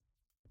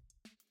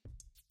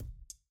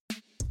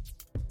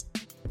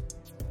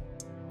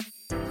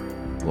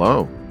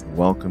Hello,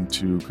 welcome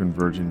to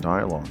Converging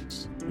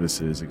Dialogues. This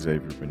is Xavier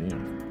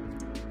Bonilla.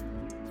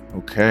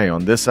 Okay,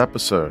 on this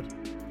episode,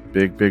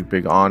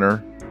 big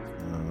honor.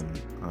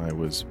 I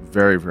was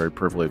very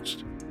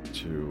privileged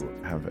to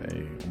have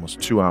a almost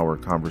 2-hour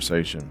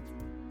conversation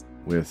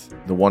with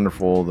the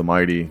wonderful, the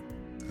mighty,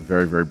 the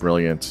very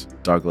brilliant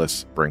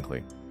Douglas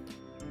Brinkley.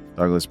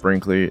 Douglas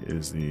Brinkley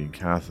is the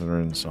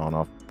Catherine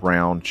Sonoff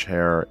Brown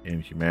Chair in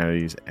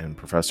Humanities and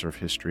Professor of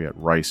History at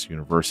Rice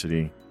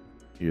University.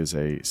 He is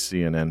a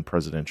CNN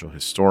presidential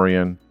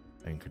historian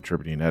and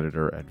contributing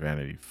editor at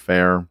Vanity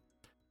Fair.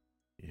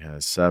 He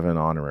has 7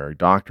 honorary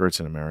doctorates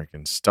in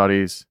American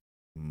Studies.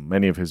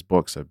 Many of his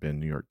books have been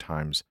New York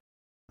Times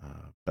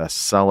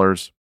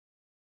bestsellers.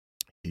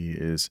 He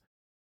is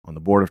on the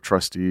board of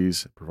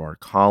trustees at Brevard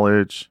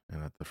College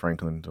and at the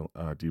Franklin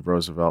D.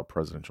 Roosevelt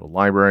Presidential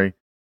Library.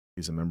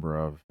 He's a member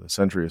of the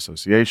Century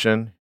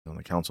Association, on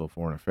the Council of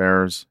Foreign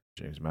Affairs,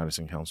 James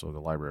Madison Council of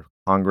the Library of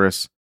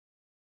Congress.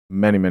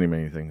 Many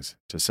things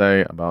to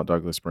say about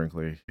Douglas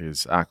Brinkley.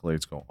 His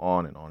accolades go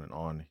on and on and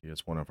on. He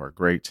is one of our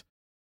great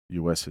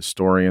U.S.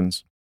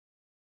 historians.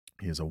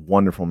 He is a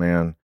wonderful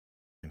man,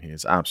 and he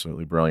is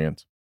absolutely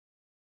brilliant.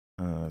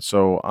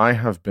 So I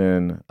have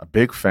been a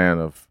big fan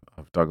of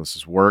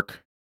Douglas's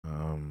work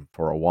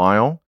for a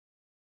while.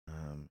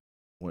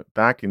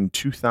 Back in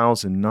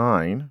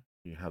 2009,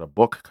 he had a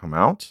book come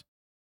out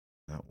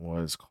that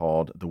was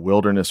called The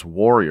Wilderness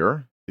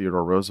Warrior,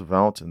 Theodore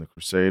Roosevelt and the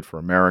Crusade for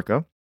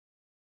America.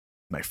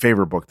 My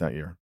favorite book that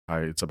year.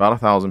 It's about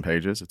 1,000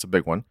 pages. It's a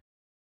big one.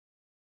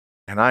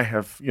 And I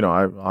have,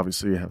 I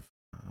obviously have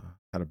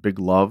had a big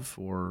love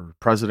for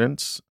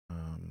presidents,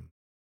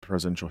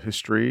 presidential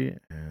history,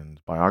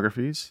 and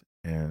biographies.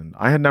 And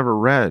I had never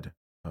read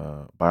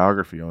a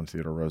biography on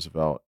Theodore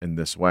Roosevelt in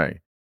this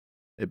way.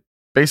 It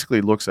basically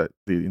looks at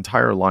the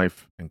entire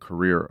life and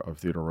career of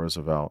Theodore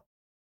Roosevelt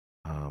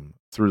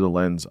through the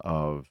lens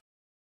of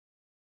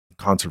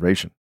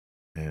conservation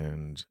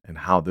and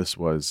how this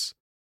was,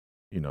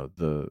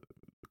 the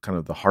kind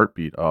of the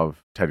heartbeat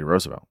of Teddy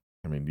Roosevelt.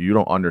 I mean, you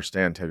don't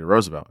understand Teddy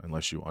Roosevelt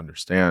unless you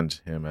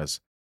understand him as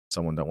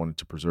someone that wanted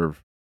to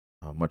preserve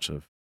much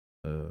of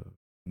the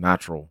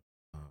natural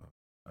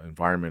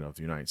environment of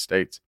the United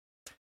States.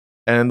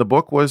 And the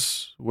book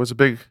was a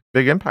big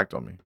impact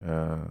on me.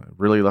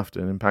 Really left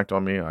an impact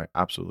on me. I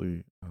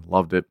absolutely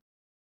loved it.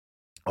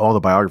 All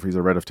the biographies I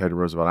read of Teddy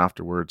Roosevelt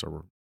afterwards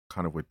are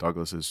kind of with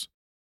Douglas's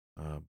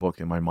book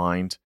in my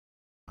mind.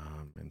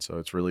 And so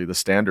it's really the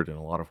standard in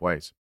a lot of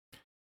ways.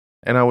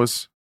 And I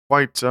was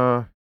quite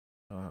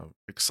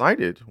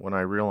excited when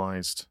I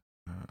realized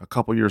a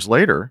couple years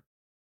later,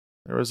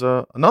 there was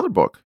another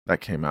book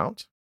that came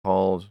out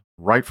called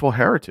Rightful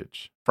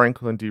Heritage,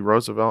 Franklin D.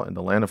 Roosevelt and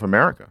the Land of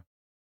America.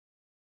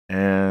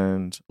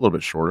 And a little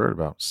bit shorter,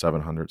 about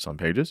 700 some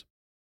pages.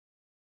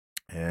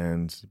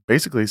 And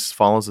basically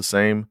follows the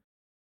same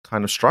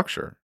kind of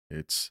structure.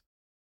 It's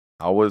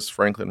how was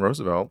Franklin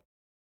Roosevelt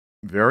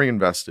very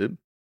invested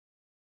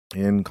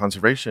in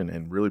conservation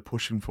and really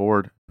pushing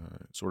forward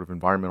sort of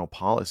environmental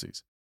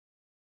policies,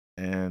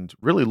 and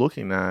really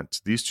looking at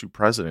these two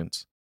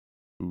presidents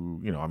who,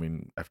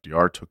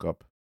 FDR took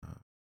up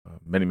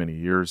many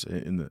years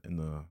in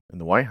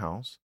the White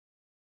House,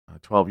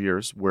 12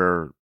 years,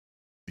 where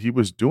he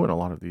was doing a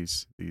lot of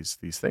these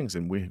things,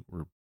 and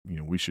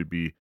we should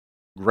be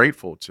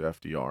grateful to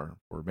FDR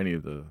for many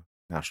of the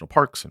national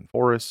parks and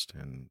forests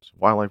and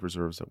wildlife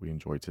reserves that we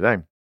enjoy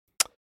today.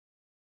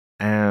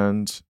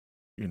 And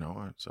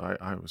so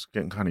I was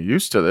getting kind of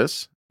used to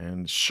this,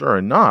 and sure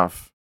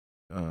enough,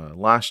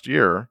 last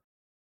year,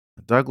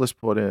 Douglas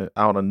put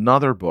out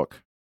another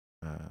book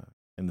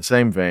in the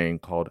same vein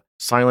called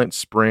Silent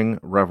Spring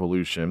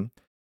Revolution,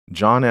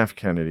 John F.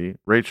 Kennedy,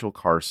 Rachel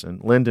Carson,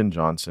 Lyndon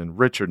Johnson,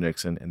 Richard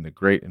Nixon, and the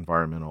Great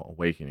Environmental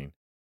Awakening,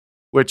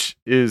 which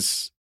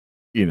is,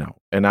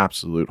 an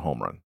absolute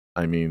home run.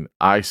 I mean,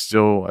 I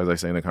still, as I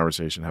say in the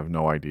conversation, have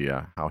no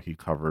idea how he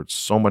covered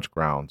so much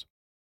ground.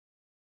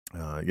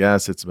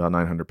 Yes, it's about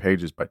 900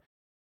 pages, but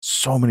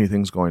so many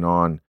things going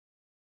on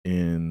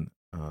in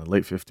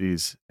late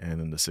 50s and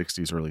in the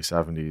 60s, early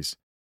 70s,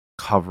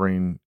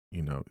 covering,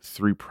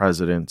 3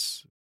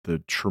 presidents, the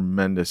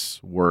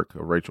tremendous work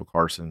of Rachel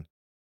Carson.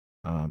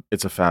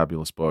 It's a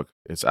fabulous book.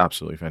 It's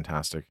absolutely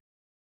fantastic.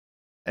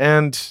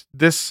 And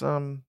this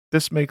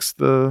makes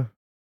the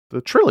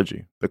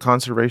trilogy, the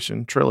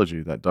conservation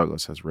trilogy that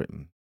Douglas has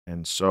written.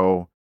 And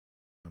so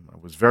I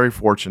was very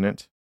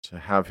fortunate to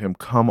have him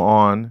come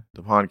on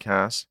the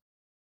podcast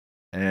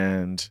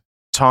and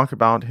talk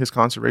about his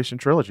conservation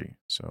trilogy.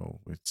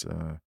 So it's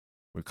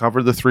we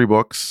covered the 3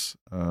 books.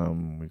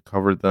 We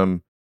covered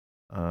them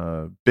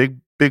big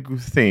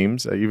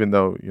themes. Even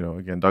though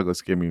again,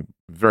 Douglas gave me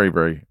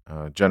very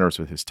generous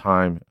with his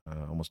time,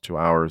 almost 2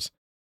 hours.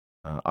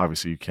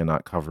 Obviously, you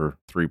cannot cover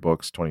 3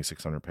 books,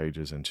 2,600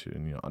 pages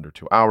into under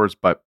 2 hours,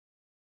 but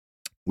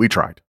we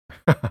tried,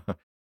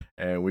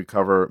 and we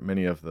cover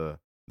many of the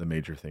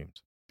major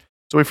themes.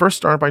 So we first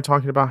started by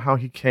talking about how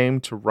he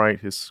came to write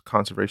his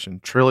conservation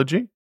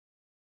trilogy.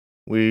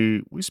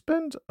 we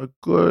spend a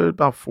good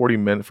about 40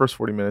 minutes, first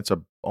 40 minutes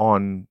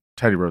on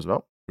Teddy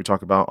Roosevelt. We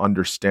talk about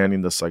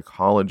understanding the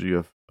psychology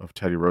of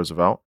Teddy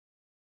Roosevelt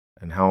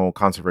and how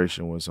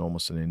conservation was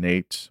almost an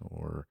innate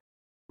or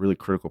really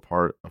critical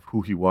part of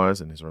who he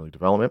was in his early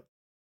development.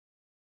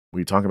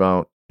 We talk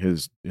about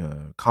his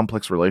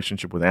complex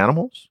relationship with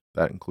animals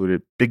that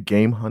included big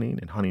game hunting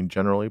and hunting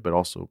generally, but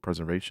also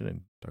preservation.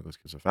 And Douglas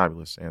gives a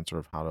fabulous answer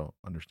of how to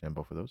understand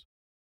both of those.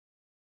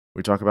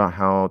 We talk about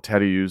how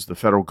Teddy used the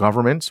federal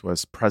government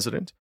as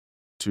president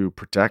to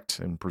protect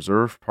and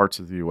preserve parts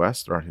of the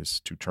U.S. throughout his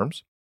 2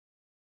 terms.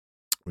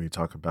 We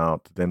talk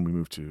about, then we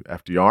move to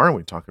FDR, and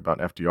we talk about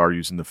FDR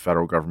using the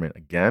federal government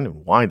again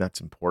and why that's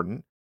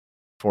important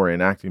for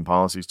enacting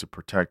policies to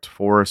protect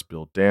forests,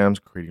 build dams,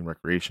 creating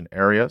recreation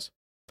areas.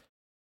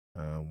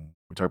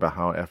 We talk about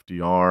how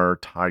FDR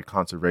tied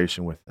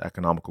conservation with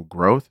economical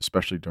growth,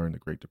 especially during the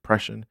Great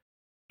Depression,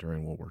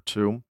 during World War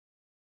II.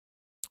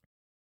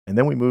 And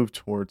then we move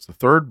towards the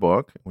third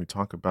book, and we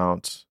talk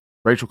about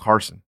Rachel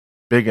Carson,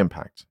 big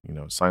impact,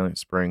 Silent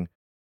Spring,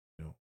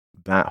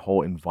 that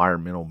whole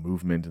environmental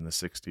movement in the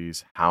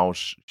 60s, how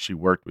she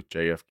worked with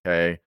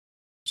JFK,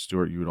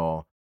 Stuart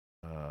Udall,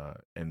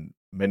 and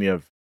many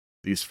of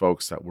these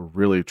folks that were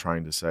really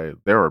trying to say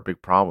there are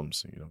big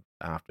problems,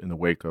 after in the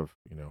wake of,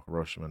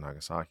 Hiroshima and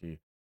Nagasaki,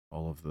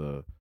 all of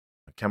the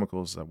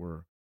chemicals that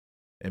were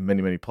in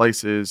many, many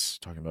places,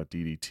 talking about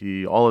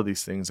DDT, all of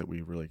these things that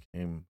we really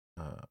came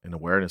in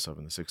awareness of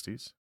in the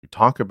 60s. We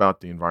talk about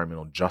the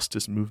environmental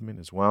justice movement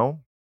as well.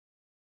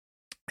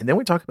 And then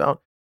we talk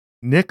about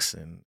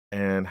Nixon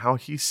and how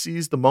he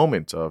seized the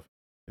moment of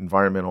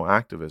environmental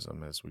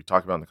activism. As we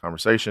talked about in the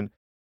conversation,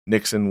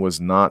 Nixon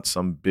was not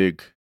some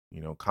big,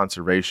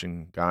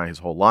 conservation guy his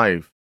whole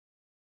life,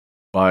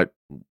 but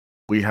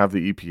we have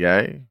the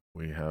EPA,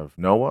 we have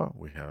NOAA,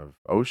 we have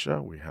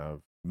OSHA, we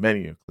have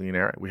many clean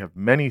air, we have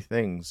many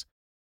things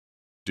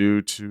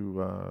due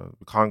to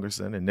Congress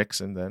then and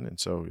Nixon then, and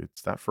so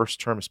it's that first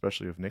term,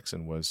 especially of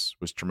Nixon, was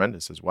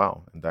tremendous as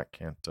well, and that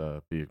can't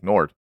be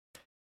ignored.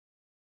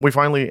 We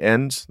finally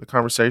end the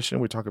conversation.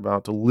 We talk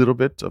about a little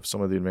bit of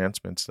some of the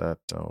advancements that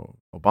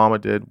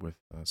Obama did with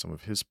some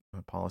of his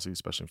policies,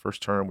 especially in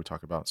first term. We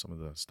talk about some of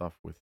the stuff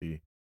with the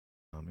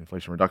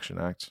Inflation Reduction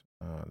Act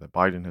that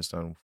Biden has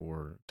done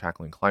for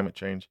tackling climate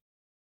change.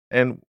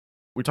 And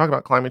we talk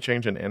about climate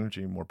change and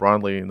energy more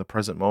broadly in the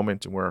present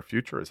moment and where our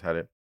future is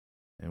headed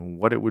and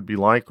what it would be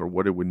like or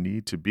what it would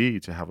need to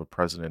be to have a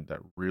president that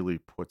really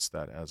puts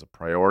that as a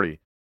priority,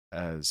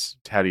 as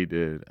Teddy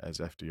did, as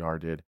FDR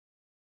did,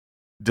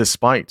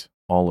 despite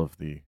all of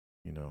the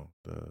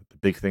the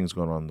big things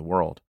going on in the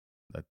world,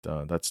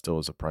 that still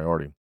is a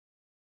priority.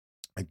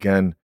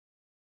 Again,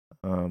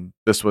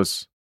 this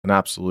was an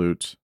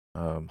absolute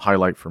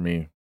highlight for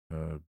me.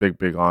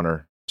 Big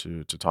honor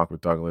to talk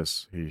with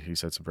Douglas. He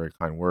said some very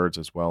kind words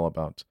as well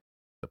about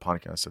the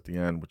podcast at the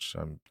end, which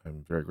I'm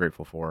very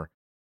grateful for.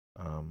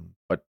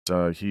 But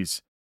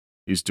he's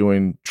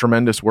doing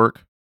tremendous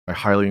work. I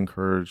highly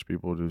encourage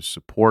people to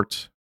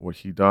support what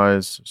he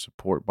does,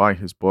 support buy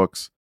his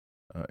books,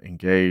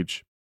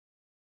 engage.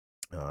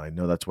 I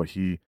know that's what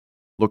he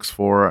looks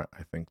for.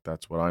 I think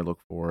that's what I look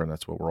for, and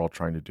that's what we're all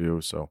trying to do.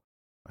 So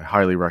I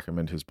highly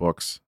recommend his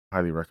books.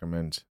 Highly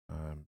recommend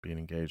being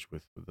engaged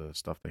with the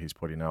stuff that he's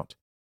putting out.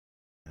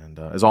 And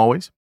as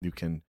always, you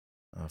can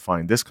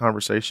find this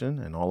conversation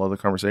and all other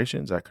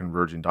conversations at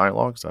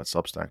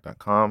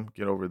convergingdialogues.substack.com.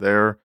 Get over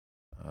there.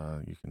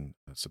 You can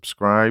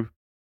subscribe,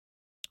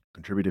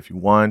 contribute if you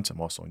want. I'm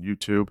also on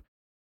YouTube.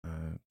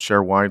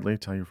 Share widely.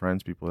 Tell your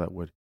friends, people that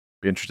would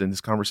be interested in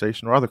this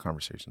conversation or other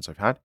conversations I've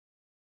had.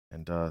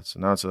 And so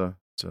now it's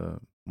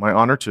my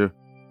honor to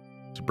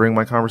bring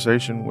my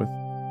conversation with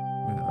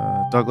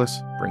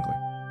Douglas Brinkley.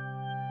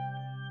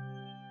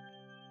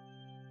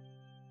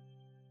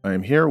 I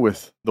am here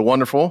with the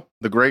wonderful,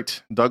 the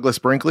great Douglas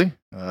Brinkley.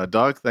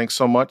 Doug, thanks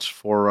so much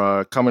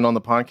for coming on the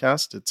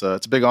podcast. It's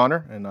a big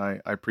honor, and I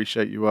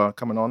appreciate you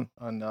coming on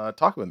and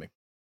talking with me.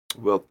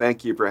 Well,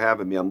 thank you for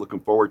having me. I'm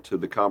looking forward to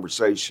the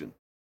conversation.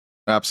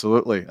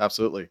 Absolutely.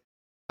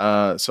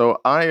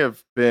 So I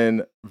have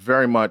been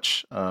very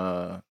much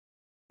not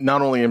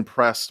only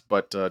impressed,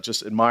 but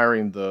just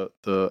admiring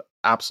the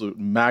absolute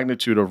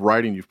magnitude of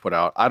writing you've put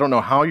out. I don't know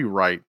how you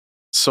write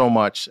so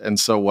much and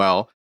so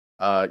well.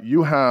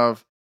 You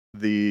have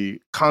the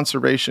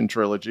Conservation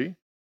Trilogy,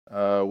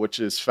 which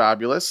is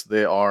fabulous.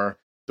 They are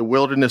The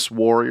Wilderness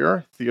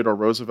Warrior, Theodore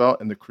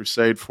Roosevelt, and the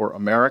Crusade for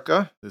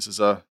America. This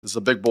is a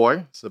big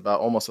boy. It's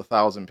about almost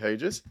 1,000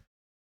 pages.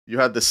 You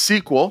had the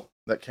sequel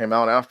that came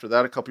out after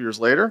that a couple years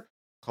later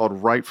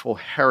called Rightful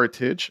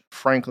Heritage,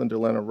 Franklin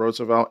Delano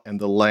Roosevelt and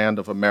the Land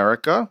of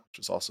America, which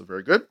is also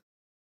very good.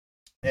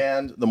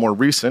 And the more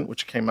recent,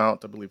 which came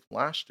out, I believe,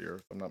 last year,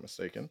 if I'm not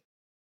mistaken,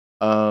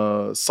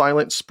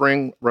 Silent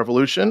Spring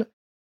Revolution,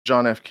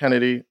 John F.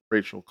 Kennedy,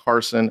 Rachel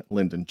Carson,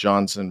 Lyndon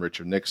Johnson,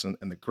 Richard Nixon,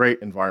 and the Great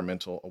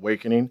Environmental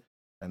Awakening.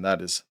 And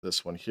that is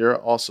this one here,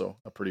 also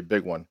a pretty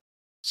big one.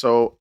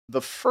 So the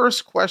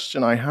first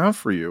question I have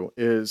for you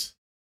is,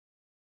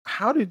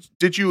 how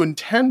did you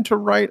intend to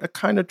write a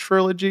kind of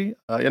trilogy?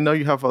 I know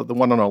you have the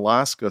one on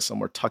Alaska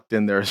somewhere tucked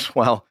in there as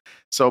well.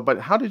 So, but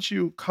how did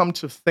you come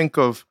to think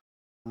of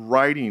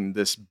writing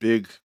this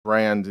big,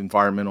 grand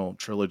environmental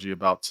trilogy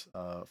about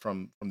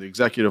from the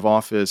executive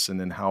office and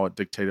then how it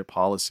dictated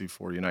policy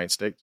for the United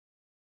States?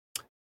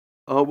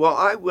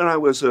 Well, when I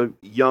was a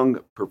young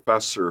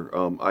professor,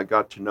 I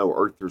got to know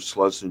Arthur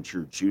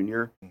Schlesinger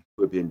Jr.,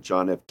 who had been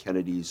John F.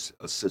 Kennedy's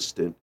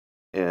assistant,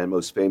 and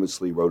most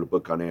famously wrote a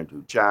book on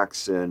Andrew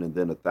Jackson, and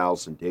then A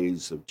Thousand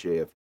Days of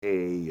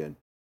JFK, and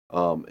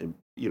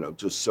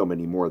just so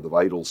many more. The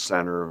Vital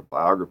Center, a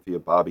biography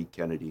of Bobby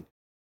Kennedy,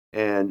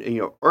 and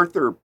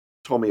Arthur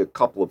told me a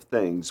couple of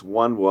things.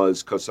 One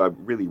was because I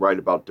really write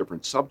about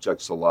different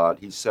subjects a lot.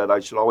 He said I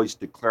should always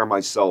declare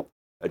myself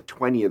a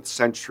 20th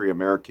century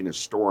American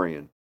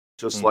historian,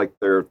 just Mm, like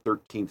their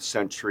 13th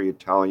century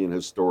Italian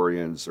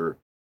historians or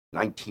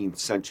 19th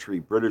century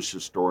British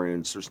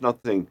historians. There's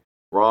nothing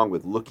wrong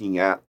with looking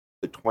at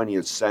the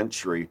 20th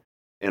century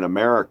in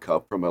America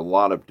from a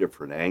lot of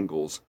different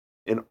angles.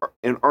 And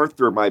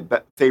Arthur, my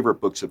favorite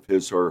books of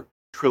his are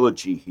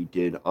trilogy he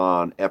did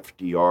on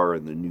FDR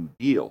and the New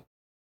Deal.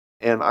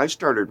 And I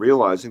started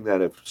realizing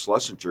that if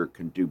Schlesinger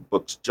can do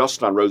books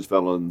just on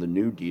Roosevelt and the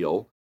New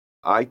Deal,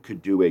 I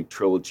could do a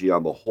trilogy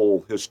on the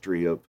whole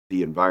history of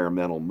the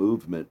environmental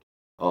movement,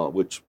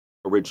 which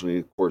originally,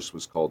 of course,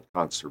 was called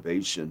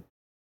conservation.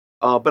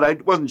 But I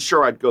wasn't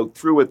sure I'd go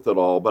through with it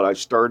all, but I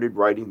started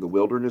writing The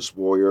Wilderness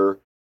Warrior.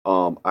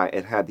 I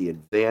it had the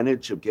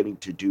advantage of getting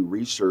to do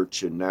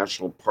research in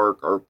national park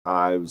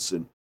archives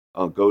and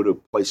go to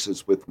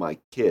places with my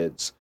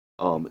kids.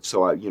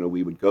 So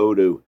we would go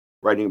to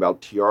writing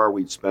about TR.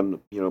 We'd spend,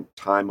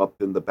 time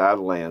up in the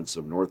Badlands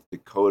of North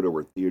Dakota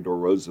where Theodore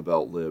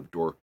Roosevelt lived,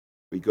 or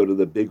we'd go to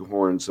the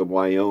Bighorns of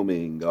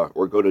Wyoming,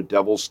 or go to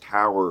Devil's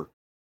Tower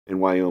in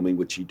Wyoming,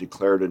 which he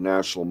declared a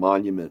national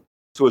monument.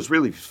 So it's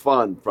really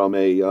fun from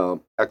a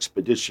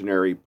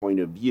expeditionary point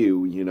of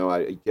view.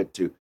 I get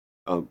to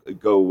uh,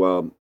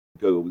 go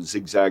go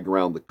zigzag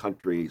around the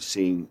country,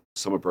 seeing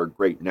some of our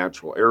great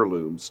natural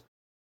heirlooms.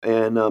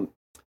 And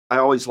I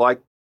always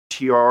liked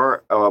TR.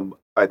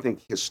 I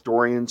think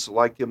historians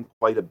like him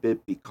quite a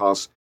bit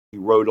because he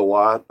wrote a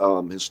lot.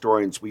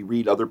 Historians, we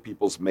read other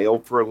people's mail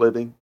for a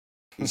living.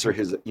 These are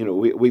his.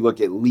 We look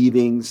at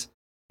leavings,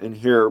 and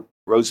here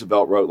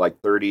Roosevelt wrote like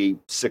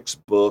 36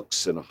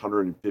 books and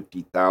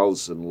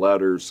 150,000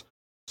 letters.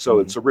 So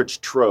mhm, it's a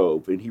rich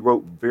trove. And he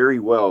wrote very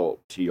well,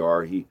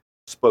 TR. He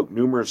spoke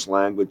numerous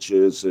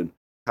languages and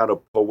had a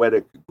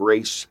poetic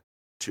grace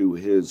to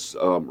his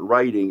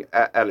writing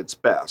at its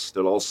best.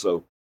 It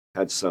also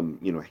had some,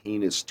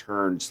 heinous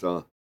turns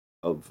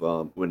of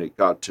when it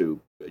got to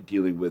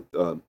dealing with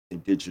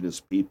indigenous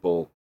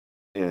people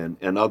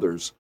and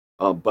others.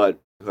 But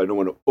I don't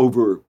want to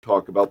over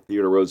talk about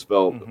Theodore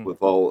Roosevelt mhm.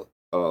 with all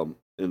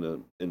in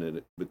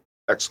a with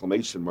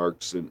exclamation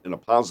marks in a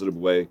positive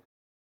way.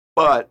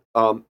 But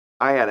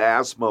I had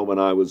asthma when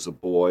I was a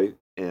boy,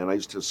 and I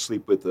used to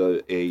sleep with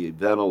a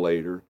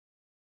ventilator.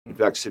 In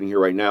fact, sitting here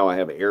right now, I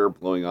have air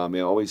blowing on me,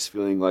 always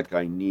feeling like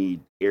I need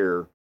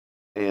air.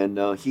 And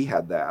he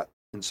had that.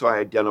 And so I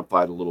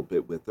identified a little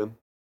bit with him.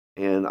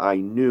 And I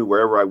knew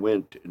wherever I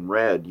went and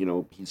read,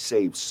 he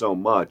saved so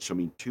much. I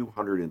mean,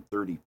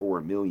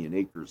 234 million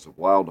acres of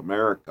wild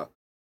America,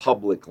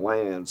 public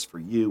lands for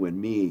you and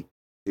me.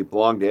 They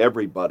belong to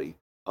everybody.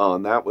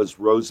 And that was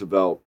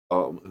Roosevelt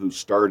who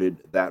started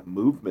that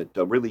movement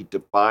to really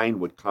define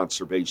what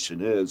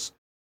conservation is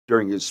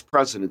during his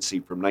presidency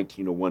from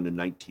 1901 to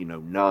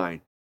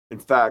 1909. In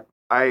fact,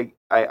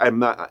 I'm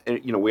not,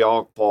 we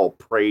all fall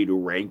prey to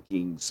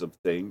rankings of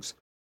things,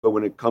 but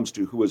when it comes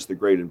to who was the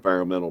great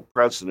environmental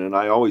president,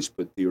 I always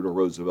put Theodore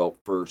Roosevelt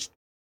first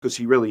because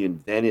he really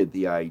invented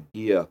the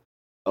idea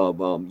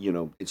of,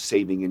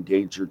 saving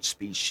endangered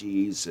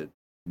species and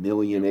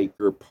million Yep.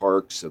 acre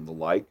parks and the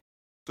like.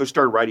 So I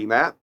started writing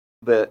that,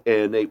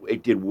 and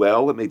it did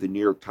well. It made the New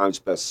York Times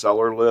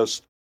bestseller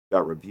list,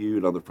 got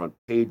reviewed on the front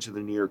page of the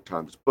New York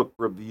Times Book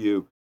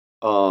Review.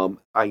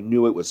 I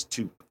knew it was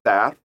too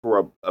fat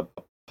for a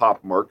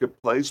pop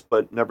marketplace,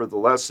 but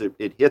nevertheless,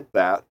 it hit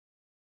that.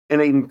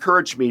 And it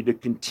encouraged me to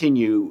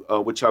continue,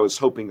 which I was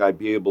hoping I'd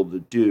be able to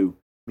do,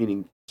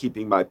 meaning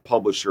keeping my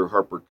publisher,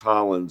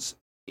 HarperCollins,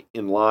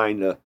 in line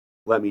to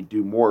let me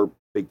do more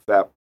big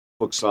fat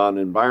books on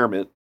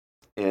environment.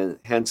 And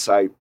hence,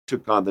 I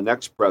took on the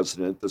next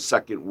president, the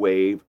second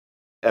wave,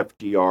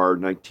 FDR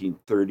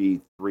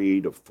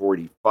 1933 to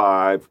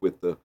 45, with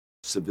the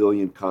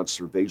Civilian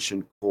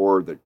Conservation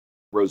Corps, the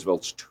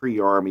Roosevelt's Tree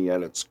Army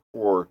at its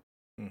core.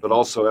 But Mhm,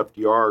 also,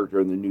 FDR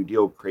during the New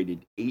Deal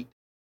created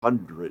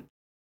 800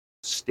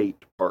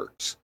 state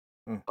parks.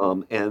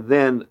 mm, And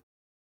then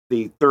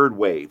the third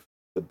wave,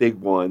 the big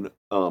one,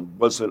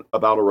 wasn't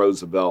about a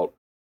Roosevelt.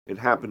 It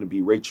happened to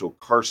be Rachel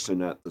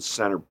Carson at the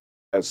center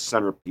as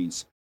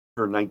centerpiece.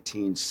 Her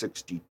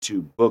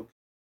 1962 book,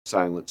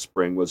 Silent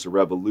Spring, was a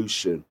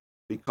revolution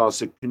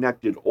because it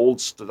connected old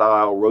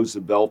style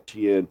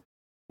Rooseveltian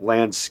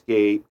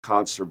landscape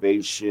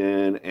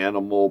conservation,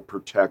 animal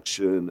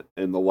protection,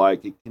 and the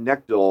like. It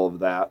connected all of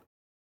that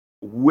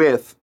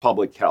with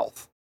public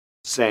health,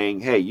 saying,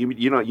 "Hey,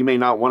 you may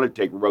not want to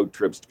take road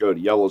trips to go to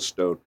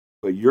Yellowstone,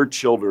 but your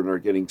children are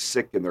getting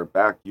sick in their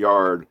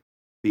backyard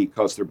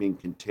because they're being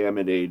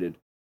contaminated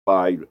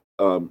by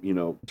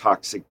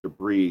toxic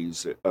debris,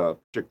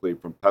 particularly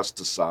from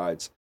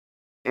pesticides."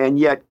 And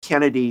yet,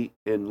 Kennedy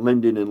and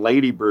Lyndon and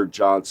Lady Bird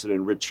Johnson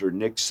and Richard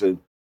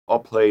Nixon all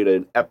played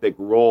an epic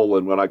role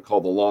in what I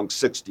call the long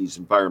 60s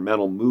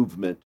environmental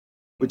movement,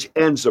 which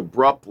ends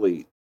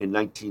abruptly in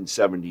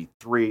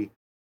 1973,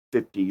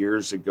 50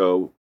 years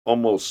ago,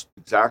 almost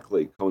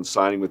exactly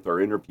coinciding with our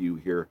interview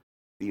here.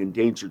 The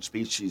Endangered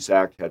Species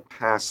Act had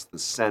passed the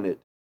Senate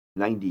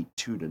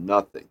 92 to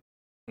nothing,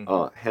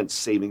 hence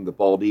saving the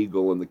bald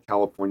eagle and the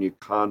California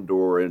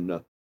condor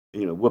and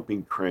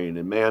whooping crane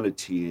and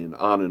manatee and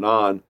on and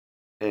on.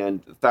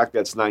 And the fact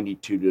that's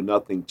 92 to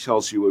nothing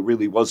tells you it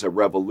really was a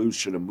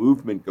revolution, a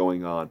movement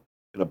going on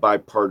in a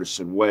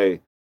bipartisan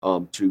way,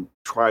 to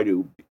try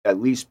to at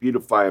least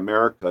beautify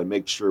America and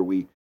make sure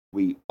we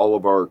all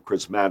of our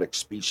charismatic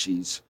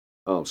species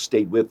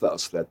stayed with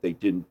us, that they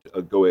didn't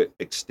go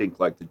extinct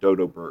like the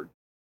dodo bird.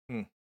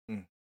 Hmm. Hmm.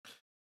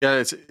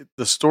 Yeah,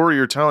 the story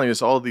you're telling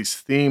is all these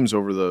themes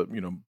over the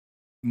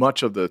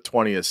much of the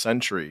 20th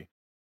century,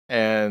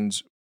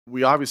 and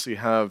we obviously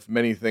have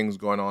many things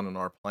going on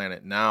our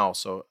planet now.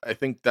 So I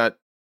think that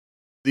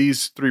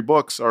these three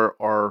books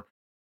are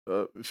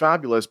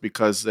fabulous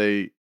because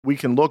we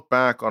can look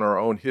back on our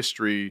own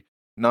history,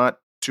 not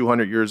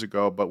 200 years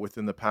ago, but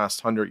within the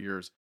past 100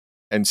 years,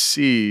 and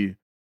see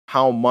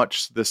how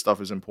much this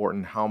stuff is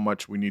important, how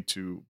much we need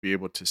to be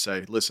able to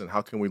say, listen,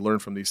 how can we learn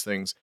from these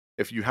things?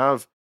 If you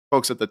have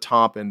folks at the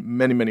top and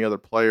many other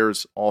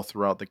players all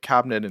throughout the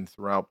cabinet and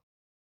throughout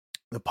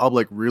the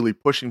public really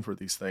pushing for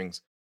these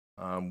things,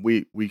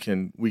 we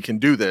can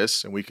do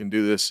this, and we can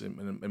do this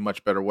in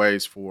much better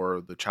ways for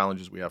the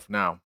challenges we have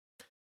now.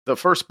 The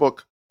first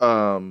book,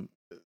 The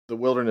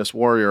Wilderness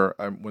Warrior,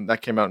 when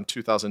that came out in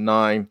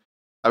 2009,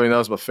 I mean, that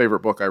was my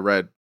favorite book I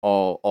read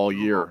all Oh,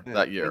 year man.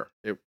 that year.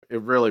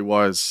 It really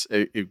was.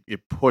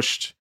 It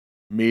pushed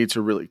me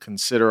to really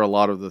consider a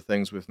lot of the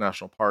things with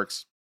national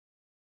parks.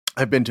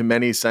 I've been to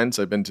many since.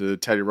 I've been to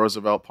Teddy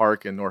Roosevelt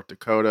Park in North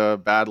Dakota,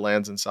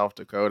 Badlands in South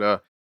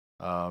Dakota,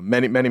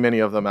 many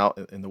of them out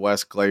in the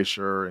West,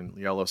 Glacier and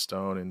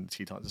Yellowstone and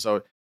Tetons.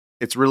 So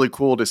it's really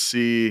cool to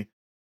see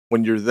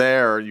when you're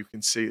there. You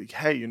can see,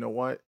 hey, you know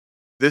what?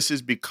 This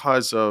is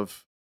because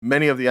of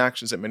many of the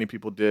actions that many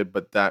people did,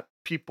 but that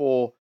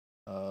people,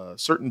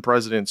 certain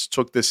presidents,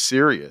 took this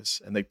serious,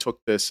 and they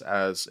took this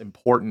as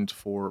important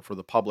for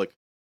the public,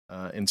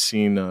 and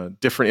seen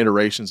different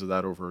iterations of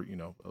that over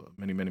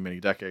many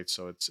decades.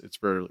 So it's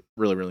very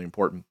really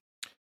important.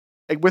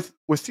 And with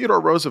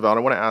Theodore Roosevelt,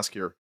 I want to ask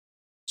here.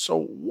 So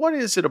what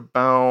is it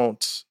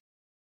about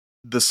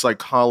the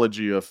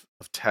psychology of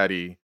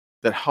Teddy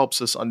that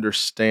helps us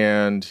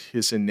understand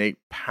his innate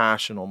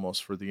passion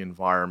almost for the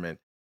environment?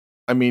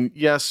 I mean,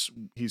 yes,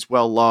 he's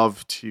well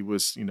loved. He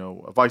was,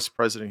 a vice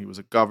president. He was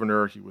a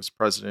governor. He was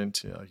president.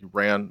 He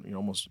ran,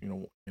 almost,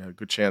 had a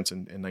good chance in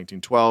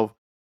 1912.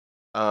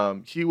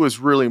 He was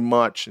really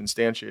much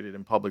instantiated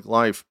in public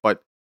life.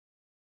 But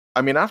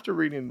I mean, after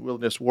reading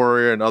Wilderness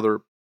Warrior and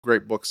other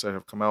great books that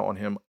have come out on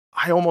him,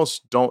 I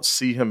almost don't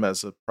see him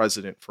as a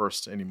president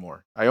first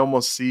anymore. I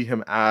almost see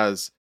him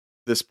as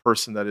this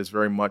person that is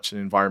very much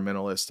an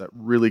environmentalist that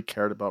really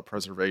cared about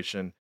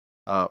preservation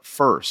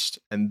first,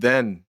 and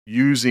then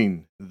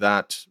using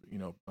that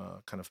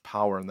kind of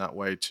power in that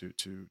way to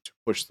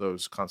push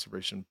those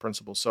conservation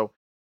principles. So,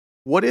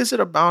 what is it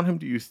about him,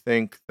 do you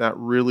think, that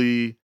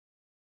really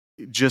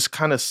just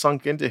kind of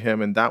sunk into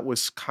him, and that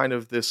was kind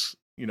of this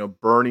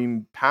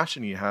burning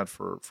passion he had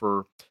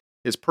for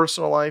his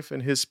personal life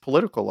and his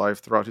political life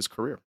throughout his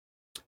career?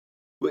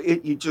 Well,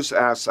 you just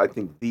asked, I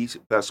think, the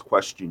best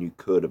question you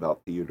could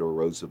about Theodore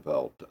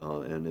Roosevelt,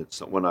 and it's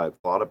one I've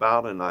thought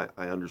about and I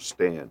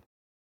understand.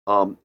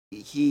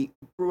 He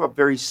grew up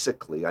very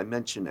sickly. I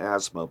mentioned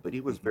asthma, but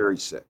he was Hmm. very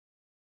sick.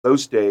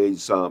 Those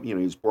days, he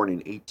was born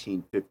in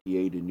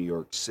 1858 in New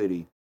York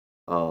City,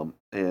 and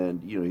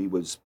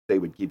they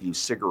would give you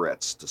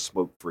cigarettes to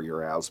smoke for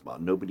your asthma.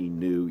 Nobody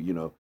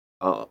knew,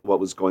 what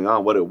was going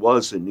on. What it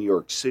was in New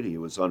York City, it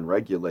was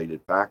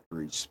unregulated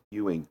factories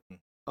spewing,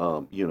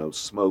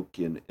 smoke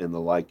and the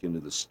like into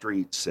the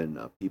streets, and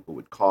people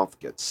would cough,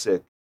 get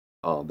sick.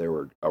 There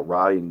were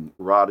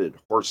rotted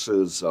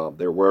horses.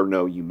 There were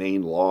no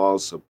humane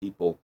laws, so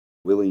people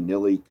willy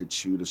nilly could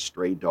shoot a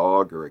stray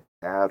dog or a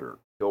cat or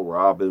kill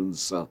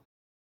robins.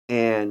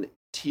 And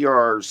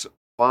TR's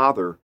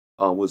father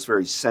was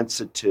very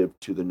sensitive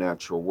to the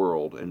natural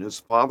world, and his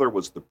father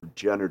was the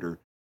progenitor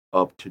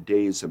of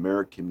today's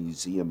American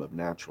Museum of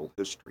Natural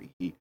History.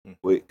 He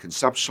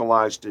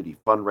conceptualized it, he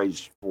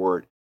fundraised for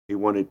it, he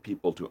wanted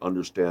people to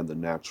understand the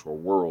natural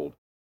world.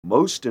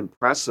 Most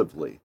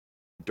impressively,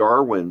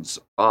 Darwin's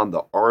On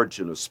the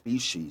Origin of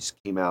Species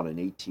came out in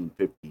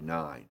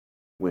 1859.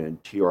 when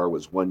TR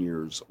was 1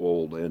 years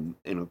old. And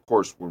of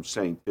course, we're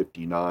saying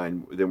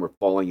 59. Then we're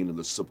falling into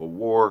the Civil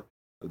War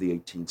of the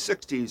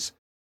 1860s.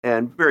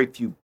 And very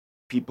few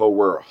people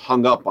were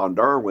hung up on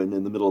Darwin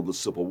in the middle of the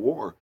Civil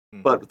War.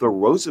 But the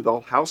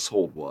Roosevelt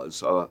household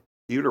was.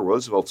 Theodore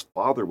Roosevelt's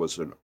father was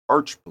an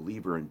arch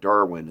believer in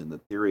Darwin and the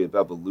theory of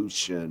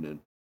evolution. And,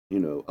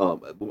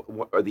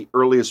 the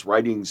earliest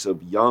writings of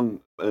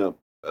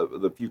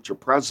the future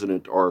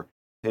president are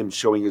him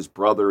showing his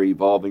brother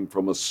evolving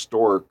from a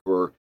stork,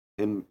 or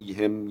him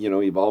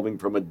evolving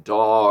from a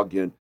dog.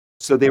 And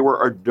so they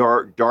were a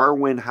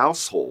Darwin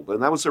household,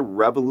 and that was a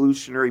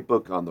revolutionary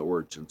book on the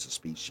origins of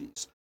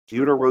species.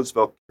 Theodore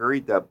Roosevelt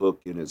carried that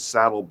book in his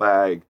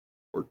saddlebag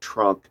or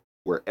trunk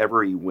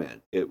wherever he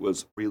went. It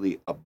was really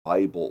a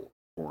Bible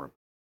for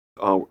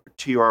him.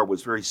 TR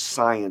was very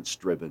science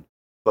driven,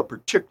 but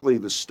particularly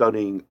the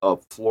studying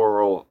of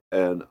floral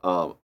and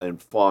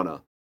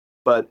fauna.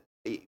 But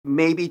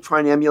maybe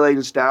trying to emulate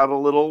his dad a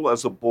little.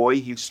 As a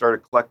boy, he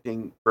started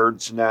collecting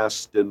birds'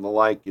 nests and the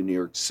like in New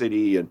York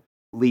City, and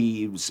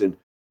leaves, and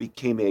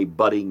became a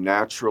budding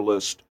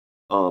naturalist.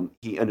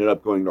 He ended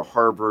up going to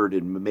Harvard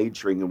and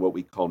majoring in what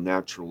we call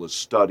naturalist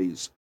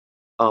studies.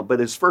 But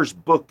his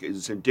first book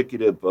is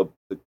indicative of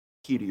the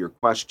key to your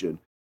question.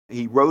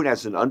 He wrote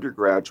as an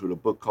undergraduate a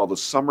book called The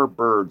Summer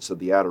Birds of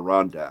the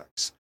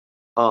Adirondacks.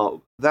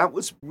 That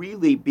was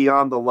really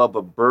beyond the love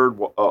of bird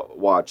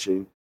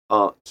watching.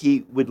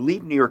 He would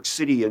leave New York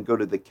City and go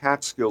to the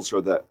Catskills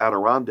or the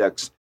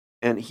Adirondacks,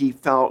 and he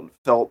felt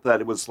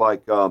that it was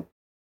like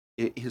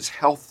his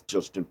health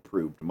just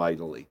improved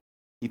mightily.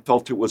 He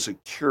felt it was a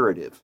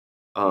curative.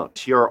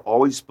 TR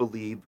always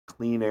believed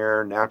clean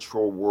air,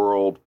 natural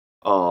world.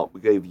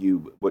 We gave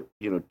you what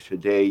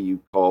today you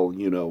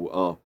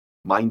call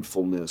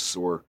mindfulness,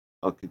 or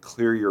could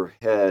clear your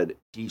head,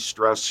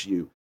 de-stress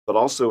you, but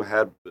also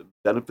had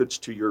benefits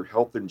to your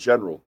health in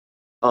general.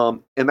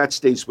 And that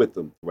stays with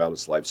them throughout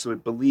his life. So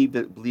it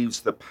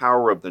believes the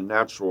power of the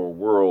natural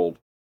world,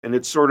 and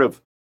it's sort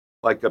of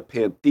like a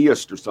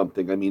pantheist or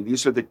something. I mean,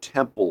 these are the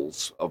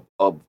temples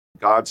of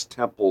God's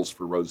temples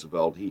for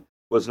Roosevelt. He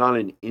was not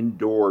an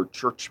indoor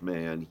church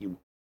man. He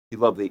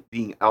loved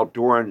being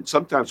outdoor, and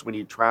sometimes when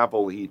he'd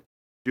travel, he'd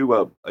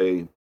do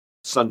a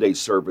Sunday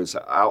service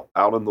out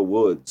in the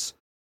woods.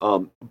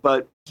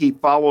 But he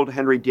followed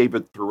Henry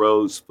David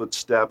Thoreau's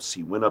footsteps.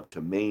 He went up to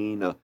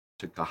Maine,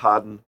 to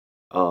Katahdin,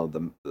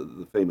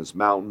 the famous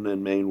mountain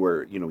in Maine,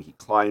 where he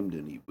climbed,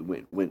 and he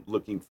went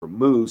looking for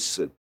moose.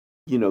 And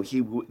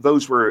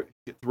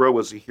Thoreau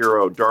was a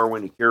hero,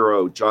 Darwin a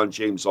hero, John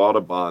James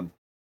Audubon.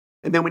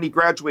 And then when he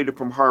graduated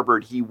from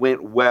Harvard, he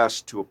went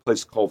west to a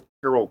place called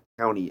Carroll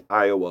County,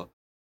 Iowa,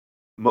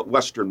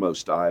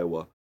 westernmost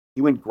Iowa.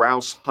 He went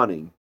grouse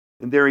hunting,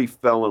 and there he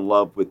fell in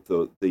love with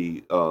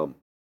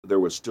there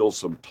was still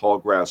some tall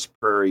grass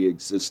prairie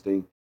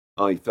existing.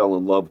 He fell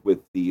in love with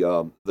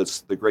the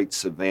great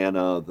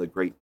savanna, the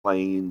Great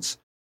Plains.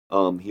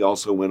 He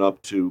also went up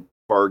to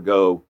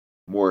Fargo,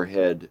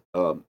 Moorhead,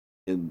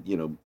 in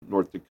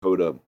North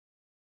Dakota,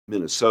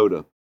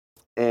 Minnesota.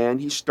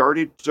 And he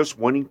started just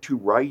wanting to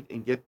write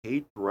and get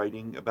paid for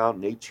writing about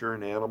nature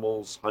and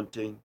animals,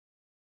 hunting.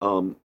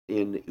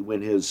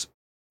 When his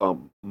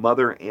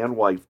mother and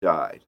wife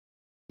died,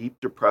 deep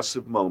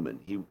depressive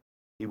moment.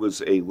 He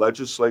was a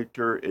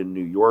legislator in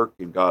New York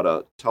and got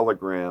a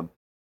telegram: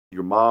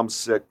 your mom's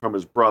sick, from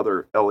his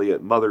brother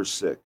Elliot, mother's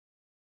sick,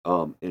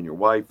 and your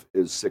wife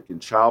is sick in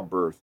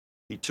childbirth.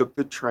 He took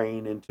the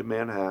train into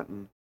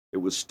Manhattan. It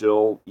was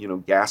still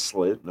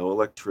gaslit, no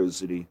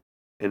electricity.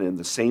 And in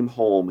the same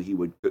home, he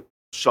would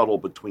shuttle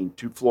between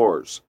two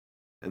floors.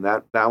 And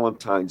that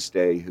Valentine's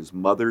Day, his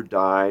mother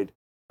died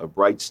of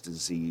Bright's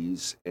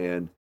disease,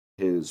 and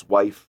his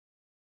wife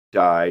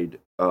died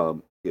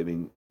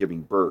giving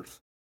birth.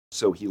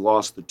 So he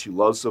lost the two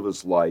loves of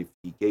his life.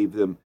 He gave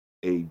them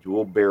a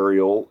dual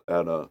burial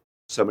at a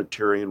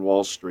cemetery in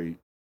Wall Street.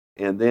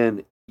 And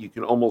then you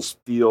can almost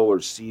feel or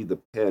see the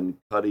pen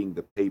cutting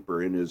the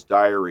paper in his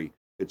diary.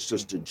 It's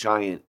just a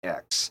giant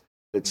X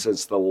that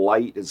says, the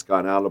light has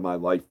gone out of my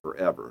life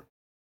forever.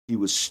 He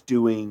was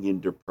stewing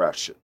in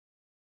depression.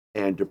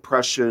 And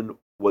depression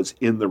was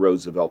in the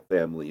Roosevelt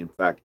family. In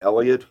fact,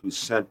 Elliot, who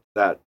sent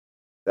that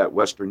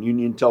Western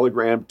Union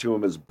telegram to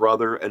him, his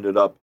brother, ended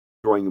up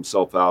throwing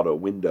himself out a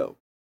window,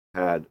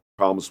 had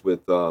problems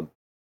with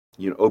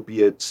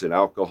opiates and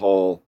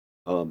alcohol.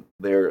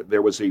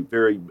 There was a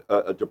very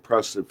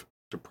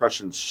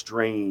depression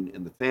strain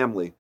in the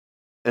family.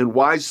 And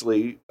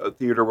wisely,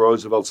 Theodore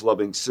Roosevelt's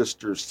loving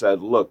sister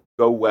said, look,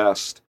 go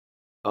west,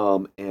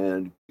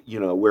 and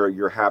where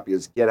you're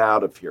happiest, get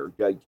out of here,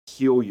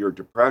 heal your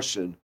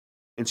depression.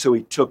 And so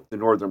he took the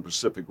Northern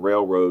Pacific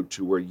Railroad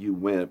to where you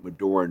went,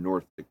 Medora,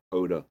 North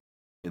Dakota,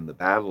 in the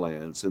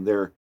Badlands, and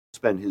there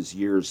spent his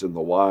years in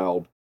the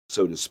wild,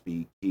 so to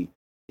speak. He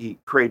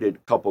created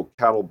a couple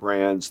cattle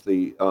brands,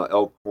 the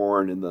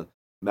Elkhorn and the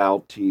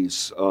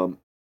Maltese.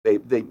 They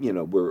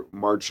were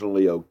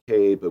marginally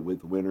okay, but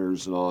with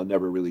winters and all,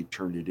 never really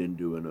turned it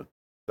into an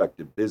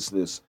effective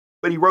business.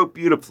 But he wrote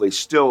beautifully.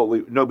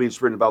 Still,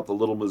 nobody's written about the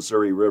Little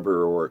Missouri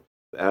River or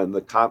and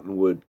the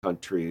cottonwood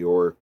country,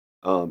 or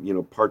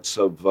parts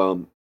of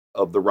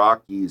the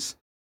Rockies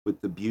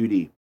with the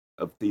beauty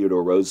of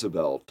Theodore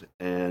Roosevelt.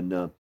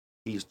 And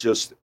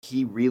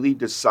he really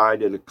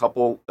decided a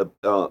couple of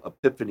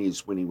epiphanies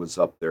when he was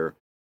up there.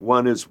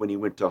 One is when he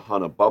went to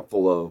hunt a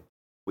buffalo.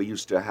 We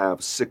used to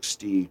have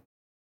 60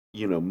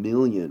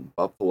 million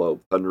buffalo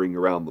thundering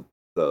around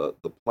the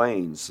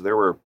plains. There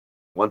were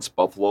once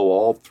buffalo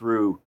all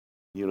through,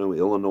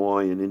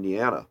 Illinois and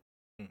Indiana,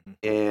 Mhm.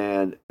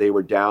 and they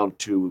were down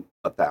to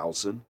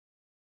 1,000.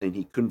 And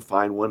he couldn't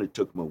find one. It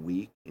took him a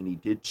week, and he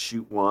did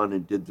shoot one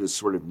and did this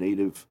sort of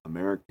Native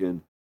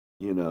American,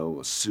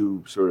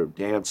 Sioux sort of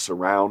dance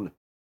around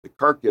the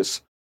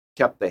carcass.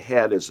 Kept the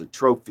head as a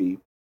trophy,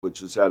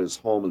 which is at his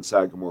home in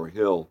Sagamore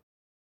Hill,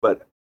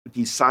 but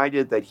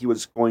decided that he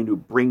was going to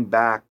bring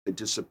back the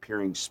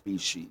disappearing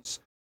species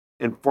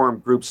and form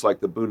groups like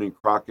the Boone and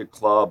Crockett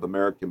Club,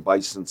 American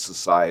Bison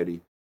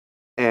Society,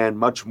 and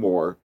much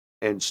more,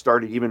 and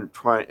started even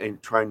trying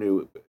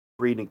to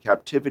breed in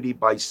captivity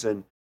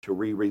bison to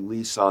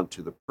re-release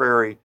onto the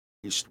prairie.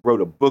 He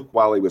wrote a book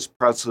while he was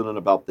president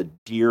about the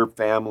deer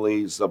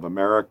families of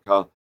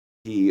America.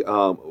 He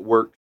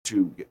worked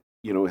to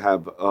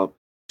have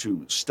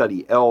to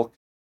study elk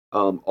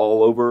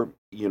all over,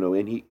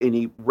 and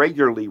he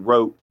regularly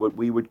wrote what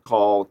we would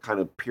call kind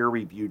of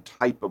peer-reviewed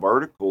type of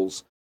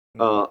articles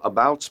Mhm.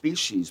 about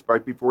species.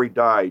 Right before he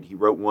died, he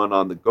wrote one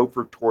on the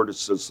gopher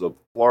tortoises of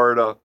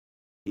Florida.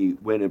 He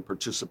went and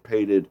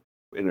participated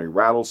in a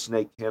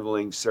rattlesnake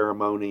handling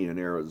ceremony in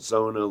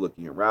Arizona,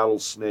 looking at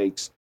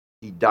rattlesnakes.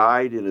 He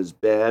died in his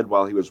bed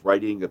while he was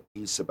writing a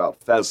piece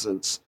about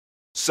pheasants.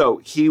 So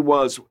he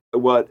was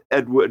what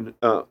Edward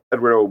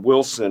O.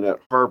 Wilson at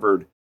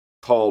Harvard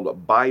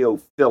called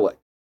biophilic.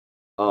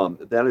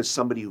 That is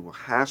somebody who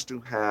has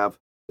to have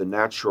the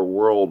natural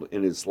world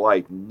in his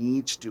life,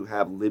 needs to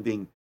have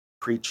living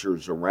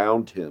creatures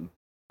around him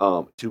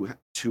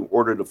to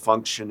order to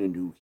function and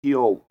to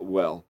heal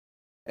well.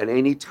 At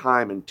any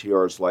time in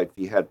TR's life,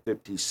 he had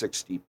 50,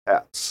 60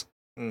 pets.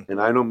 And Mhm.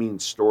 I don't mean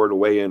stored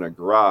away in a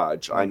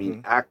garage, I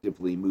mean Mhm.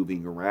 actively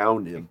moving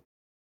around him.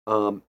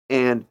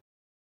 And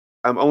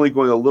I'm only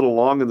going a little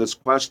long in this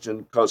question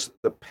because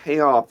the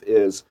payoff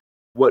is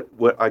what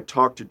I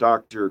talked to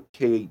Dr.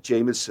 Kay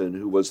Jameson,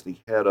 who was the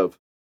head of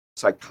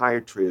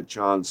psychiatry at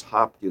Johns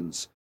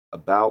Hopkins,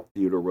 about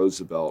Theodore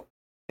Roosevelt,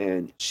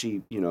 and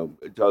she,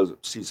 does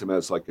sees him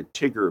as like a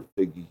figure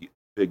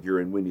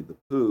in Winnie the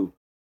Pooh,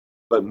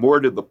 but more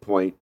to the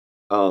point,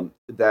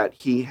 that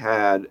he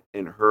had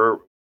in her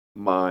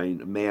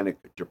mind manic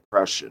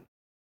depression.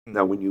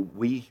 Now, Mhm. when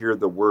we hear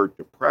the word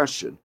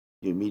depression,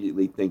 you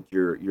immediately think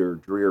you're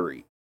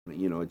dreary.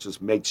 It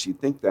just makes you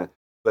think that.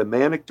 But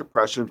manic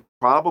depression,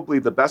 probably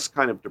the best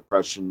kind of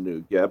depression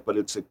to get, but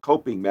it's a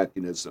coping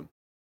mechanism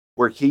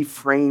where he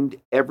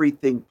framed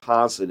everything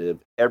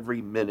positive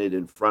every minute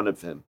in front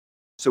of him.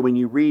 So when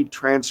you read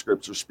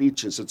transcripts or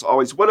speeches, it's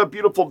always, "What a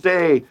beautiful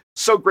day.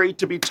 So great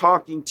to be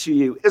talking to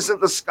you.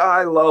 Isn't the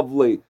sky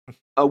lovely?"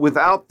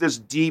 Without this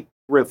deep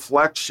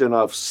reflection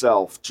of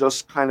self,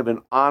 just kind of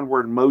an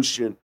onward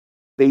motion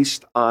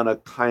based on a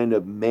kind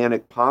of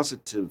manic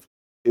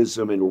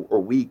positivism, and or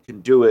we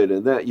can do it,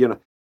 and that,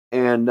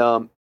 and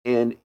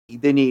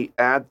then he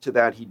add to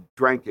that, he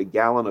drank a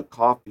gallon of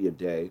coffee a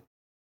day,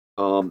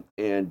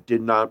 and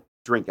did not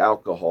drink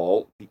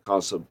alcohol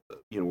because of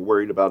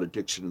worried about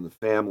addiction in the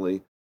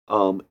family.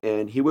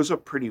 And he was a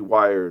pretty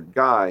wired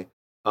guy.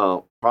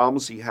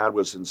 Problems he had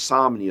was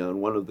insomnia,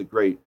 and one of the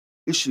great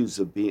issues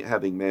of being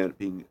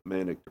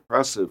manic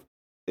depressive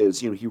is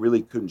he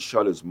really couldn't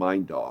shut his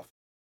mind off,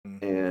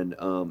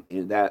 Mhm.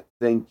 and that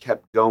thing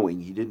kept going.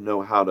 He didn't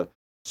know how to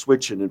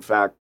switch it. In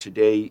fact,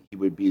 today he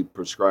would be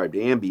prescribed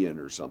Ambien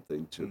or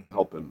something to Mhm.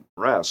 help him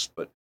rest,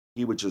 but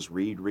he would just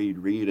read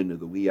into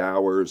the wee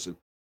hours. And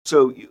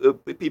so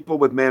people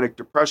with manic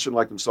depression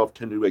like himself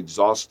tend to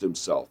exhaust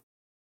himself.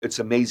 It's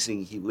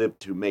amazing he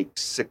lived to make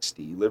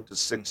 60. He lived to Mhm.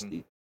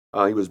 60.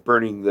 He was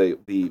burning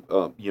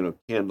the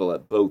candle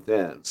at both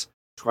ends,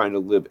 trying to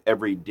live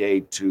every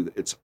day to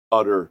its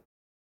utter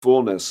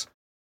fullness.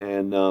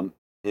 And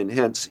and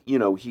hence,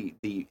 he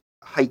the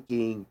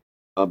hiking,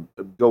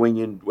 going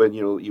in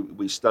when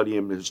we study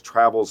him his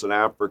travels in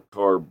Africa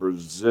or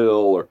Brazil,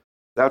 or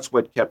that's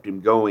what kept him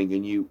going.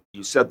 And you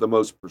said the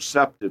most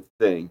perceptive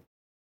thing,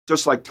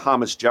 just like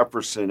Thomas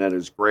Jefferson at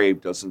his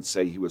grave doesn't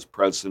say he was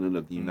president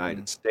of the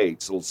United Mhm.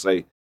 States. He'll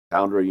say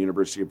founder of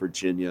University of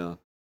Virginia,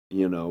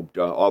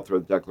 author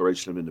of the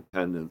Declaration of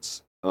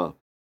Independence,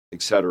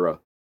 etc.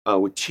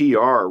 With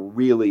TR,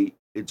 really,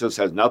 it just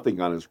has nothing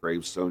on his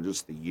gravestone,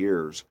 just the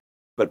years.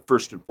 But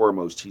first and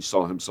foremost, he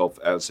saw himself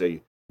as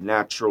a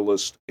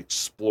naturalist,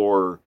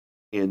 explorer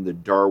in the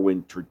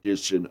Darwin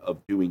tradition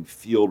of doing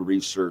field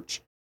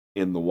research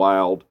in the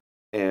wild.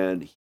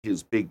 And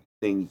his big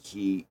thing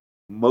he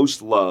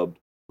most loved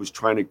was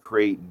trying to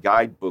create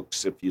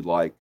guidebooks, if you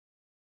like,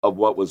 of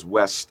what was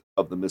west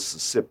of the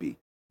Mississippi,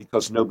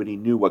 because nobody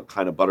knew what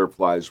kind of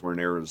butterflies were in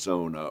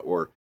Arizona,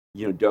 or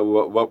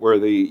what were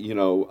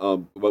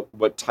the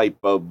what type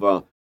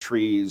of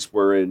trees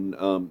were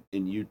in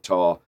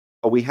Utah.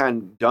 we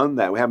hadn't done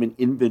that. We haven't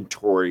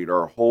inventoried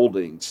our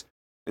holdings,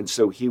 and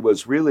so he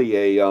was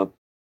really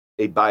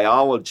a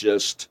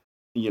biologist,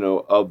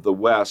 of the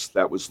West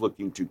that was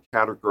looking to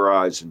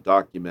categorize and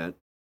document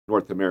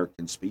North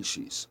American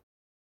species.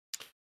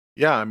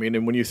 Yeah, I mean,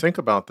 and when you think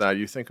about that,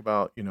 you think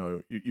about,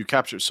 you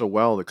captured so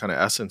well the kind of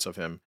essence of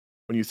him.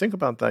 When you think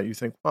about that, you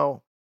think,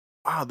 well,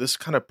 wow, this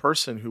kind of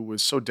person who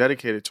was so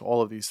dedicated to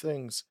all of these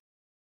things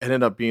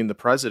ended up being the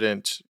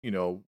president,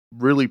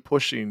 really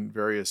pushing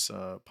various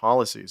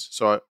policies.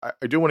 So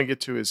I do want to get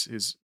to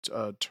his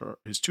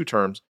two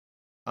terms,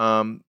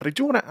 but I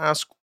do want to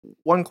ask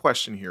one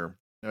question here.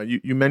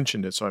 You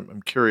mentioned it, so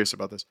I'm curious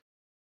about this.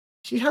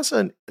 He has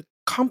a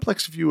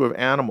complex view of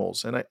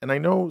animals, and I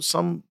know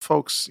some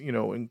folks,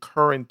 in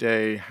current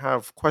day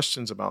have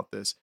questions about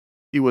this.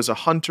 He was a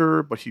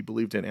hunter, but he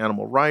believed in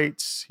animal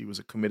rights. He was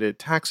a committed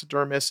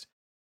taxidermist.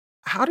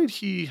 How did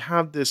he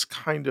have this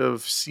kind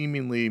of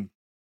seemingly,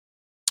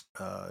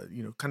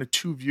 kind of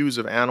two views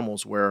of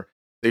animals where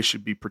they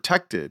should be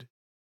protected,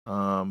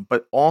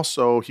 but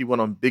also he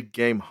went on big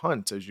game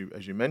hunts, as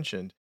you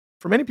mentioned.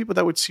 For many people,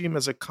 that would seem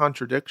as a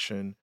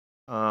contradiction.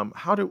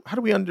 How do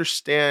we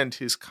understand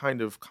his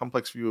kind of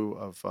complex view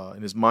of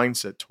and his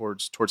mindset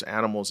towards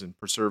animals and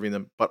preserving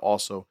them, but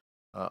also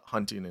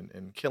hunting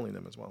and killing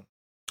them as well?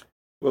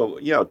 Well,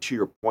 yeah, to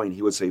your point,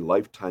 he was a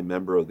lifetime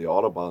member of the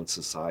Audubon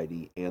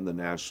Society and the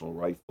National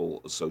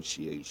Rifle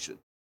Association.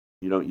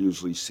 You don't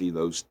usually see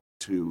those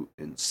two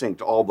in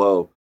sync,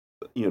 although,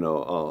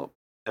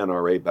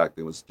 NRA back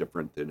then was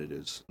different than it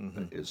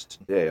Hmm. is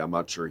today. I'm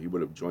not sure he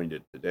would have joined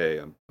it today.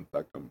 In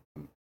fact, I'm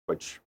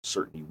quite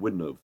certain he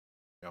wouldn't have.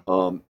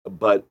 Yeah.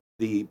 But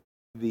the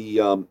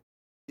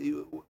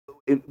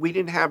we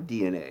didn't have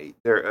DNA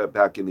there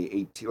back in the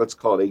 18. Let's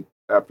call it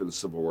after the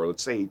Civil War.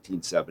 Let's say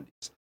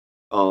 1870s,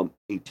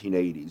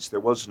 1880s. There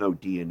was no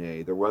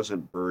DNA. There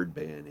wasn't bird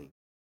banning.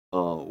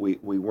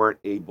 We weren't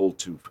able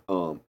to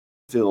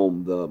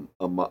film the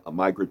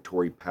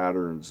migratory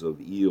patterns of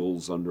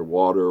eels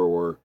underwater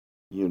or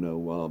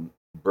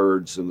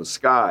birds in the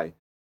sky.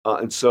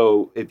 And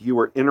so, if you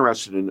were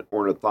interested in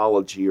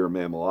ornithology or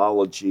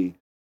mammalogy,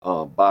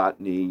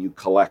 botany, you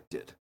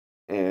collected.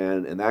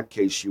 And in that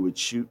case, you would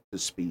shoot the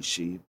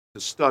species to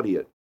study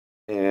it.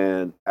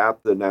 And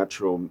at the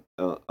Natural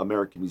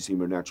American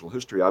Museum of Natural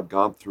History, I've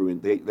gone through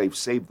and they've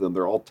saved them.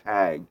 They're all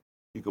tagged.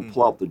 You can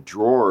pull Hmm. out the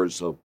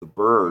drawers of the Wow.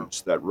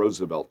 birds that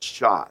Roosevelt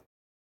shot.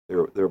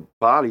 Their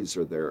bodies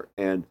are there,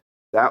 and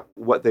that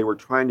what they were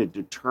trying to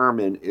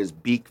determine is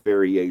beak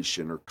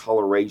variation or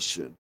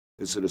coloration.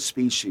 Is it a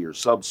species or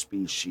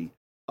subspecies?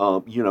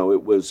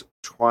 It was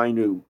trying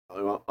to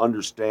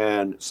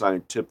understand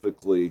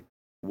scientifically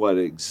what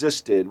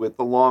existed with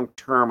the long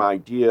term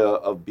idea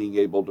of being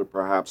able to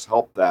perhaps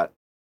help that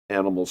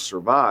animal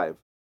survive.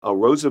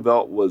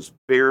 Roosevelt was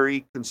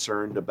very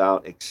concerned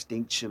about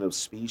extinction of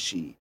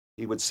species.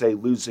 He would say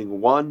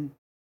losing one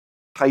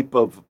type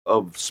of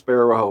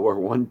sparrow or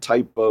one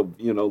type of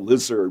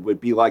lizard would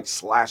be like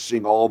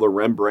slashing all the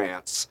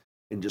Rembrandts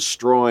and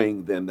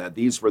destroying them. That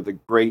these were the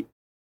great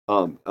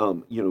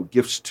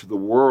gifts to the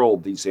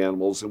world. These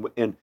animals,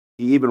 and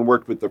he even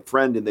worked with a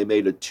friend, and they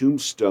made a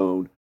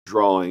tombstone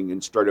drawing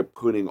and started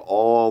putting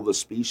all the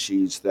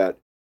species that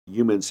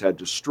humans had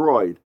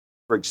destroyed.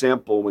 For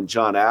example, when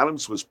John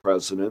Adams was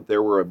president,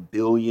 there were 1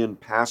 billion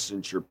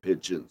passenger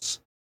pigeons,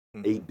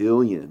 Hmm. 8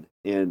 billion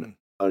in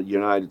Hmm.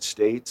 United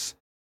States.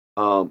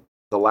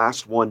 The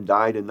last one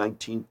died in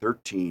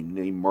 1913,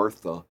 named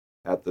Martha,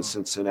 at the Wow.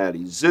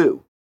 Cincinnati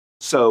Zoo.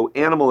 So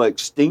animal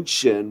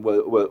extinction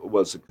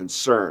was a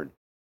concern.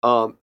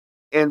 Um,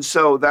 and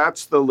so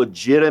that's the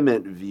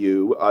legitimate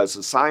view as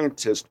a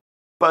scientist.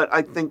 But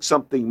I think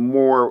something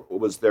more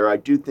was there. I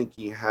do think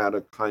he had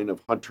a kind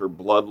of hunter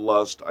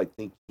bloodlust. I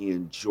think he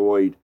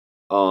enjoyed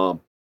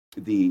um,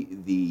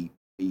 the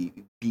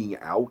being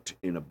out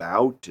and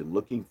about and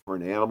looking for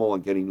an animal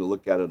and getting to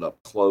look at it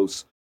up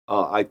close.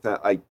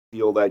 I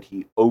feel that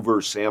he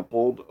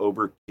oversampled,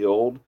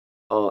 overkilled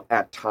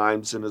at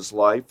times in his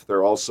life. There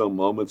are also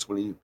moments when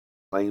he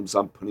claims,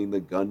 "I'm putting the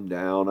gun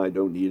down. I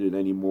don't need it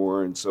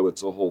anymore," and so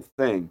it's a whole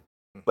thing.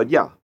 But Hmm.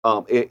 yeah,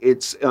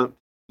 it's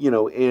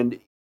and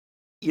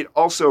you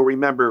also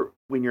remember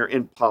when you're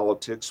in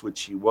politics,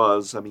 which he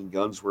was. I mean,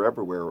 guns were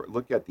everywhere.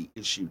 Look at the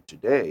issue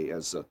today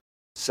as a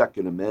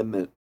Second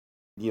Amendment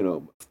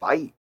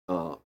fight.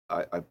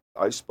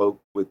 I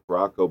spoke with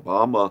Barack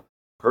Obama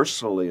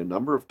personally a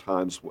number of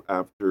times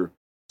after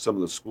some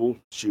of the school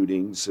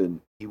shootings,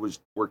 and he was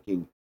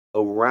working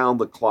around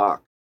the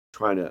clock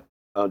trying to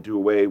do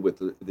away with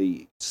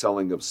the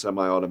selling of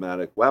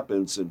semi-automatic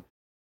weapons. And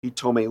he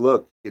told me,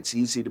 "Look, it's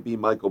easy to be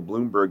Michael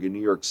Bloomberg in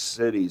New York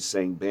City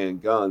saying ban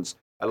guns.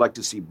 I'd like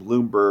to see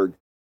Bloomberg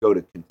go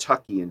to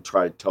Kentucky and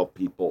try to tell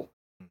people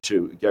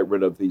to get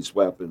rid of these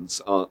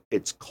weapons.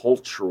 It's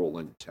cultural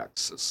in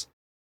Texas."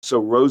 So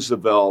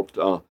Roosevelt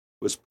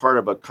was part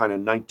of a kind of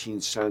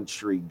 19th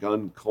century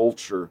gun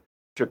culture,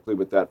 particularly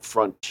with that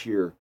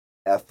frontier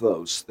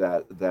ethos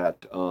that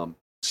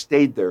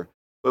stayed there.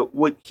 But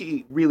what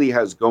he really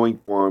has going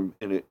for him,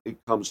 and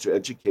it comes to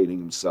educating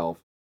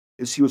himself,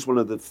 is he was one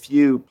of the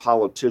few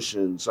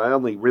politicians.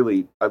 I've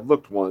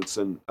looked once,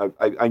 and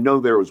I know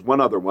there was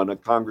one other one, a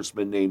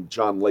congressman named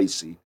John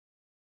Lacey,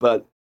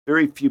 but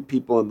very few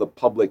people in the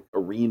public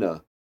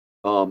arena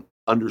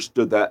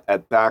understood that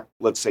at back,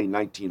 let's say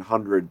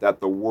 1900, that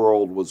the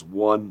world was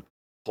one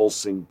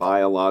pulsing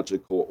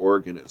biological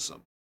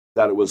organism,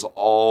 that it was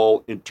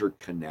all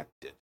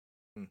interconnected.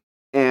 Hmm.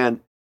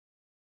 And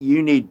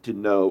you need to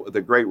know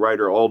the great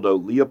writer Aldo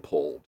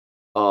Leopold,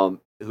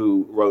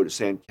 who wrote a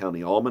Sand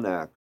County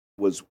Almanac,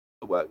 was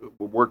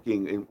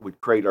working and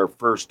would create our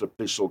first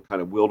official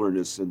kind of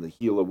wilderness in the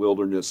Gila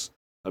Wilderness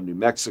of New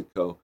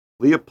Mexico.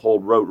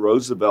 Leopold wrote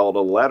Roosevelt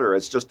a letter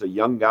as just a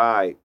young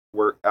guy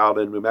out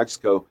in New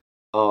Mexico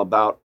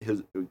about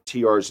his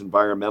TR's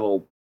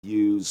environmental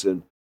views,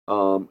 and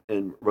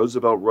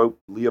Roosevelt wrote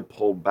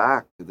Leopold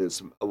back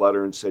this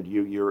letter and said,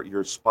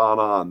 "You're spot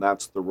on.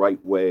 That's the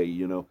right way."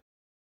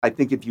 I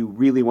think if you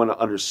really want to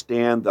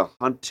understand the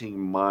hunting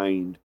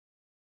mind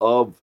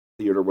of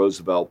Theodore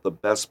Roosevelt, the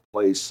best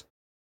place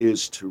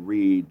is to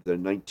read the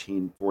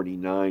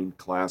 1949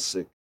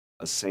 classic,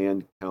 A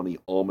Sand County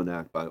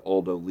Almanac by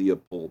Aldo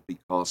Leopold,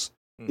 because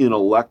Hmm.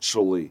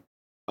 intellectually,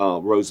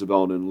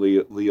 Roosevelt and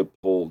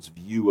Leopold's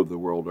view of the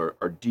world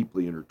are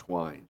deeply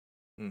intertwined.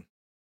 Hmm.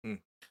 Hmm.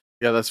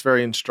 Yeah, that's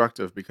very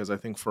instructive because I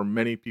think for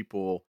many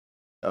people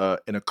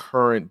in a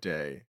current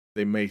day,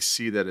 they may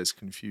see that as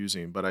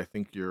confusing. But I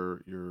think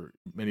your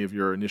many of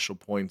your initial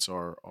points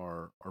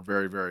are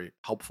very very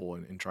helpful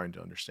in trying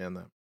to understand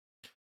that.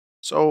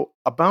 So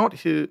about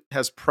his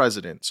as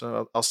president,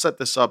 so I'll set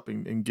this up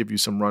and give you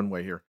some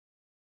runway here.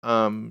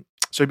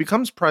 So he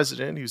becomes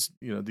president. He's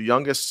the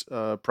youngest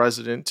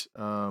president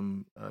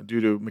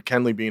due to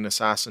McKinley being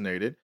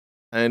assassinated,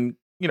 and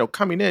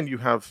coming in, you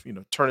have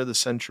turn of the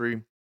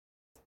century.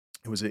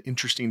 It was an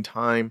interesting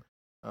time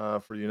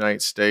for the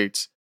United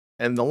States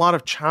and a lot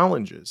of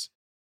challenges.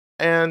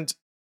 And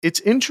it's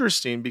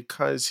interesting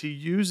because he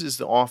uses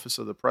the office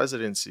of the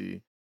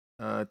presidency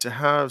to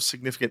have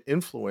significant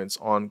influence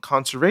on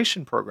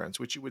conservation programs,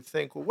 which you would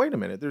think, well, wait a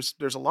minute,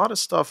 there's a lot of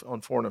stuff on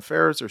foreign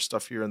affairs. There's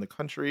stuff here in the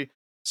country.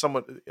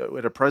 Someone,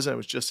 a president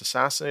was just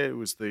assassinated. It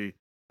was the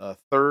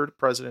third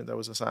president that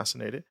was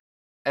assassinated,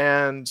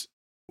 and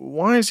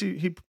why is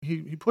he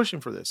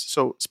pushing for this?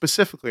 So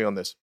specifically on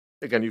this,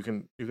 again, you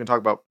can talk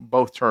about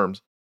both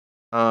terms.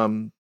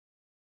 Um,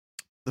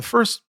 the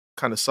first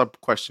kind of sub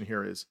question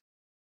here is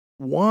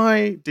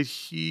why did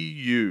he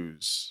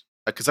use,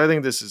 because I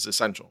think this is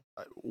essential.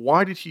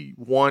 Why did he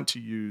want to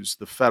use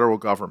the federal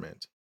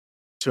government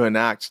to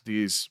enact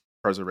these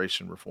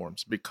preservation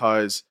reforms?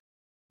 Because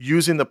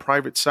using the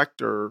private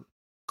sector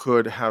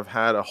could have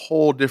had a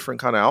whole different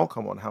kind of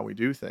outcome on how we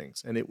do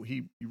things. And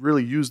he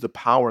really used the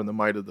power and the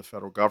might of the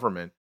federal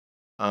government.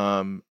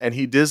 And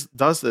he does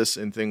this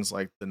in things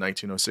like the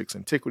 1906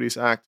 Antiquities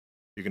Act.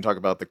 You can talk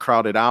about the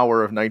crowded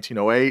hour of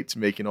 1908,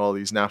 making all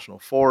these national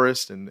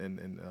forests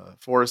and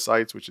forest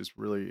sites, which is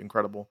really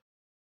incredible.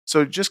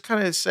 So just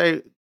kind of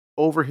say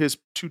over his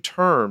two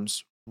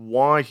terms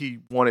why he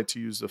wanted to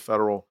use the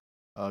federal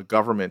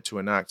government to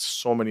enact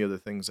so many of the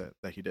things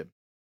that he did.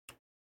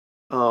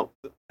 Uh,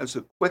 as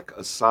a quick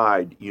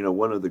aside,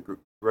 one of the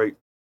great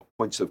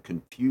points of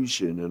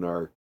confusion in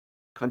our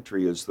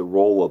country is the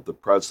role of the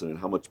president.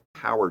 How much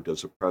power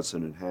does a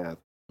president have?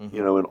 Hmm.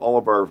 In all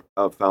of our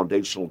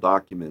foundational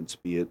documents,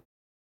 be it,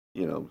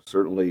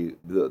 certainly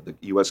the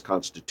U.S.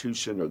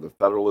 Constitution or the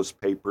Federalist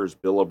Papers,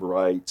 Bill of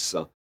Rights,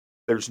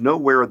 there's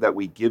nowhere that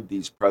we give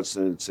these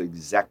presidents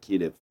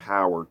executive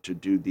power to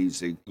do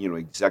these,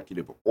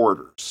 executive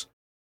orders.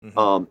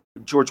 Hmm.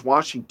 George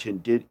Washington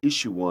did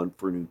issue one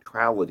for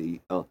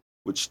neutrality,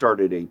 which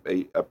started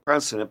a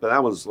precedent, but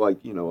that was like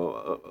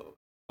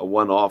a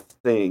one-off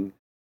thing.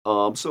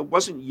 So it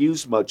wasn't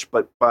used much,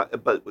 but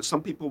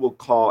some people will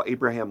call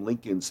Abraham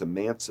Lincoln's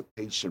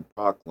Emancipation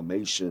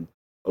Proclamation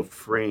of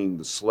freeing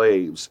the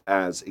slaves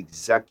as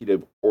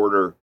Executive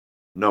Order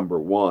number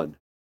one,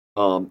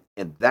 and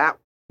that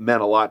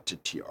meant a lot to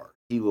TR.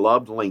 He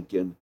loved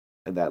Lincoln,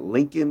 and that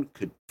Lincoln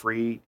could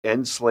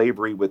end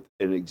slavery with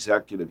an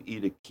executive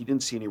edict. He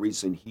didn't see any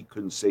reason he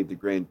couldn't save the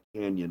Grand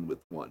Canyon with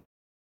one.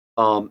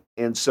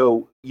 And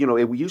so,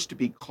 it used to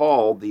be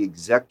called the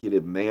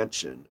Executive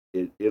Mansion.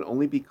 It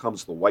only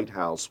becomes the White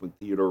House when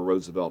Theodore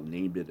Roosevelt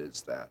named it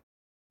as that.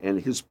 And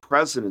his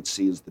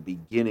presidency is the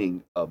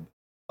beginning of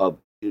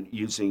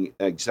using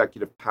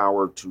executive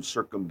power to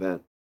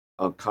circumvent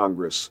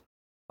Congress,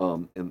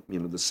 and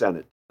the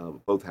Senate,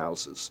 both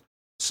houses.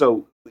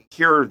 So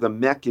here are the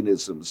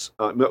mechanisms.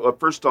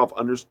 First off,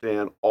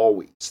 understand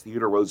always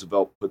Theodore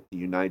Roosevelt put the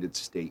United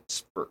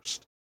States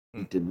first.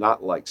 He did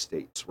not like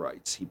states'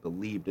 rights. He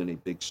believed in a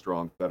big,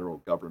 strong federal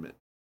government.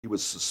 He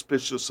was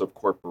suspicious of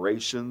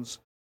corporations.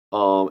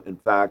 In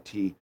fact,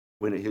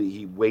 when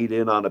he weighed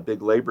in on a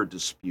big labor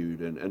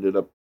dispute and ended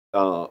up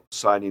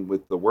siding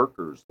with the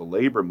workers, the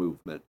labor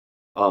movement.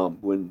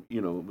 When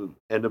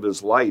end of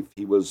his life,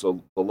 he was a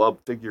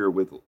beloved figure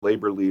with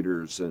labor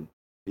leaders and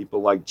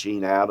people like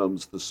Gene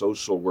Addams, the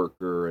social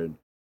worker, and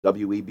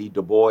W.E.B.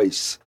 Du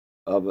Bois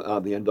of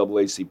the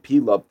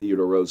NAACP loved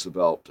Theodore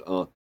Roosevelt.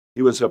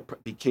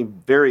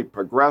 Became very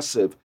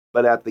progressive,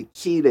 but at the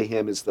key to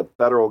him is the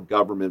federal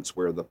government's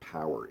where the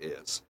power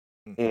is.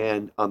 Mhm.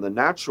 And on the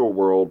natural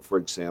world, for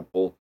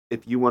example,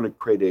 if you want to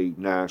create a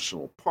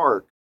national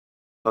park,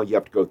 you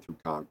have to go through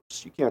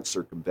Congress. You can't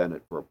circumvent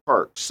it for a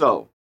park.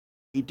 So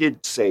he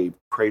did save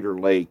Crater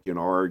Lake in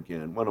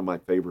Oregon, one of my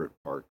favorite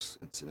parks,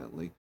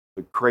 incidentally.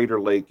 But Crater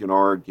Lake in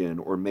Oregon,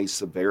 or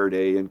Mesa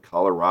Verde in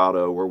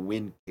Colorado, or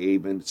Wind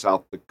Cave in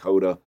South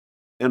Dakota,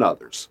 and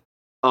others.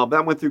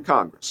 That went through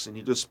Congress, and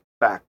he just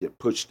backed it,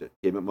 pushed it,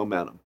 gave it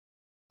momentum.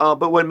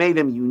 But what made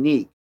him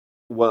unique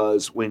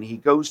was when he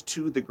goes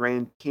to the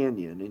Grand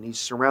Canyon and he's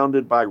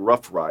surrounded by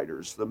Rough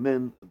Riders,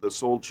 the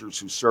soldiers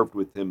who served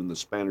with him in the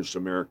Spanish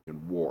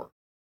American War.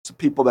 So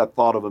people that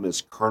thought of him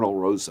as Colonel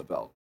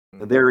Roosevelt.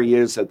 And Mhm. there he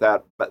is at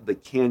the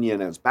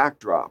canyon as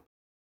backdrop.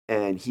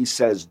 And he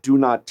says, "Do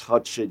not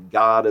touch it.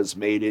 God has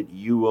made it.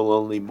 You will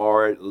only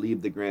mar it.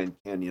 Leave the Grand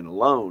Canyon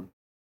alone."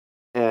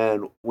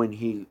 And when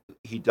he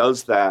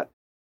does that,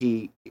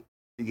 he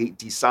he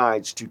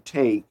decides to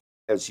take,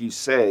 as you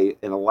say,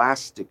 an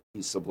elastic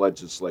piece of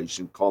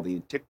legislation called the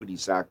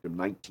Antiquities Act of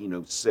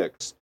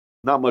 1906,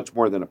 not much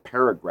more than a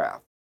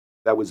paragraph,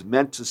 that was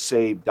meant to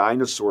save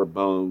dinosaur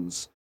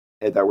bones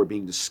that were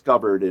being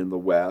discovered in the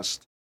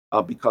West,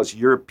 because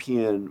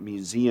European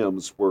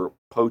museums were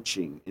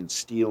poaching and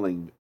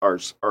stealing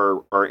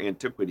our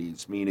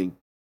antiquities, meaning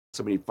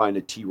somebody find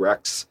a T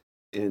Rex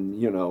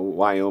in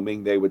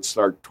Wyoming, they would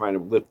start trying to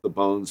lift the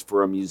bones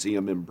for a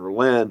museum in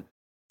Berlin.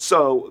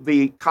 So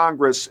the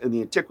Congress and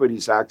the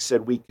Antiquities Act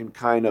said we can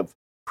kind of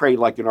create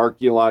like an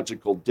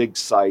archaeological dig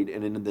site,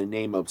 and in the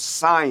name of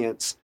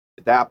science,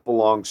 that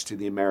belongs to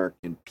the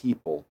American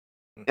people.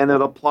 And Mhm.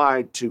 it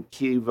applied to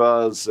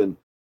Kivas and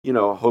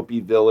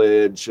Hopi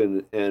Village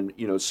and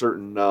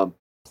certain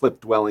cliff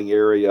dwelling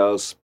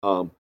areas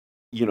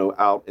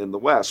out in the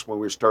West when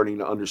we're starting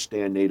to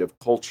understand Native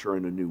culture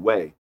in a new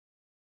way.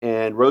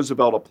 And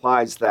Roosevelt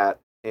applies that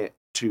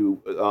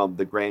to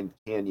the Grand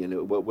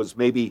Canyon. What was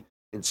maybe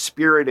in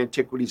spirit,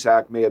 Antiquities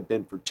Act may have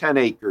been for 10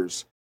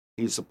 acres.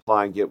 He's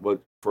applying it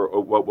for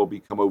what will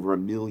become over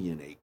 1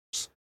 million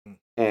acres. Mhm.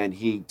 And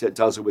he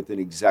does it with an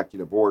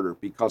executive order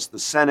because the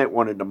Senate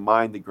wanted to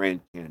mine the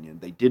Grand Canyon.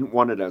 They didn't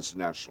want it as a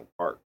national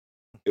park.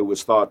 It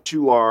was thought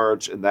too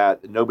large and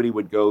that nobody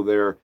would go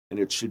there, and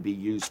it should be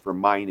used for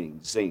mining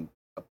zinc,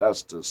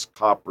 asbestos,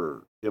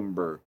 copper,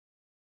 timber,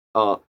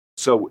 uh,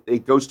 so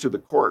it goes to the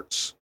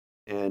courts.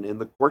 And in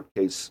the court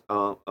case,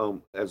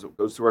 as it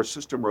goes through our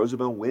system,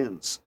 Roosevelt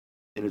wins.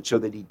 And it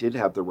showed that he did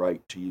have the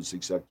right to use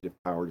executive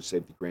power to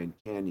save the Grand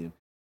Canyon.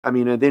 I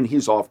mean, and then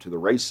he's off to the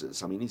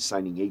races. I mean, he's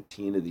signing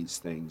 18 of these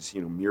things,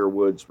 Muir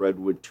Woods,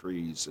 redwood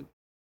trees, and,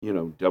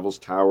 Devil's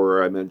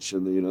Tower. I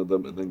mentioned, the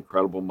Mhm.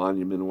 incredible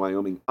monument in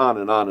Wyoming, on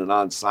and on and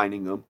on,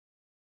 signing them.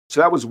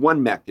 So that was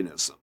one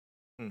mechanism.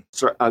 Mhm.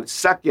 So,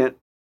 second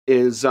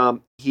is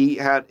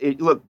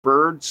look,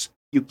 birds,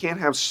 you can't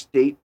have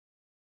state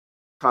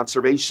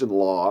conservation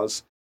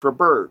laws for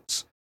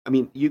birds. I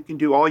mean, you can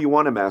do all you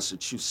want in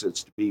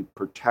Massachusetts to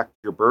protect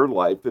your bird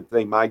life if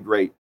they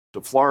migrate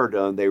to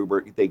Florida and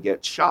they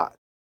get shot.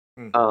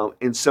 Mhm.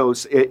 And so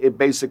it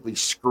basically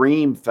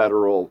screamed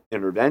federal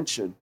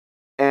intervention.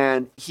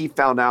 And he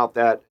found out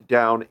that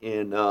down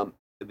in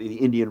the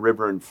Indian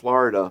River in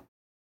Florida,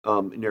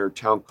 near a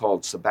town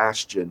called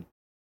Sebastian,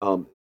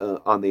 on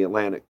the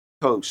Atlantic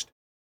coast,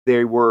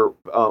 they were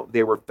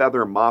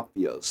feather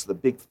mafias. The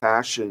big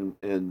fashion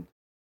in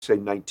say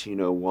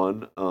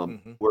 1901,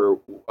 Mhm. where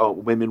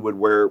women would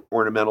wear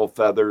ornamental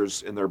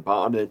feathers in their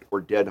bonnet or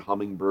dead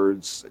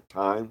hummingbirds at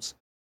times,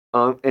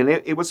 and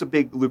it was a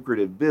big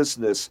lucrative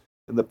business.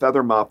 And the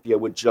feather mafia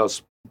would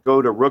just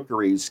go to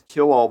rookeries,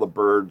 kill all the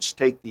birds,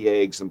 take the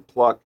eggs, and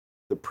pluck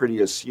the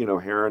prettiest,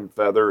 heron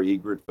feather,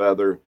 egret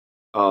feather,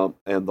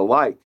 and the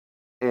like.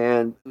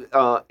 And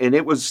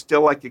it was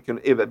still like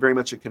very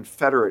much a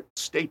Confederate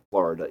state,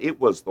 Florida. It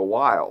was the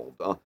wild.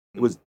 It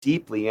Mhm. was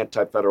deeply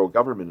anti-federal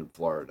government in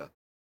Florida.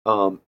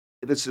 Um,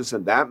 this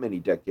isn't that many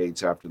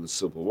decades after the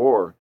Civil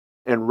War.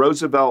 And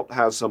Roosevelt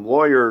has some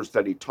lawyers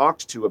that he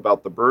talks to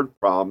about the bird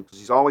problem because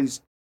he's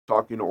always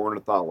talking to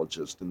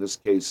ornithologists. In this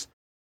case,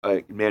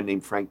 a man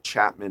named Frank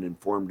Chapman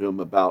informed him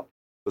about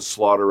the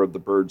slaughter of the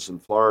birds in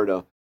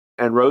Florida.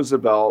 And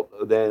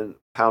Roosevelt then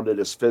pounded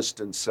his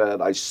fist and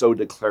said, "I so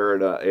declare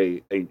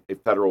it a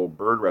federal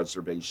bird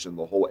reservation,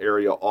 the whole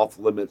area off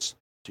limits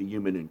to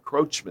human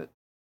encroachment."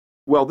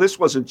 Well, this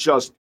wasn't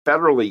just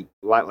federally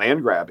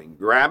land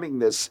grabbing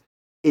this,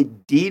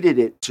 it deeded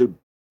it to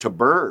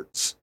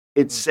birds.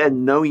 It Mhm. said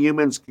no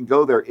humans can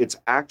go there. It's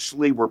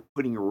actually, we're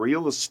putting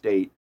real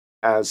estate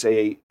as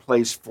a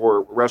place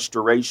for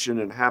restoration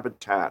and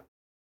habitat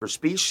for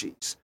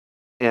species.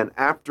 And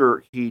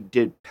after he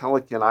did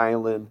Pelican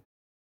Island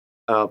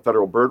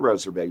Federal Bird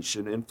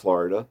Reservation in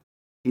Florida,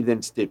 he then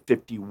did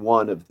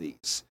 51 of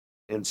these.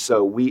 And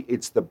so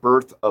it's the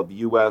birth of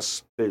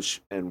U.S.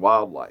 fish and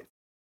wildlife.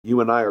 You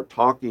and I are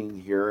talking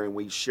here, and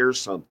we share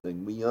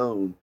something. We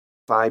own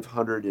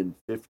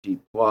 550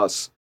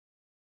 plus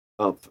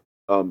of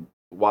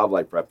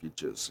wildlife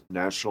refuges,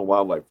 national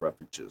wildlife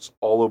refuges,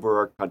 all over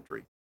our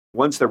country.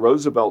 ones that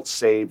Roosevelt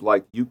saved,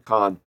 like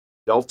Yukon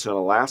Delta in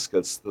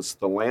Alaska,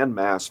 the land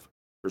mass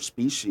for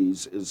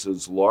species is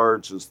as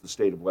large as the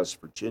state of West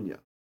Virginia.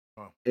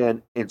 Wow.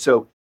 And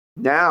so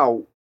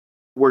now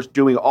we're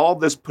doing all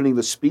this, putting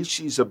the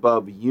species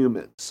above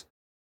humans.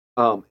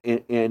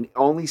 And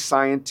only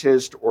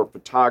scientists or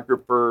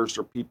photographers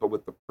or people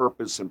with the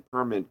purpose and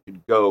permit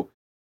could go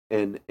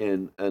and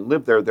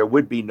live there. There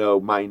would be no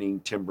mining,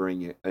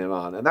 timbering,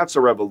 and that's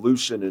a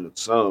revolution in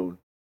its own.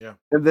 Yeah.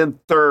 And then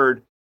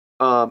third,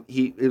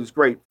 his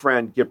great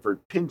friend Gifford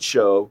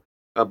Pinchot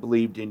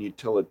believed in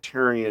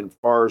utilitarian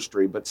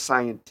forestry, but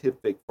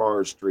scientific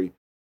forestry,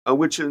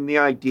 which in the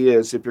idea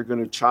is if you're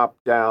going to chop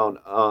down,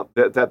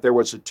 that there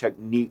was a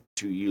technique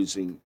to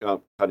using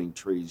cutting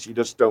trees. You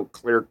just don't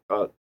clear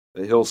cut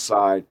the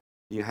hillside.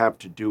 You have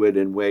to do it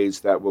in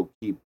ways that will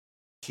keep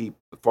the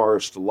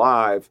forest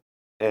alive,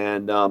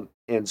 and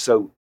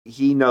so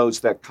he knows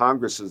that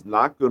Congress is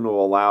not going to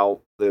allow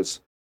this,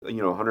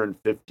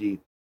 150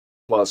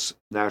 plus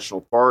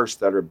national forests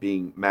that are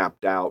being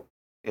mapped out.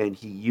 And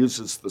he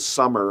uses the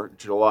summer,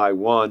 July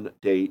 1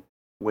 date,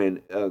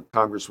 when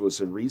Congress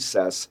was in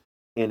recess,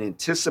 and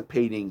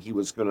anticipating he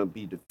was going to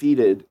be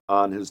defeated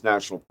on his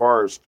national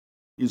forest,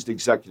 used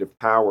executive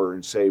power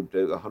and saved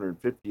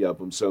 150 of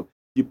them. So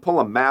you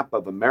pull a map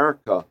of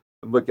America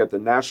and look at the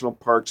national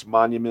parks,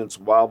 monuments,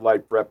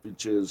 wildlife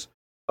refuges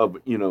of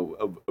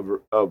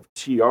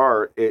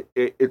TR,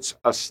 it's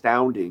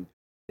astounding.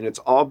 And it's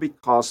all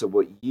because of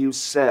what you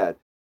said.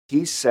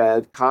 He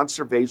said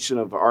conservation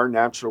of our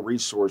natural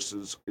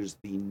resources is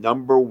the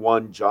number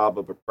one job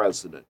of a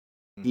president.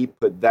 He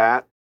put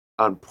that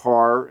on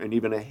par and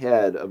even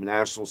ahead of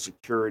national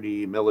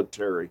security,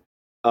 military.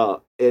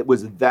 It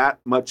was that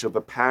much of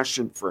a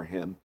passion for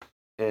him.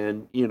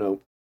 And,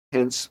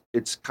 hence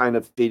it's kind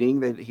of fitting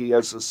that he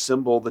has a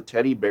symbol, the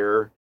teddy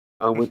bear,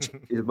 which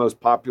is the most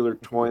popular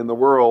toy in the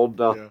world,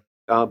 Yeah.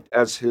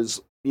 as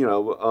his,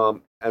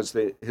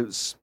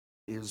 as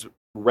his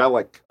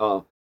relic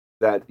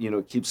that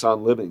keeps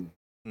on living.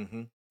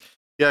 Hmm.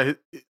 Yeah,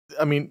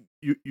 I mean,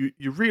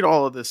 you read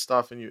all of this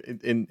stuff,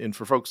 and and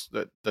for folks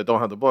that don't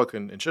have the book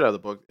and should have the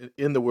book,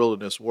 in the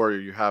Wilderness Warrior,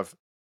 you have,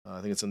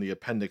 I think it's in the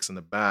appendix in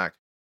the back.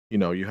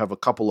 You have a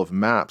couple of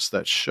maps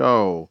that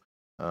show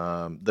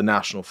the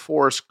national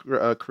forest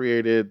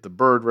created, the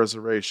bird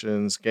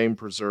reservations, game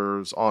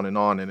preserves, on,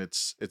 and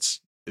it's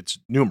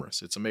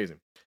numerous. It's amazing.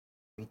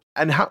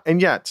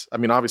 And yet, I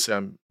mean, obviously,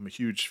 I'm a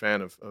huge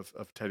fan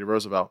of Teddy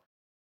Roosevelt.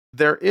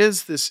 There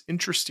is this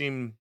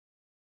interesting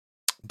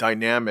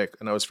dynamic,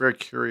 and I was very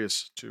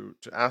curious to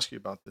ask you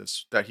about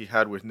this, that he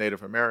had with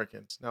Native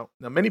Americans. Now,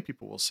 many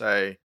people will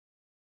say,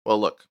 "Well,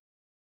 look,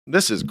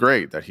 this is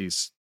great that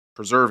he's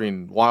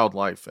preserving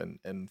wildlife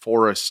and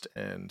forest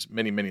and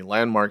many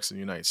landmarks in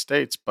the United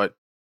States, but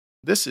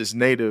this is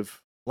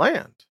native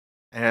land,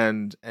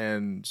 and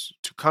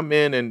to come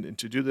in and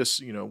to do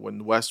this, when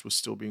the West was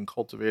still being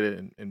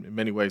cultivated in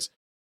many ways,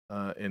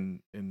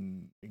 in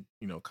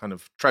kind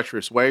of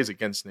treacherous ways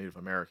against Native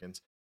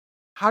Americans."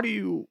 How do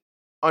you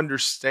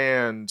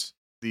understand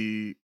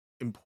the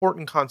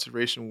important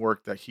conservation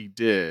work that he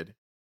did,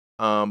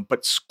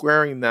 but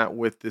squaring that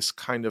with this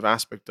kind of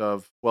aspect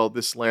of, well,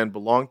 this land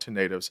belonged to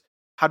natives?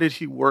 How did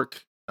he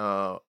work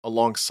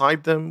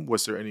alongside them?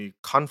 Was there any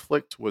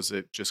conflict? Was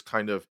it just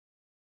kind of,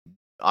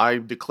 I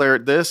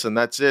declared this and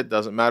that's it,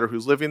 doesn't matter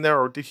who's living there?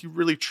 Or did he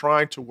really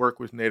try to work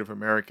with Native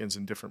Americans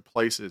in different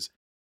places,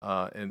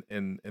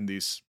 in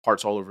these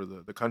parts all over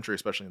the country,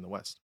 especially in the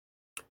West?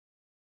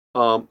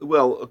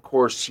 Well, of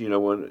course,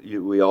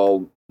 we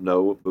all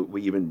know, but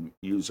we even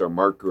use our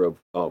marker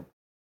of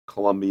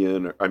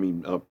Columbian, or, I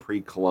mean,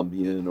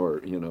 pre-Columbian,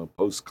 or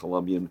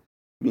post-Columbian,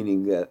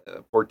 meaning that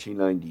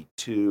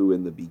 1492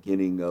 and the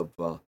beginning of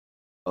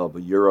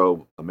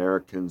Euro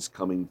Americans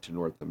coming to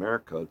North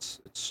America. It's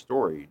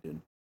storied,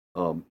 and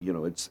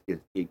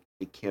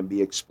it can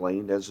be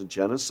explained as a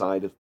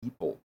genocide of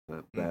people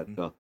that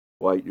Hmm.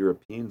 white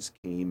Europeans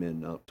came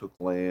and took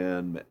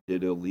land,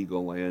 did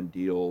illegal land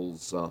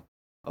deals.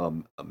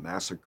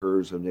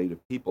 Massacres of Native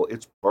people.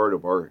 It's part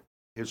of our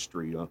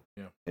history,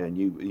 Yeah. and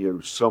you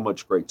have so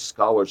much great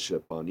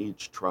scholarship on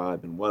each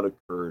tribe and what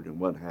occurred and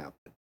what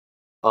happened.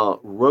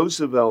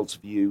 Roosevelt's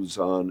views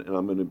on, and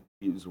I'm going to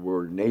use the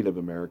word Native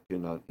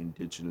American, not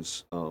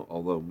indigenous,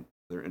 although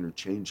they're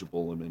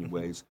interchangeable in many Hmm.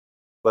 ways.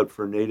 But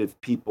for Native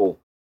people,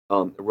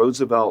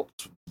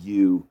 Roosevelt's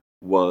view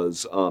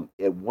was,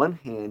 at one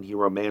hand, he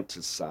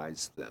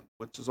romanticized them,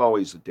 which is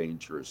always a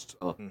dangerous,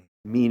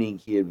 meaning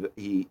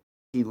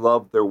he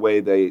loved their way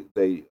they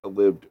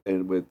lived,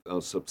 and with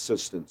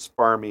subsistence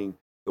farming,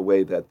 the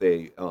way that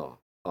they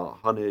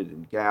hunted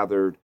and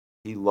gathered.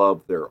 He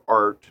loved their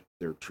art,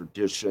 their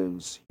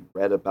traditions. He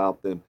read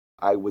about them.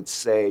 I would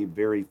say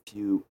very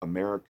few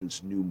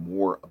Americans knew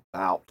more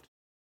about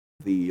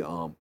the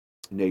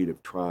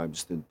native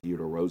tribes than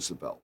Theodore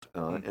Roosevelt.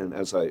 And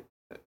as I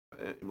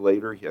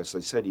later, as I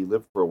said, he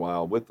lived for a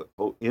while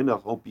in a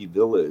Hopi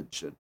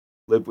village and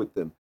lived with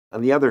them.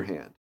 On the other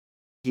hand,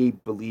 he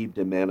believed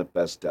in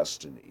manifest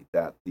destiny,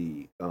 that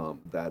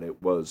that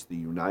it was the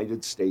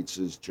United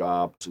States'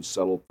 job to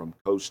settle from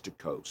coast to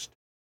coast,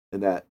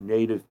 and that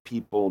Native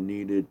people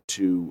needed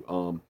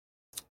to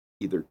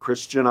either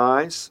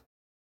Christianize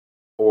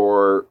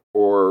or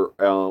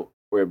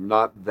if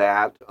not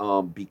that,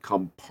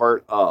 become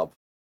part of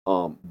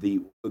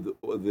the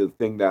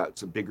thing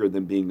that's bigger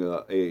than being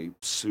a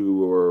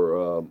Sioux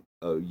or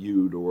a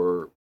Ute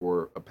or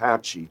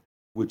Apache,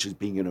 which is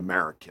being an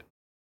American.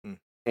 Mm.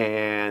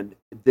 And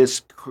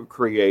this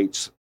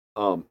creates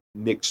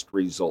mixed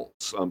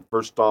results.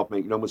 First off,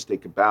 make no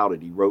mistake about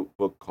it, he wrote a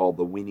book called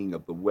The Winning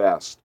of the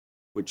West,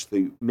 which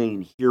the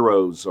main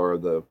heroes are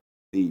the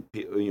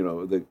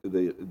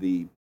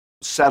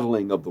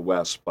settling of the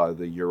West by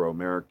the Euro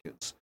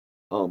Americans.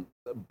 Um,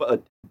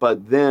 but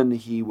then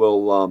he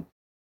will,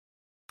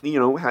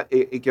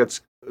 it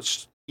gets,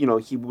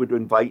 he would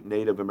invite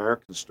Native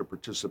Americans to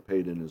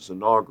participate in his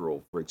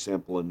inaugural. For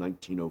example, in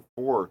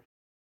 1904,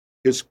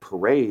 his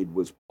parade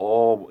was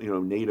all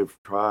Native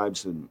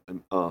tribes and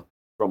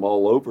from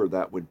all over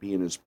that would be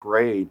in his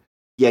parade.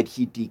 Yet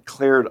he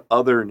declared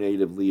other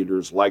Native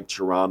leaders like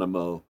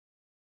Geronimo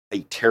a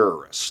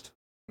terrorist.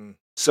 Mm.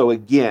 So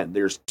again,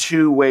 there's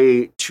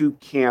two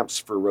camps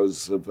for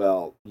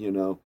Roosevelt,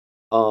 and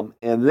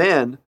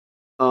then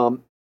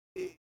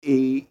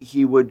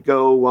he would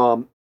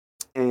go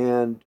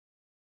and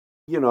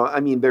I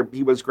mean, there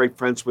he was great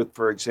friends with,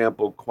 for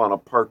example,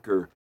 Quanah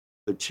Parker,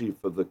 the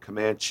chief of the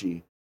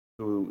Comanche,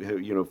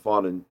 who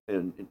fought in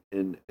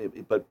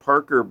but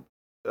Parker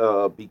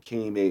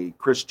became a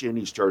Christian.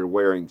 He started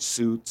wearing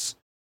suits,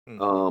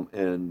 Mm.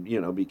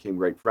 and became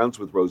great friends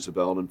with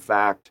Roosevelt. In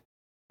fact,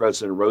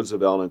 President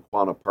Roosevelt and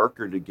Quanah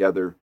Parker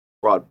together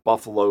brought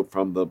buffalo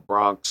from the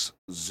Bronx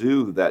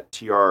Zoo that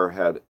TR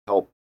had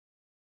helped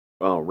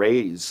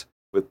raise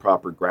with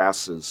proper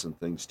grasses and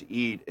things to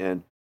eat,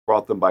 and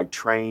brought them by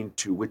train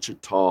to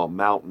Wichita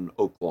Mountain,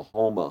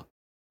 Oklahoma,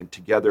 and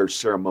together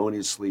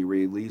ceremoniously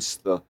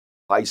released the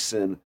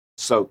bison.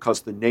 So,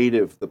 because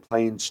the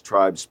Plains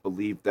tribes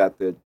believed that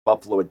the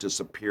buffalo had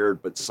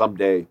disappeared, but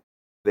someday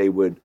they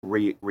would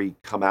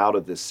come out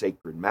of this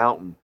sacred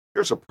mountain.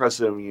 There's a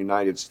president of the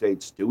United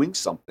States doing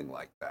something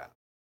like that.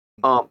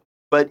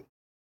 But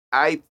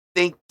I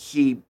think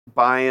he,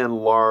 by and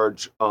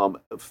large,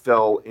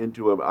 fell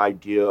into an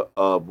idea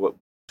of what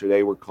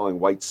today we're calling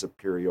white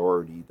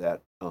superiority,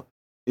 that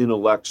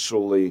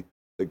intellectually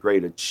the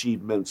great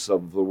achievements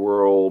of the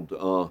world,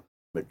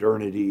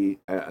 modernity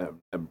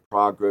and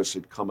progress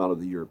had come out of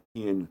the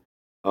European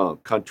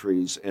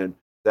countries, and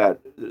that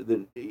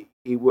the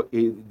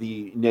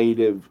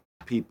native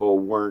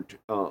people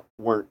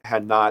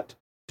had not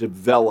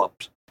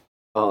developed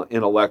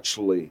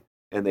intellectually,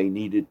 and they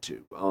needed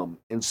to.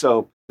 And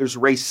so there's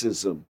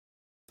racism,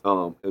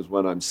 is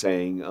what I'm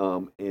saying,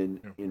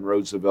 in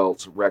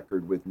Roosevelt's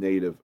record with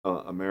Native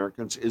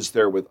Americans. Is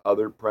there with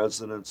other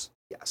presidents?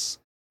 Yes.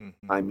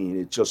 Mm-hmm. I mean,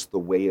 it's just the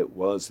way it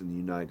was in the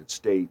United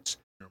States.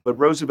 But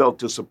Roosevelt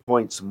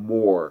disappoints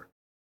more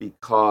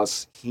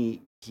because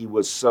he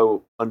was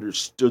so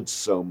understood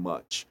so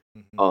much,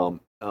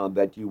 Mm-hmm.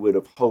 that you would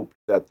have hoped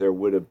that there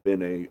would have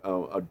been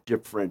a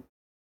different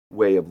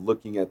way of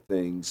looking at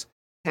things.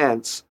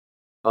 Hence,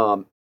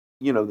 um,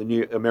 the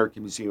New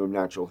American Museum of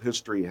Natural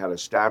History had a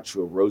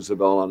statue of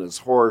Roosevelt on his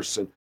horse,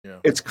 and Yeah.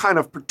 it's kind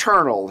of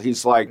paternal.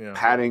 He's like Yeah.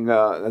 patting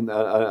an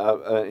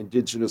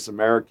indigenous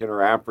American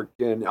or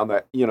African on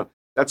the,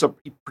 that's a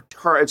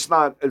it's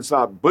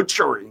not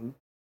butchering,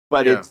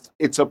 but Yeah.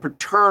 it's a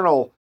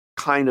paternal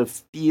kind of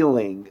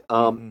feeling,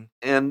 Mm-hmm.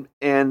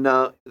 and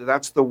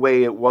that's the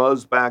way it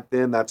was back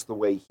then. That's the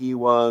way he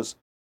was,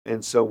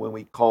 and so when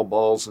we call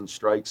balls and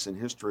strikes in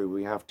history,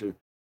 we have to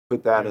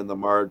put that Yeah. in the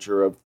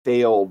margin of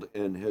failed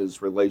in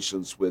his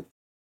relations with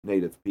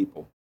Native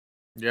people.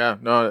 Yeah,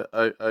 no,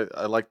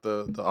 I like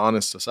the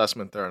honest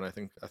assessment there, and I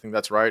think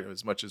that's right.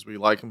 As much as we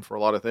like him for a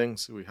lot of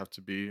things, we have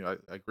to be. I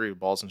agree,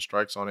 balls and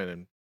strikes on it,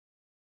 and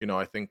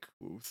I think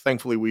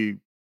thankfully we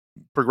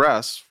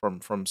progress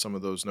from some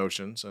of those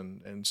notions,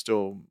 and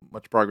still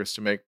much progress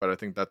to make. But I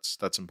think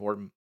that's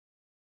important.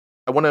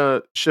 I want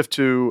to shift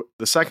to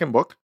the second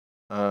book,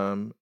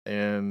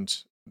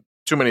 and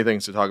too many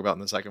things to talk about in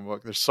the second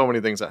book. There's so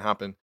many things that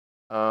happen.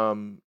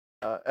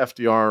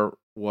 FDR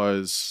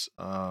was,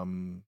 I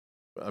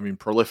mean,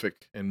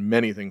 prolific in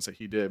many things that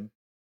he did.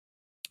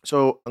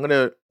 So I'm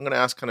gonna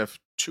ask kind of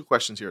two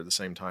questions here at the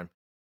same time.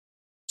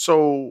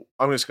 So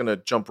I'm just gonna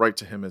jump right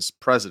to him as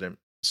president.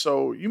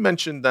 So you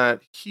mentioned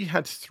that he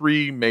had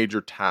three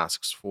major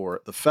tasks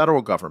for the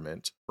federal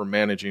government for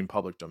managing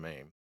public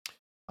domain,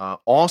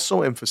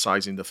 also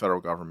emphasizing the federal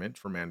government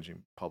for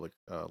managing public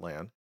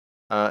land.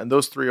 And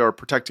those three are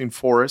protecting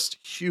forest,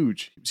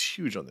 huge, he was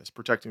huge on this,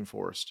 protecting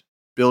forest,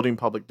 building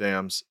public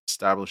dams,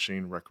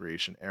 establishing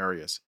recreation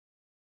areas.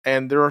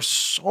 And there are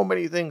so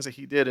many things that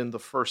he did in the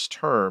first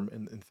term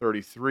in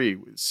 33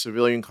 with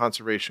Civilian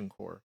Conservation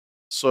Corps,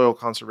 Soil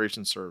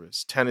Conservation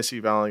Service, Tennessee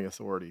Valley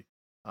Authority,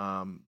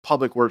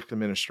 Public Works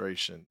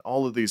Administration,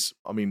 all of these,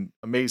 I mean,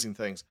 amazing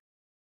things.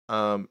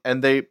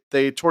 And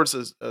they towards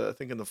this, I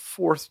think in the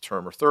fourth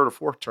term or third or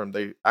fourth term,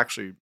 they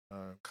actually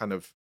kind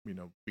of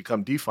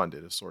become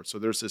defunded of sorts. So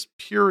there's this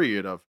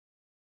period of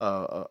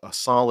a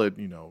solid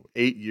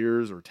 8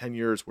 years or 10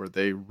 years where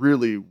they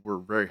really were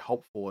very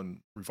helpful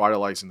in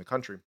revitalizing the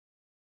country.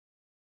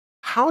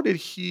 How did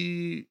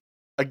he,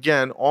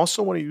 again,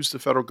 also want to use the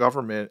federal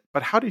government,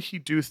 but how did he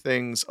do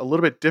things a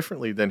little bit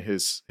differently than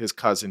his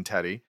cousin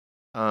Teddy,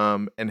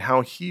 and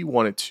how he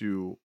wanted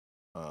to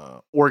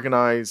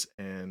organize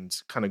and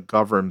kind of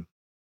govern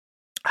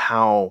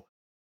how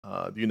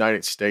the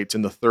United States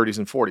in the 30s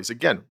and 40s,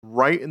 again,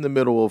 right in the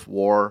middle of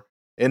war,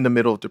 in the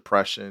middle of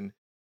depression,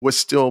 was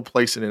still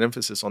placing an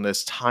emphasis on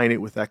this, tying it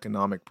with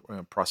economic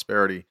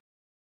prosperity.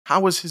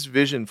 How was his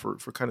vision for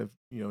kind of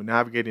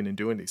navigating and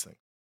doing these things?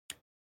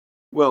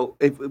 Well,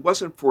 if it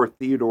wasn't for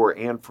Theodore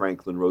and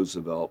Franklin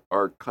Roosevelt,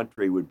 our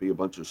country would be a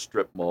bunch of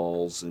strip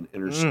malls and Mm.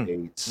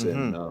 interstates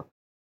Hmm.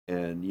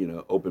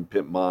 and open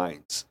pit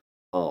mines.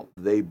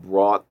 They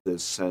brought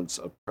this sense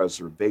of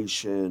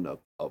preservation,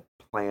 of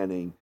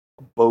planning.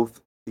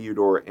 Both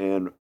Theodore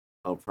and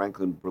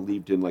Franklin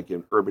believed in like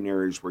in urban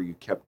areas where you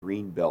kept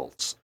green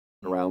belts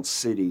around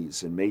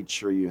cities and made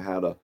sure you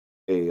had a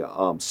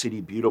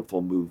city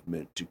beautiful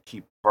movement to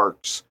keep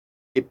parks.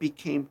 It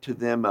became to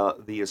them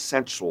the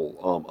essential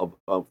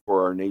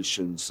for our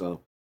nation's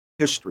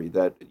history.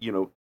 That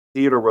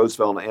Theodore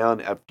Roosevelt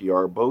and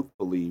FDR both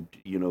believed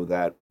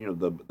that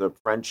the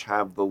French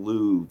have the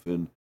Louvre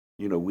and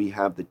we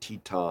have the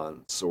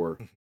Tetons, or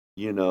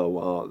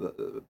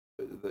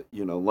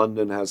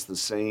London has the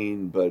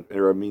Seine,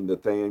 or I mean the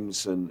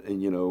Thames, and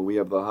we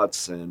have the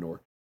Hudson,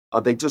 or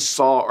they just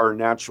saw our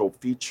natural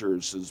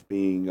features as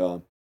being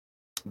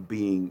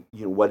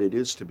what it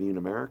is to be an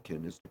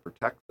American is to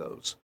protect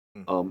those.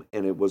 And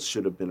it was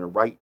should have been a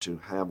right to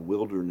have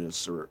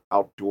wilderness or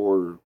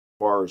outdoor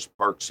forest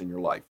parks in your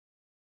life.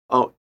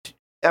 Oh,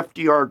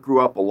 FDR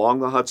grew up along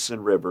the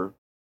Hudson River,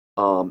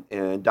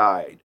 and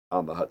died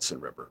on the Hudson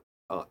River.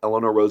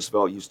 Eleanor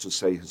Roosevelt used to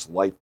say his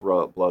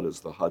lifeblood is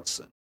the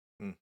Hudson.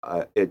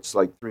 Mm. It's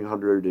like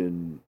 300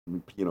 and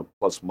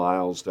plus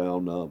miles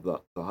down the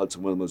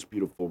Hudson, one of the most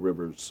beautiful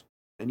rivers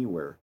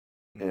anywhere.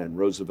 And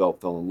Roosevelt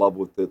fell in love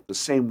with it the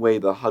same way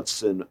the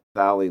Hudson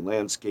Valley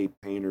landscape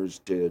painters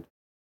did,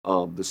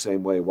 the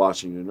same way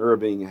Washington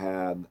Irving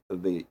had.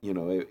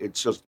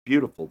 It's just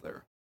beautiful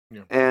there.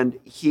 Yeah. And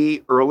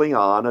he early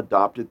on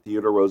adopted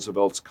Theodore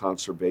Roosevelt's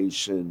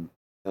conservation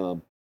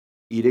um,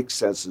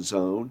 edicts as his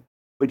own.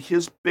 But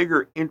his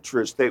bigger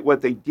interest,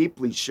 what they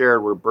deeply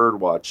shared, were bird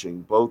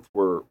watching. Both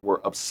were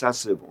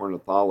obsessive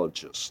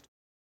ornithologists.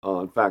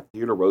 In fact,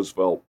 Theodore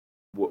Roosevelt,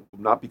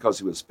 not because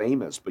he was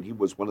famous, but he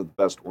was one of the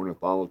best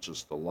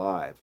ornithologists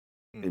alive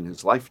Mm. in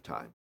his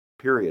lifetime,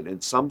 period.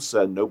 And some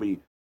said nobody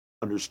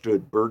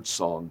understood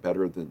birdsong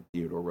better than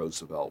Theodore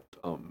Roosevelt.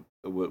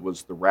 It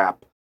was the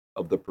rap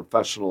of the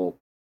professional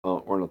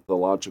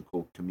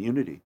ornithological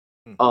community.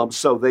 Mm.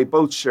 So they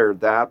both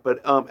shared that,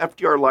 but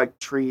FDR liked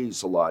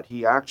trees a lot.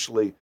 He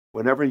actually,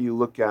 whenever you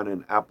look at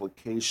an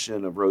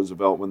application of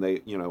Roosevelt, when they,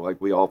 like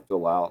we all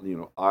fill out,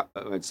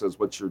 it says,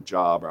 "What's your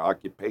job or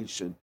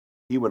occupation?"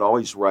 He would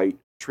always write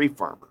tree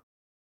farmer,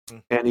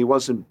 Mm. and he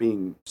wasn't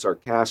being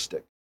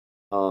sarcastic.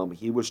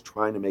 He was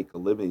trying to make a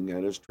living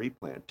at his tree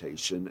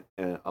plantation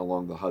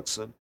along the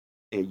Hudson,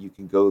 and you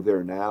can go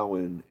there now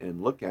and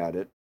look at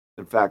it.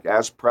 In fact,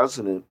 as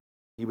president,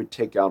 he would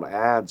take out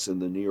ads in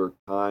the New York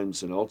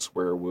Times and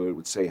elsewhere where it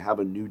would say, "Have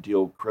a New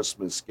Deal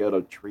Christmas, get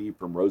a tree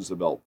from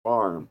Roosevelt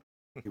Farm."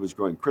 He was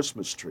growing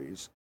Christmas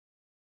trees.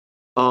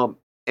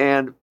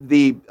 And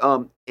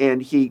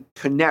he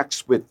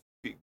connects with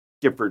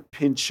Gifford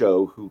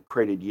Pinchot, who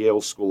created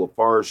Yale School of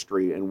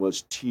Forestry and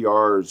was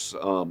TR's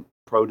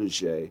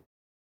protege,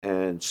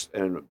 and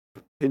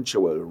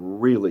Pinchot was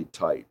really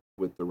tight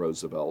with the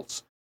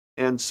Roosevelts.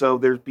 And so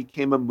there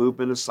became a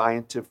movement of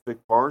scientific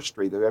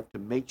forestry. They have to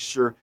make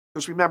sure,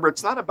 because remember,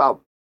 it's not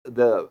about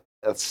the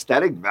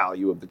aesthetic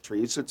value of the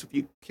trees. It's if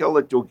you kill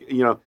it,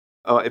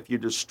 if you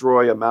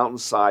destroy a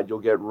mountainside, you'll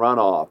get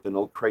runoff and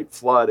it'll create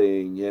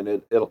flooding, and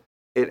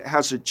it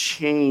has a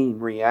chain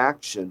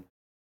reaction.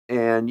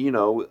 And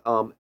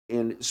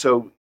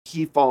so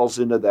he falls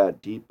into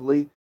that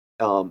deeply.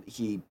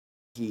 He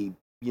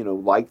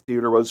like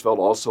Theodore Roosevelt,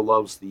 also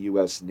loves the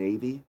U.S.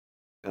 Navy,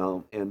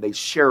 and they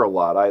share a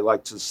lot. I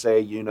like to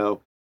say,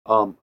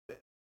 um,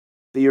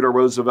 Theodore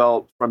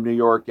Roosevelt from New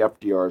York,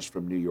 FDR is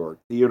from New York.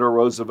 Theodore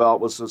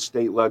Roosevelt was a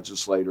state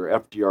legislator,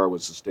 FDR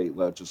was a state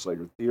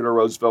legislator. Theodore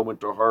Roosevelt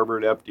went to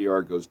Harvard,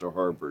 FDR goes to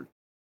Harvard.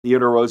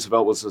 Theodore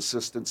Roosevelt was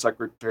Assistant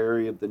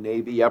Secretary of the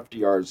Navy,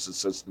 FDR is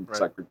Assistant Right.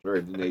 Secretary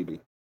of the Navy.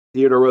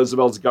 Theodore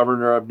Roosevelt's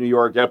governor of New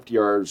York,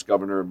 FDR is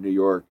governor of New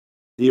York.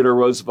 Theodore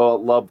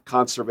Roosevelt loved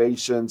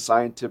conservation,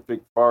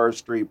 scientific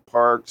forestry,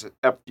 parks.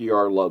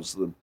 FDR loves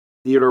them.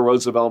 Theodore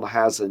Roosevelt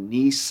has a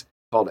niece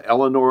called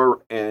Eleanor,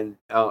 and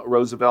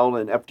Roosevelt,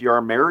 and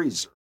FDR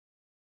marries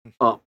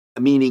her.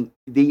 Meaning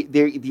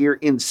they're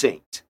in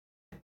sync,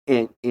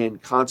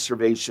 and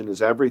conservation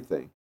is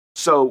everything.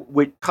 So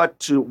we cut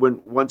to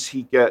when once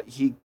he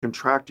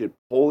contracted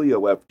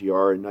polio,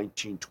 FDR, in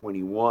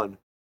 1921,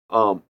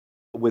 um,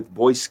 with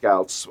Boy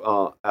Scouts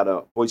at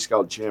a Boy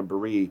Scout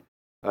jamboree.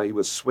 He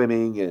was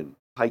swimming and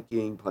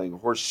hiking, playing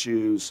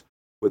horseshoes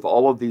with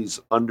all of these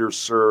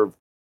underserved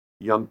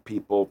young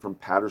people from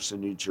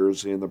Paterson, New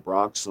Jersey, and the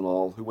Bronx and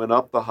all, who went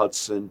up the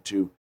Hudson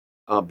to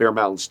Bear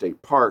Mountain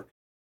State Park.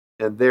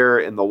 And there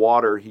in the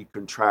water, he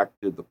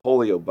contracted the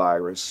polio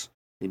virus.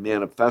 He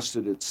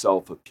manifested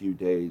itself a few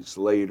days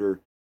later.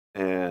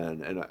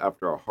 And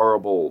after a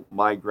horrible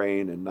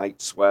migraine and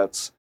night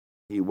sweats,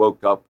 he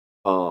woke up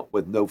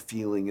with no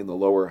feeling in the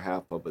lower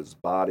half of his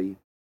body.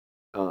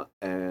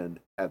 And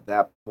at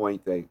that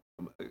point, they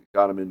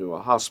got him into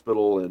a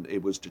hospital, and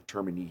it was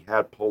determined he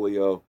had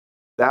polio.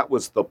 That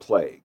was the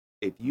plague.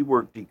 If you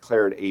were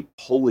declared a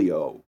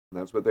polio, and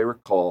that's what they were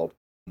called,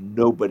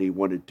 nobody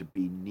wanted to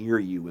be near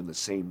you in the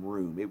same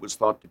room. It was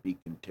thought to be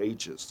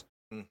contagious.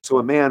 Mm. So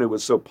a man who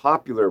was so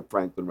popular,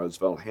 Franklin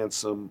Roosevelt,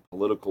 handsome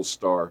political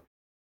star,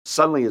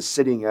 suddenly is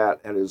sitting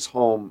at his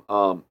home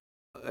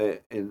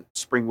in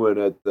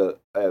Springwood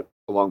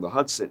along the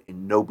Hudson,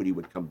 and nobody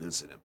would come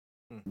visit him.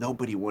 Mm.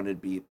 Nobody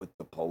wanted to be with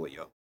the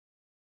polio.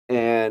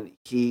 And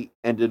he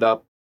ended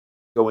up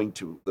going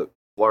to the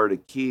Florida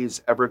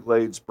Keys,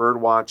 Everglades,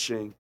 bird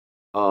watching,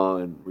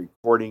 and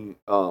recording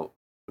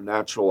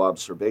natural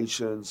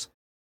observations.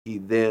 He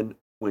then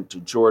went to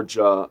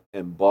Georgia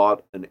and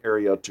bought an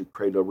area to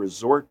create a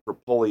resort for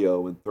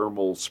polio in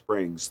Thermal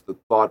Springs. The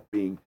thought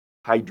being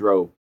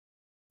hydro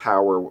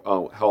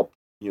power helped,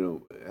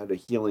 had a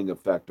healing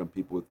effect on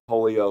people with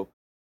polio.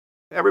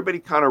 Everybody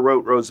kind of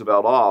wrote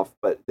Roosevelt off,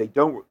 but they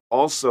don't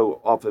also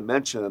often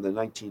mention in the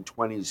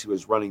 1920s he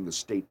was running the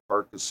State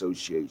Park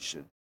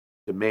Association,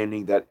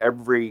 demanding that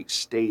every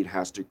state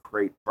has to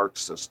create park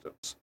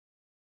systems.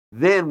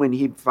 Then, when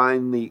he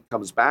finally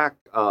comes back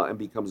and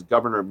becomes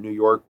governor of New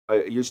York,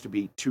 it used to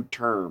be 2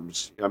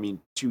 terms,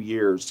 2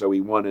 years. So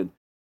he won in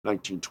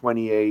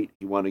 1928,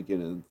 he won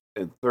again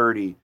in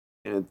 30,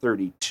 and in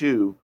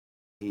 32,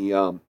 he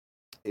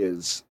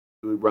he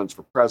runs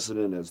for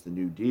president as the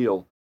New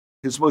Deal.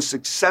 His most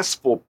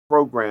successful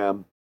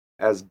program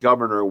as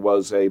governor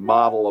was a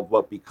model of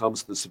what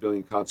becomes the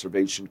Civilian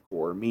Conservation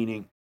Corps,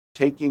 meaning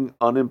taking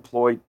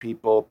unemployed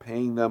people,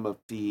 paying them a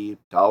fee,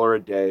 $1 a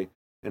day,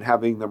 and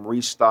having them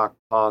restock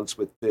ponds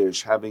with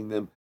fish, having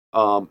them,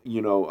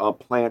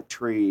 plant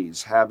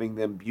trees, having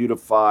them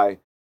beautify,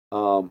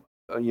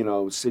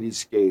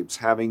 cityscapes,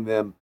 having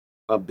them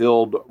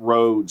build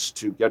roads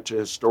to get to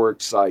historic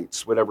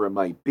sites, whatever it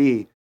might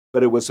be.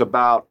 But it was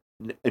about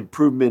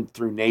improvement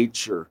through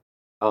nature,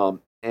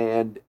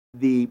 and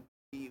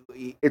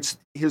it's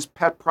his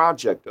pet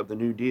project of the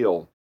New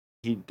Deal.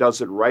 He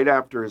does it right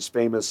after his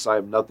famous "I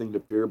have nothing to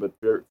fear but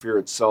fear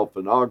itself"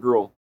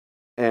 inaugural,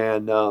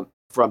 and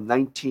from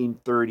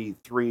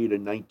 1933 to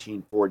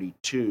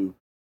 1942,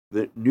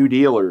 the New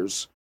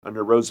Dealers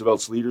under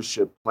Roosevelt's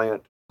leadership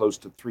plant close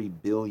to 3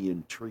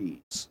 billion trees,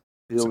 It's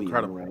billion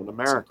incredible. around It's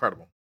America.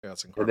 incredible. Yeah,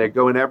 it's And they're incredible.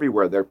 going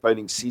everywhere. They're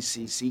fighting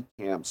CCC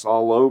camps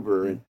all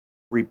over Hmm. and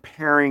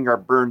repairing our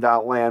burned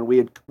out land. We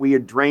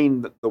had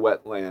drained the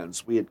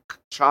wetlands. We had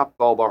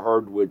chopped all the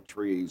hardwood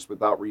trees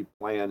without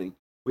replanting.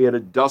 We had a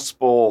dust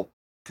bowl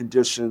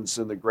conditions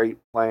in the Great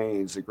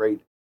Plains, a great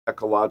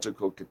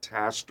ecological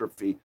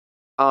catastrophe,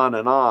 on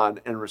and on.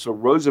 And so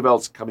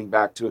Roosevelt's coming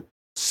back to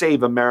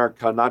save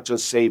America, not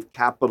just save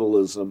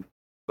capitalism,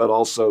 but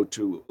also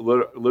to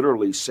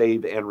literally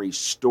save and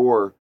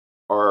restore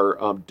our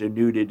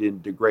denuded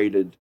and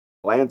degraded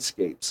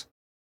landscapes.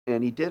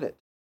 And he did it.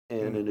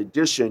 And Mm. in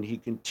addition, he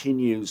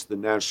continues the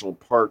national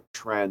park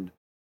trend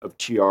of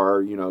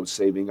TR,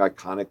 saving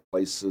iconic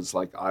places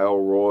like Isle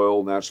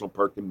Royal National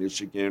Park in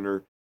Michigan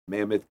or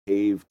Mammoth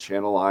Cave,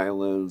 Channel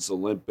Islands,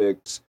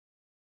 Olympics,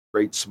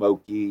 Great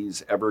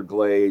Smokies,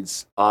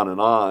 Everglades, on and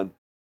on.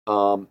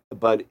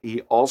 But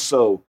he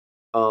also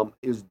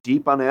is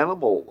deep on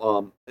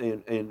animal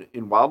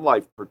in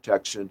wildlife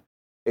protection.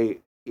 A,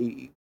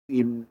 a,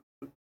 in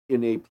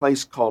in a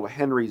place called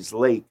Henry's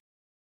Lake,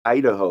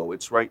 Idaho.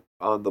 It's right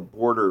on the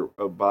border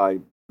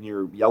by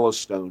near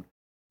Yellowstone.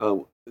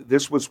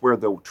 This was where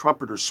the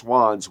trumpeter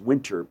swans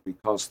winter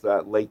because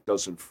that lake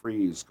doesn't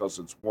freeze because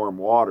it's warm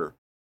water.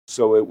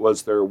 So it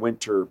was their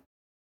winter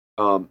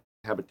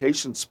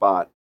habitation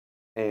spot,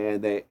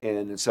 and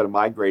instead of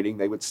migrating,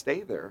 they would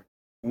stay there.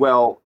 Mm.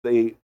 Well,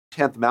 the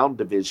 10th Mountain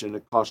Division,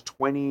 it cost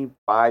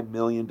 $25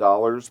 million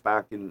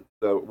back in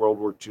the World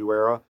War II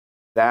era.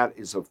 That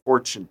is a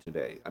fortune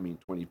today.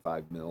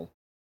 25 mil.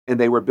 And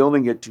they were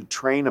building it to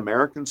train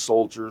American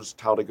soldiers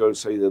how to go,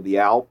 say, to the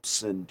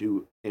Alps and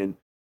do and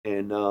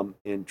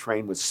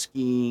train with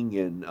skiing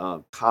and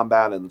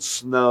combat in the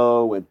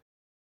snow and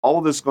all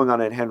of this going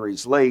on at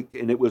Henry's Lake,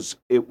 and it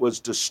was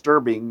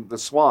disturbing the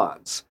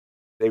swans.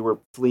 They were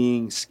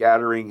fleeing,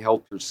 scattering,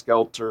 helter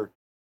skelter.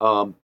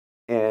 Um,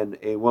 and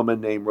a woman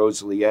named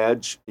Rosalie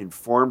Edge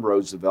informed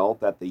Roosevelt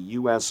that the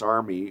U.S.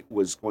 Army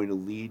was going to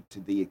lead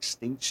to the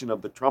extinction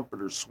of the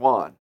trumpeter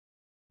swan.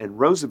 And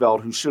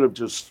Roosevelt, who should have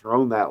just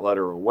thrown that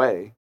letter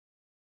away,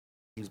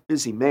 he's a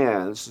busy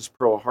man. This is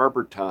Pearl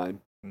Harbor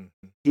time. Mhm.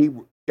 He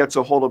gets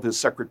a hold of his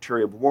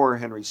Secretary of War,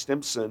 Henry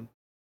Stimson,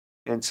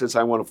 and says,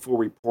 I want a full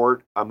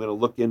report. I'm going to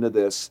look into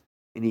this.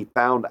 And he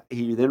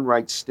then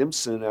writes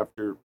Stimson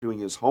after doing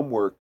his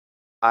homework.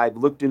 I've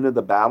looked into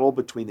the battle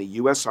between the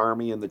U.S.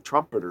 Army and the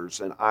trumpeters,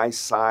 and I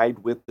side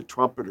with the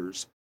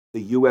trumpeters.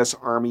 The U.S.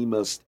 Army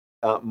must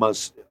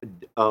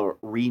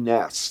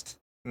re-nest.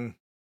 Mm.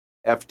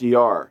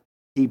 FDR.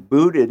 He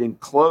booted and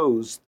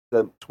closed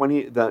the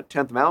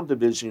 10th Mountain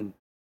Division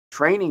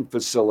training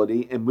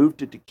facility and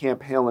moved it to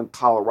Camp Hale in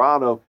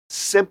Colorado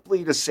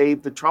simply to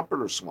save the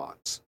trumpeter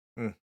swans.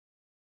 Mm.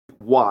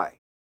 Why?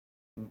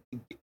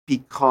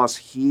 Because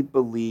he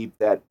believed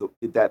that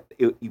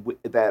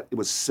it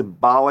was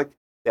symbolic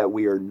that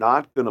we are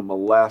not going to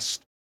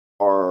molest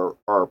our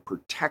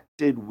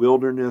protected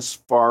wilderness,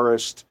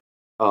 forest,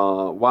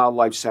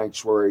 wildlife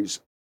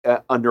sanctuaries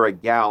under a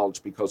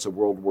gouge because of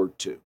World War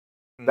II.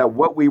 That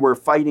what we were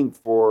fighting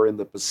for in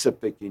the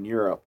Pacific and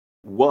Europe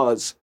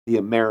was the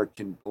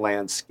American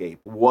landscape,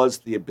 was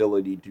the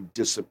ability to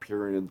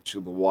disappear into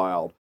the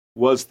wild,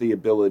 was the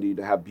ability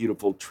to have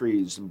beautiful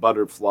trees and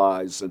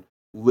butterflies and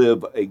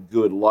live a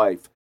good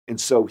life.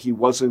 And so he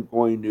wasn't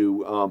going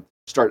to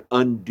start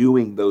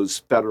undoing those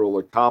federal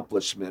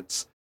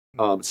accomplishments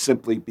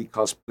simply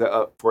because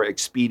for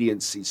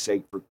expediency's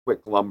sake, for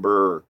quick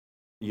lumber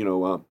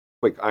or,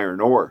 quick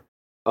iron ore.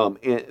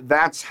 And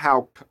that's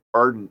how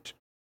ardent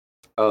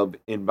of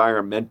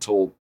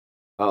environmental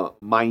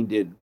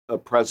minded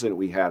president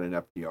we had in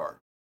FDR.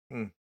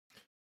 Hmm.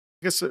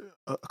 I guess a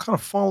kind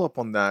of follow up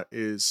on that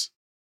is,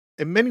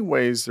 in many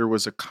ways, there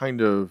was a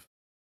kind of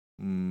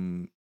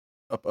mm,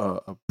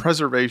 a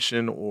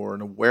preservation or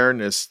an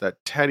awareness that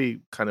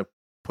Teddy kind of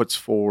puts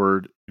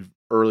forward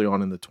early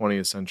on in the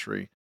 20th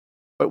century.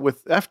 But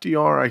with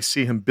FDR, I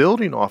see him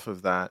building off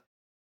of that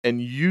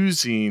and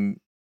using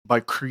by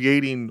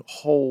creating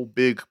whole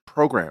big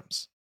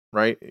programs,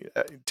 right?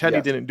 Teddy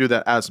Yes, didn't do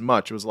that as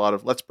much. It was a lot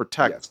of let's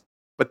protect. yes,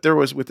 But there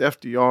was with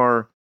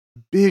FDR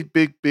big,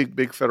 big, big,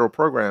 big federal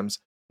programs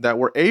that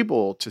were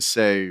able to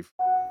save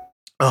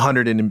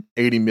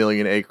 180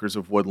 million acres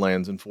of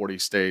woodlands in 40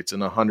 states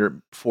and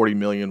 140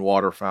 million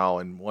waterfowl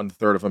in one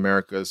third of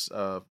America's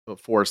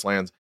forest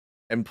lands,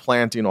 and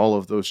planting all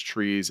of those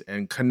trees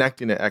and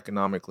connecting it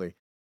economically.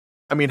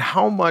 I mean,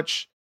 how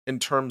much in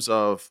terms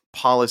of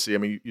policy? I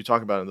mean, you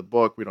talk about it in the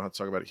book. We don't have to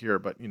talk about it here,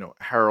 but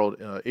Harold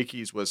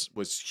Ickes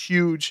was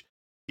huge.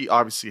 He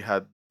obviously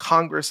had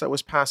Congress that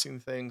was passing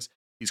things.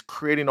 He's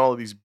creating all of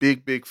these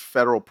big, big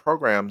federal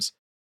programs,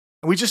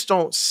 and we just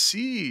don't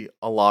see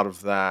a lot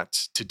of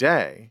that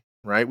today,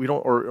 right? We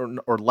don't,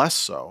 or less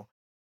so.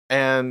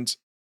 And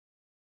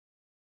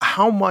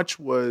how much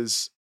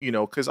was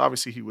because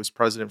obviously he was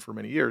president for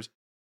many years.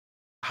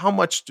 How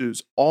much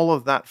does all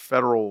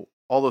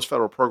those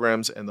federal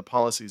programs and the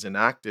policies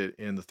enacted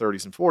in the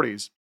 30s and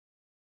 40s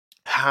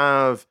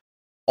have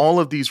all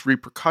of these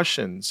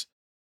repercussions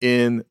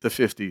in the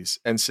 50s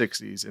and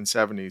 60s and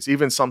 70s?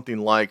 Even something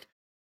like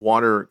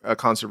water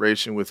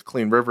conservation with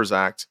Clean Rivers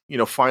Act,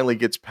 finally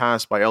gets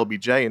passed by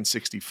LBJ in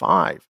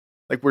 65.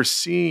 Like, we're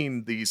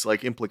seeing these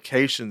like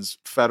implications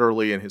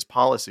federally in his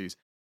policies.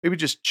 Maybe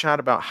just chat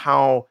about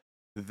how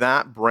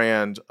that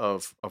brand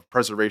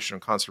preservation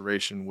and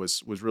conservation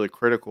was really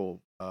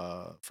critical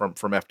from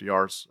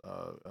FDR's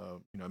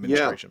yeah.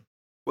 administration.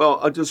 Well,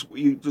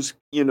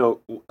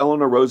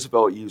 Eleanor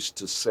Roosevelt used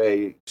to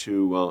say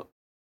to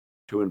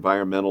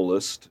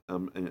environmentalists,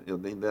 and I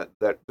mean that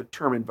the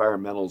term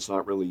environmental is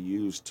not really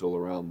used till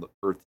around the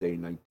Earth Day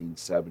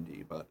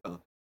 1970, but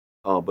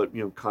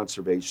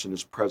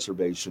conservationist,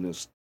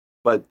 preservationist.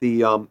 But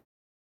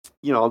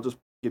I'll just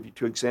give you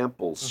two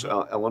examples.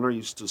 Hmm. Eleanor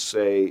used to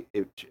say,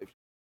 if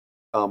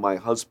my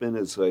husband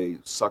is a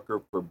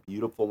sucker for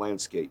beautiful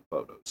landscape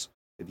photos.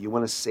 If you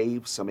want to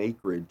save some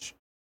acreage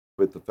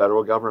with the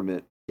federal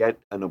government, get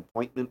an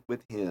appointment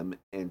with him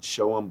and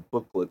show him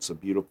booklets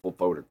of beautiful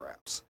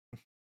photographs.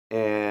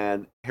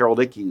 And Harold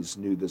Ickes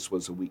knew this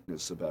was a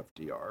weakness of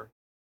FDR.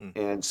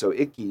 And so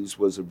Ickes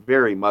was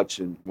very much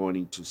in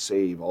wanting to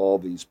save all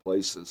these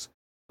places.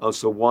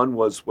 So one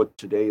was what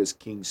today is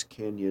Kings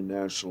Canyon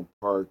National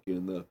Park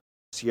in the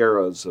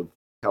Sierras of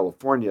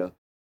California.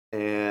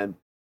 And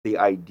the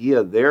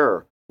idea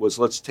there was,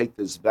 let's take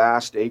this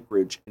vast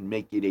acreage and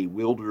make it a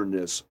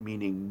wilderness,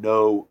 meaning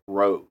no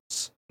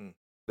roads.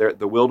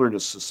 The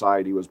Wilderness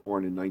Society was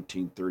born in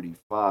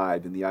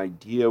 1935, and the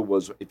idea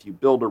was, if you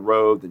build a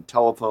road, then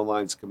telephone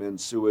lines come in,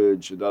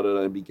 sewage, and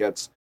it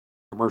gets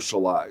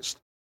commercialized.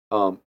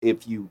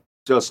 If you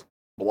just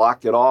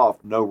block it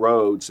off, no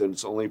roads, and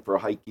it's only for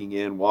hiking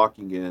in,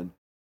 walking in.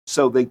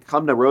 So they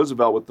come to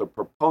Roosevelt with the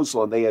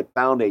proposal, and they had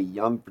found a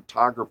young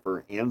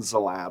photographer,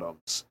 Ansel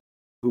Adams,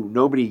 who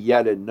nobody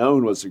yet had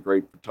known was a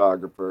great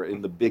photographer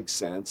in the big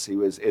sense.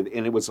 And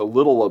it was a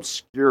little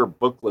obscure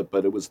booklet,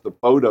 but it was the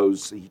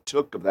photos he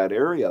took of that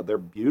area. They're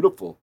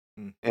beautiful.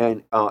 Mm.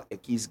 And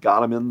he's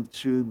got him in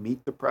to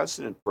meet the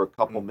president for a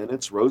couple Mm.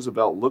 minutes.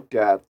 Roosevelt looked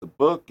at the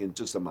book and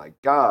just, oh my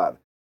God,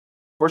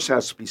 course it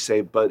has to be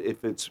saved, but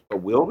if it's a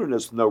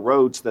wilderness, no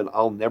roads, then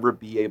I'll never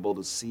be able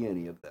to see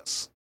any of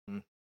this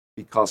Mm,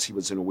 because he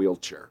was in a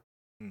wheelchair.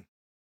 mm, mm,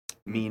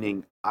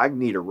 Meaning, I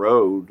need a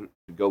road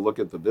to go look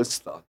at the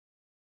vista.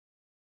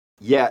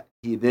 Yet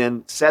he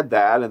then said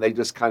that, and they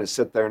just kind of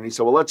sit there, and he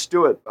said, "Well, let's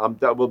do it.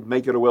 That will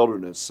make it a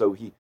wilderness." So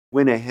he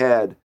went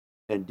ahead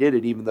and did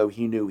it, even though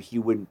he knew he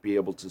wouldn't be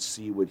able to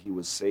see what he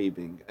was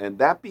saving, and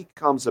that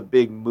becomes a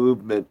big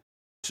movement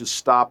to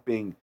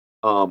stopping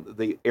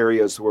the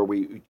areas where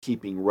we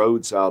keeping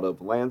roads out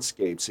of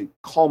landscapes. It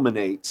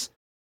culminates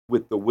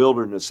with the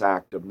Wilderness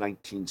Act of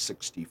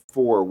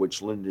 1964,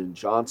 which Lyndon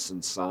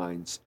Johnson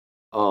signs,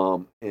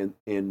 and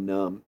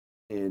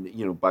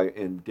by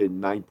and did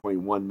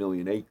 9.1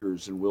 million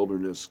acres, and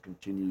wilderness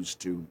continues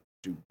to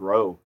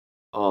grow.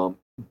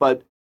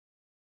 But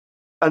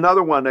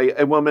another one,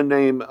 a woman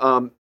named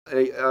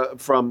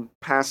from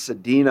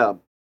Pasadena,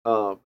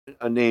 uh,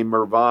 named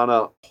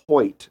Mervana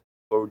Hoyt,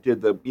 or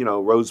did the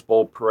Rose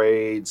Bowl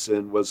parades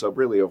and was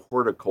really a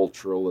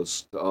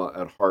horticulturalist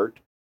at heart.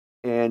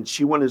 And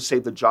she wanted to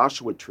save the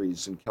Joshua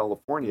trees in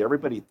California.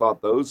 Everybody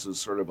thought those as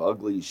sort of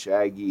ugly,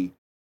 shaggy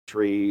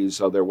trees.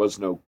 There was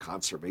no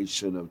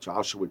conservation of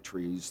Joshua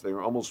trees. They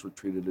were almost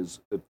treated as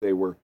if they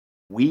were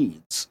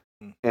weeds.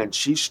 mm, And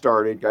she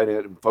started, got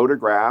it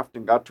photographed,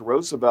 and got to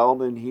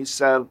Roosevelt, and he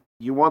said,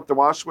 "You want the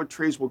Joshua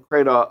trees? We'll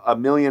create a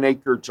 1 million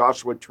acre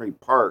Joshua tree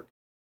park."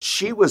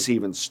 She was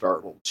even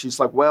startled. She's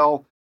like,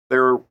 "Well,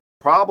 their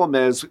problem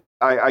is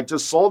I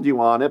just sold you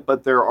on it,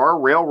 but there are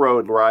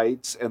railroad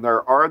rights, and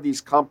there are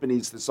these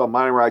companies that sell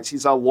mining rights.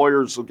 He's how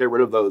lawyers will get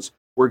rid of those.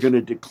 We're going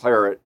to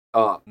declare it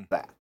mm,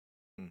 that."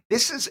 mm,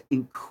 This is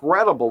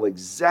incredible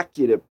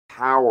executive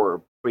power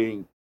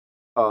being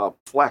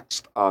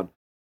flexed on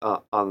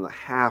the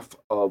half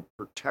of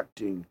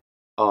protecting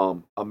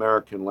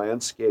American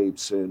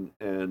landscapes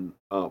and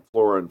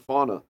flora and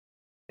fauna.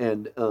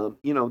 And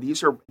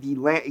these are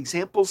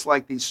examples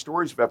like these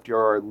stories of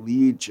FDR are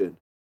legion,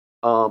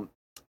 um,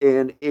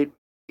 and it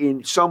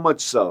in so much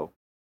so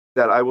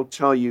that I will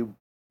tell you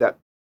that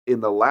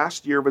in the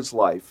last year of his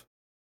life,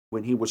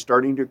 when he was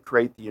starting to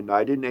create the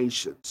United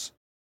Nations,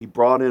 he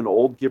brought in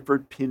old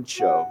Gifford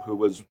Pinchot, who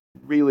was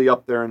really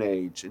up there in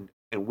age.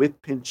 And with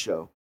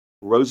Pinchot,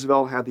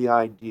 Roosevelt had the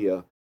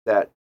idea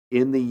that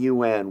in the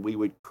UN, we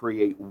would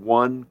create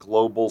one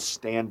global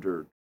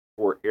standard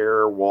for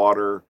air,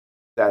 water, mm,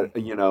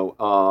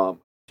 that,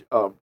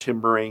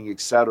 timbering,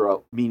 etc.,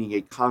 meaning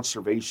a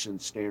conservation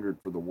standard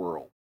for the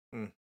world.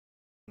 mm,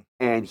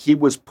 And he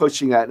was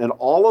pushing that, and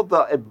all of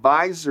the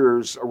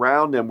advisors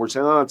around him were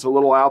saying, "Oh, it's a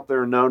little out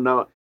there." No,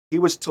 no. He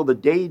was, till the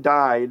day he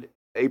died,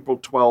 April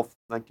 12th,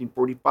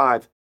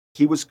 1945,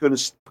 he was going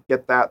to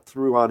get that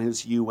through on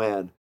his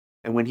UN.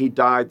 And when he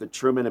died, the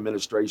Truman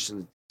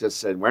administration just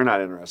said, "We're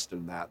not interested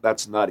in that.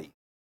 That's nutty."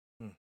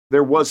 mm,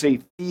 There mm, was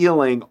a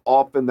feeling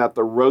often that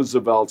the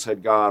Roosevelts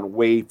had gone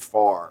way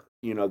far,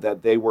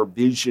 that they were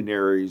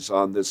visionaries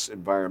on this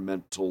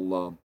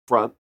environmental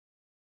front.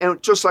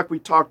 And just like we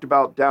talked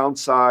about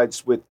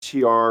downsides with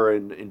TR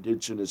and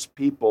indigenous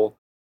people,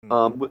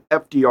 mm,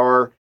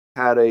 FDR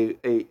had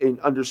an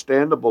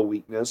understandable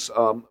weakness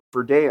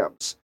for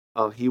dams.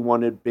 He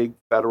wanted big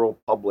federal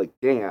public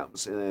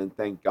dams, and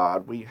thank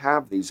God we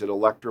have these. It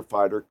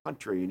electrified our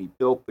country, and he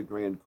built the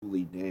Grand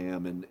Coulee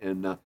Dam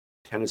and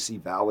Tennessee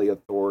Valley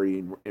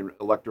Authority in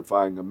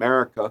electrifying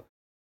America.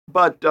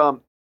 But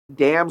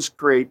dams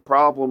create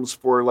problems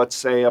for, let's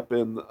say, up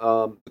in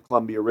the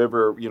Columbia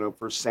River,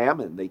 for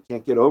salmon. They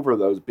can't get over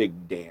those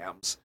big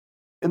dams.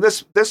 And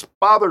this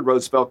bothered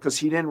Roosevelt because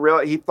he didn't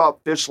really, he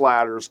thought fish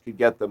ladders could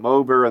get them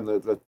over, and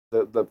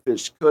the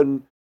fish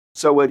couldn't.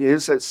 So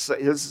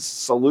his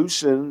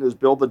solution is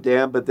build the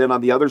dam, but then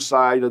on the other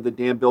side of the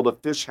dam, build a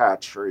fish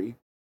hatchery,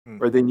 mm,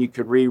 where then you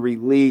could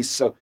re-release.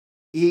 So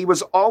he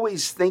was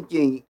always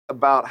thinking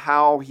about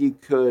how he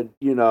could,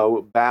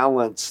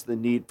 balance the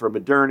need for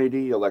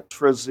modernity,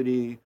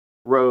 electricity,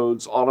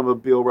 roads,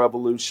 automobile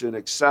revolution,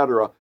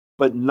 etc.,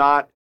 but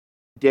not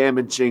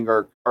damaging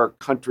our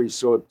country,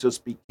 so it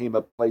just became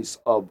a place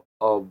of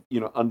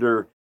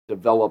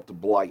underdeveloped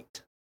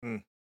blight.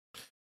 mm.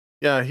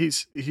 Yeah,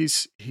 he's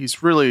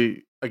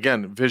really,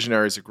 again,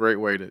 visionary is a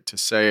great way to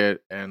say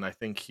it, and I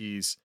think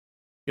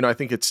I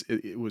think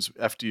it was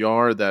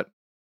FDR that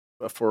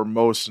for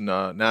most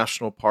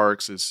national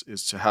parks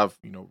is to have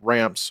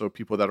ramps so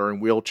people that are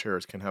in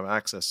wheelchairs can have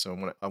access.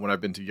 So when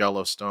I've been to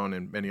Yellowstone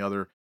and many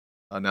other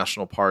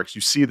national parks, you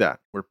see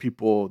that where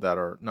people that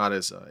are not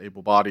as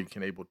able-bodied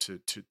can able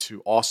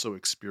to also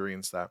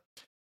experience that.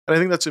 And I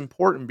think that's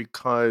important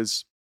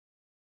because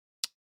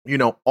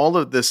all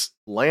of this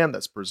land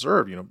that's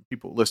preserved.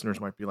 People listeners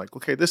might be like,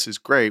 okay, this is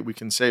great. We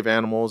can save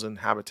animals and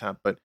habitat,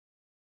 but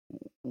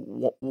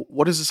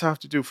what does this have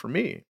to do for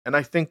me? And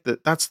I think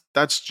that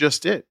that's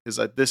just it. Is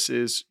that this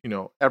is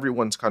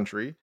everyone's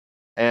country,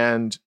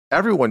 and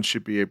everyone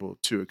should be able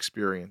to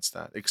experience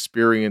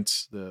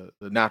the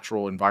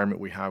natural environment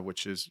we have,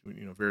 which is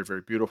very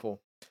very beautiful.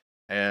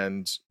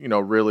 And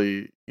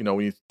really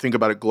when you think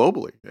about it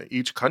globally,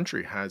 each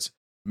country has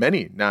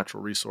many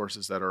natural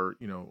resources that are,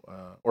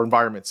 or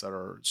environments that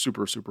are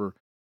super, super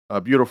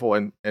beautiful,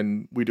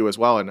 and we do as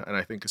well. And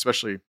I think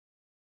especially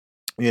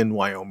in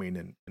Wyoming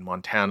and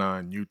Montana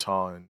and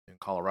Utah and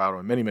Colorado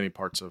and many, many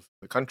parts of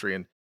the country.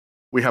 And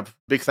we have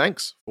big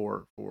thanks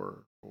for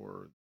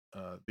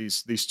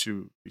these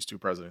two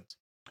presidents.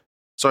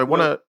 So I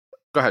want Well, to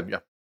go ahead. Yeah.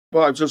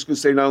 well, I was just going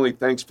to say not only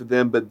thanks for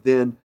them, but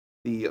then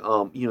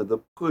the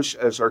push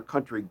as our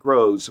country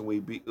grows and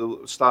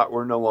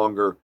we're no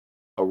longer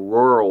a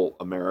rural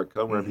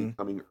America. We're Hmm.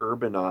 becoming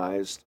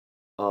urbanized,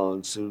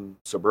 and soon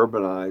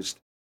suburbanized.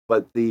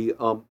 But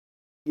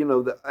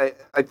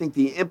I think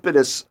the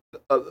impetus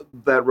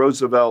that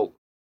Roosevelt,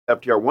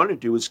 FDR wanted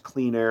to do was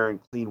clean air and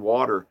clean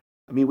water.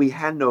 I mean, we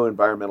had no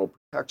environmental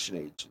protection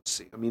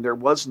agency. I mean, there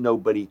was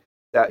nobody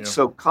that, Yeah.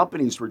 so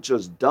companies were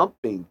just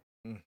dumping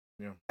Mm,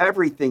 yeah.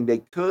 everything they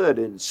could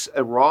and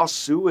raw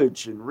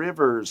sewage and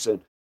rivers,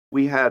 and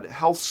we had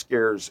health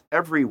scares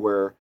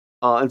everywhere.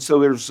 And so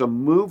there's a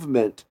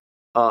movement,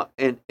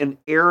 and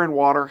air and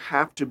water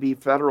have to be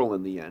federal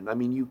in the end. I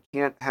mean, you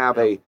can't have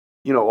Yeah. a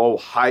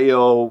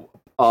Ohio,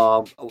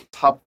 a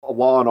tough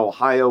law in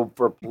Ohio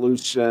for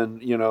pollution,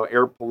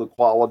 air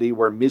quality,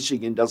 where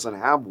Michigan doesn't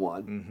have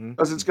one Hmm.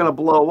 because it's going Hmm.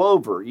 to blow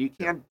over. You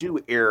Yeah. can't do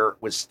air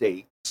with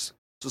states,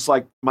 just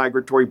like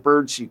migratory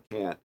birds. You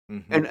can't. Hmm.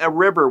 And a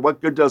river,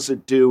 what good does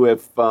it do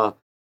if,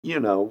 you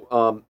know,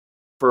 um,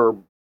 for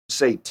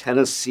say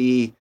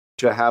Tennessee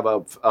to have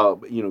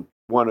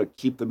want to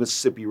keep the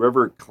Mississippi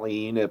River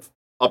clean if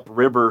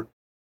upriver,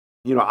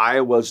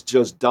 Iowa's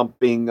just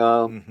dumping,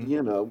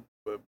 Hmm.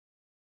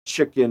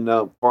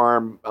 chicken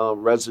farm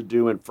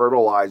residue and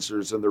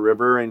fertilizers in the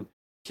river and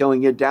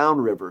killing it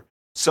downriver. Yeah.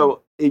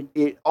 So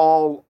it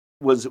all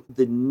was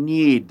the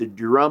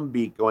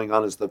drumbeat going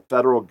on is the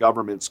federal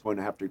government's going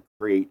to have to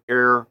create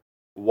air,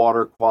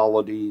 water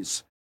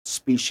qualities,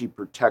 species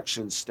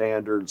protection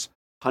standards,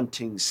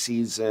 hunting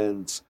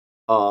seasons.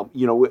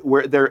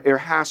 Where there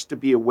has to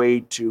be a way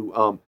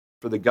to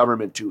for the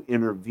government to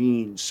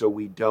intervene so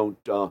we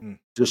don't Mm.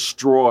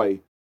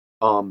 destroy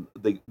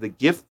the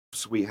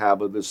gifts we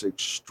have of this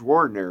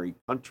extraordinary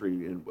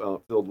country and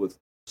filled with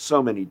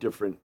so many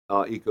different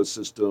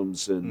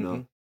ecosystems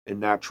Hmm. and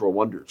natural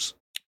wonders.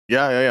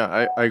 Yeah, yeah,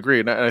 yeah. I agree,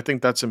 and I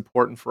think that's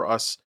important for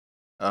us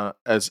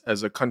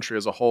as a country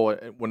as a whole.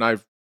 When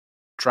I've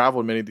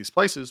traveled many of these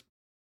places,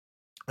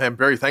 I am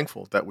very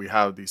thankful that we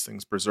have these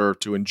things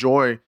preserved to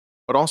enjoy,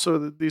 but also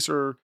that these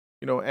are,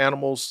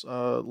 animals,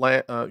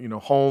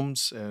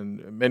 homes,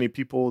 and many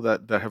people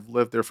that have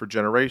lived there for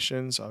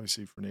generations.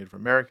 Obviously, for Native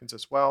Americans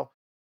as well,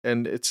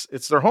 and it's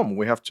their home.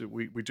 We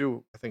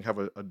do, I think, have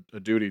a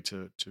duty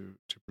to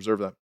preserve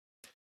that.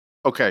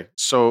 Okay,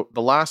 so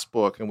the last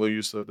book, and we'll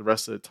use the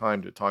rest of the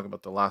time to talk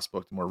about the last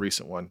book, the more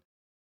recent one.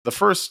 The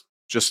first,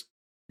 just,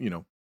 you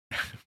know,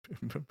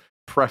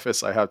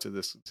 preface I have to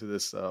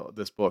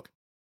this book.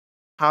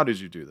 How did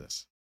you do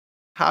this?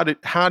 How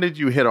did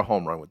you hit a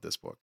home run with this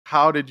book?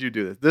 How did you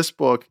do this? This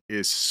book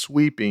is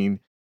sweeping,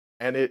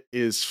 and it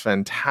is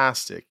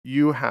fantastic.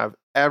 You have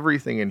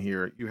everything in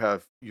here. You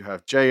have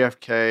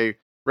JFK,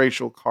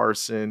 Rachel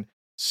Carson,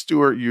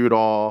 Stuart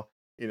Udall,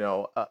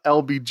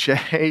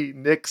 LBJ,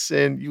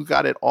 Nixon. You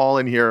got it all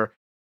in here.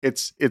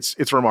 It's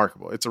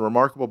remarkable. It's a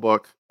remarkable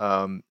book.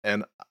 And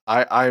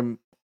I'm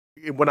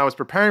when I was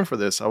preparing for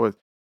this,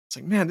 it's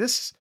like, man,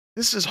 this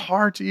is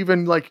hard to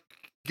even like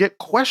get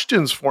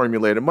questions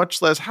formulated, much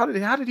less how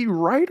did he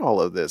write all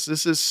of this?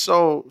 This is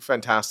so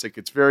fantastic.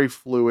 It's very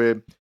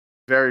fluid,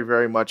 very,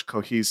 very much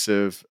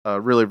cohesive,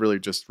 really, really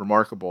just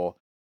remarkable.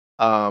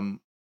 Um,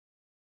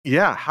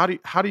 yeah, how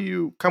do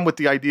you come with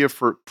the idea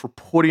for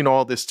putting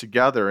all this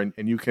together, and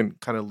you can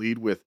kind of lead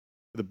with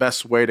the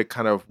best way to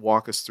kind of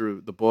walk us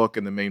through the book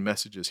and the main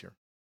messages here.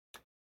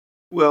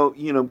 Well,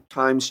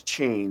 times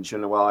change,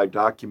 and while I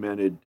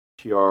documented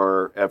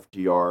TR,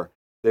 FDR,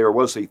 there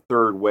was a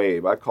third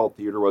wave. I call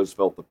Theodore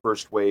Roosevelt the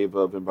first wave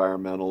of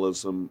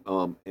environmentalism,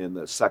 and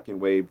the second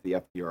wave, the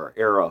FDR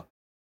era,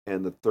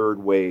 and the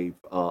third wave.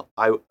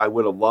 I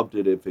would have loved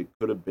it if it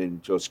could have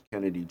been just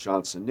Kennedy,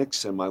 Johnson,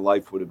 Nixon. My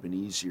life would have been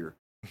easier.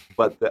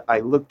 But I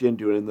looked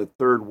into it, and the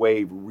third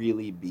wave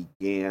really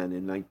began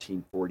in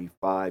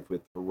 1945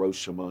 with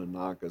Hiroshima and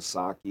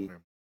Nagasaki. Yeah.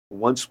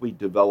 Once we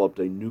developed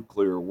a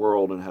nuclear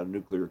world and had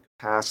nuclear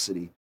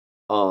capacity,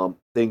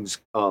 things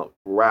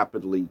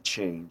rapidly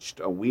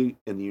changed. We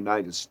in the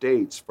United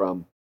States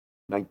from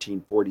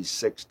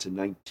 1946 to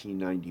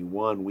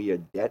 1991, we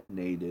had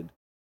detonated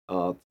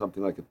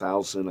something like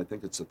 1,000, I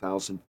think it's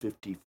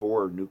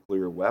 1,054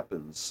 nuclear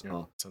weapons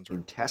Yeah, sounds right.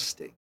 in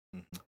testing,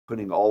 Mhm.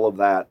 putting all of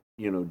that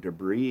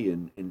debris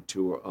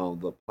into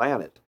the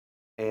planet.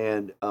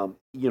 And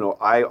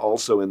I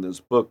also in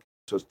this book,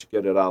 just to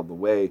get it out of the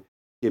way,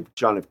 give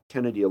John F.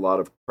 Kennedy a lot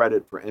of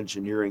credit for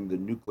engineering the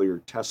Nuclear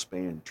Test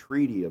Ban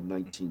Treaty of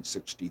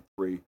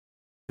 1963,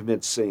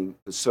 convincing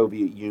the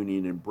Soviet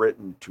Union and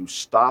Britain to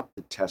stop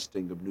the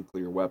testing of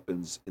nuclear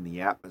weapons in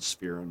the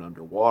atmosphere and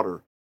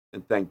underwater.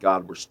 And thank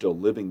God we're still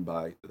living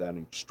by that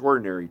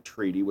extraordinary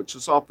treaty, which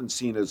is often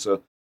seen as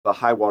the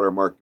high water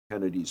mark of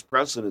Kennedy's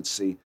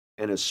presidency.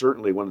 and is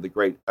certainly one of the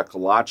great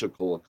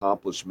ecological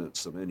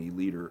accomplishments of any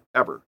leader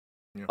ever.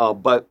 Yeah.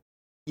 But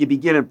you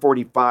begin in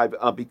 45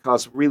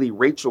 because really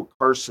Rachel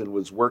Carson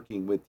was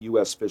working with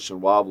U.S. Fish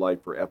and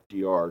Wildlife for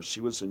FDR.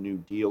 She was a New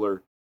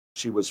Dealer.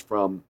 She was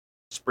from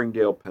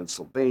Springdale,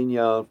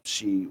 Pennsylvania.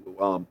 She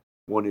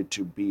wanted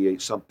to be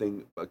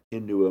something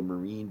akin to a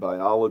marine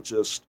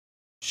biologist.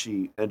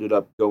 She ended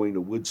up going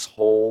to Woods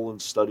Hole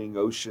and studying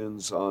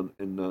oceans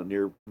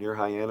near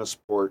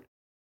Hyannisport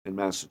in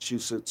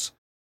Massachusetts.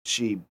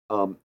 She,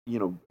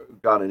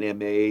 got an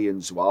MA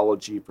in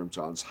zoology from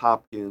Johns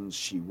Hopkins.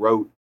 She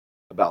wrote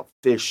about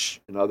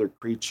fish and other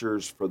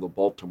creatures for the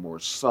Baltimore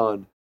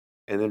Sun.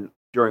 And then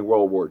during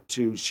World War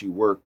II, she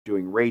worked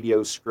doing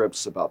radio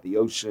scripts about the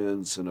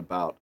oceans and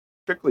about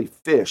particularly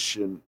fish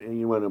and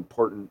what an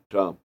important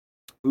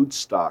food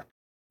stock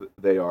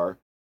they are.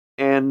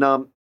 And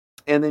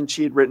then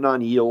she had written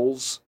on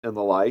eels and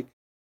the like.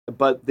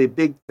 But the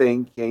big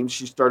thing came,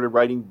 she started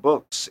writing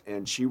books,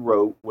 and she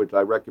wrote what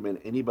I recommend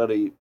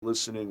anybody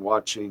listening,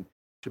 watching,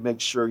 to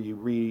make sure you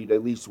read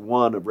at least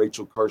one of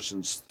Rachel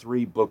Carson's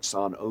 3 books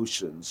on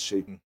oceans.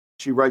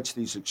 She writes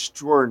these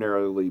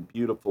extraordinarily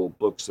beautiful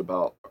books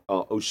about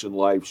ocean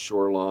life,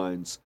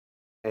 shorelines,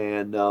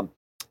 and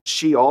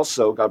she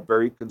also got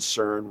very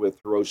concerned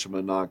with Hiroshima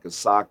and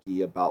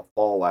Nagasaki about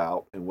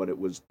fallout and what it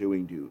was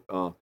doing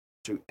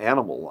to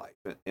animal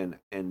life and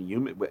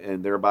human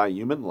and thereby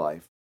human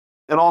life,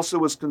 and also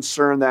was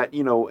concerned that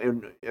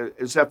and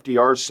as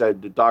FDR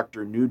said, the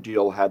Dr. New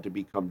Deal had to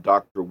become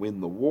Dr.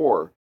 Win the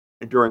War.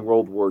 And during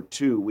World War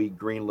II, we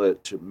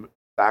greenlit to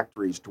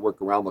factories to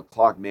work around the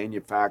clock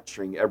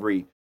manufacturing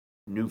every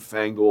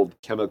newfangled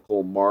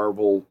chemical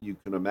marvel you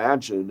can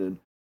imagine, and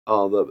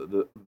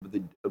the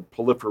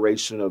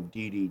proliferation of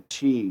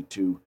DDT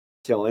to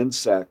kill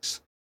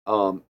insects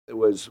it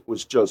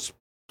was just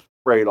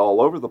sprayed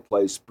all over the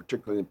place,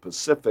 particularly in the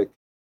Pacific,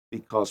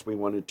 because we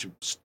wanted to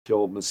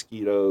kill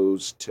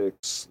mosquitoes,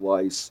 ticks,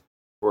 lice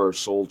for our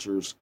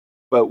soldiers.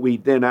 But we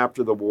then,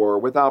 after the war,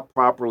 without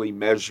properly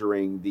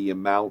measuring the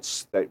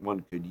amounts that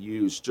one could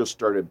use, just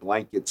started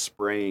blanket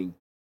spraying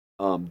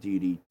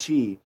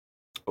DDT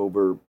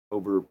over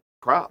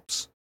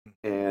crops,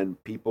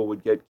 and people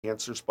would get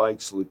cancer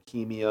spikes,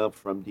 leukemia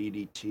from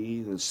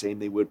DDT, the same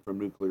they would from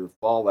nuclear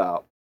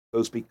fallout.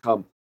 Those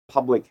become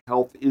public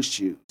health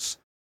issues,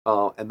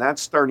 and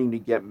that's starting to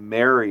get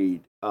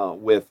married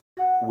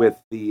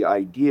with the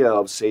idea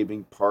of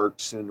saving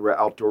parks and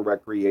outdoor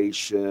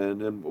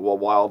recreation and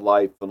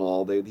wildlife and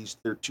all. There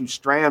are 2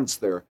 strands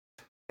there,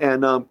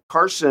 and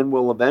Carson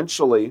will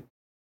eventually,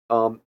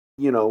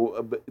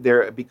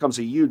 there becomes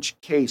a huge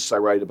case I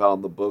write about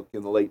in the book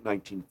in the late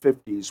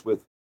 1950s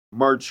with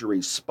Marjorie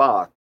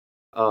Spock.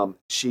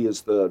 She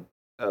is the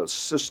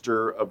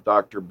sister of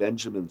Dr.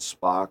 Benjamin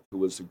Spock, who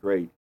was a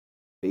great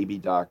baby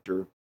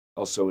doctor,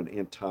 also an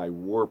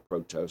anti-war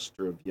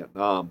protester of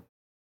Vietnam.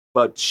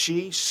 But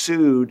she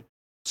sued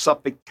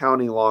Suffolk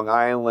County, Long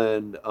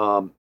Island,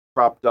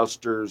 crop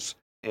dusters,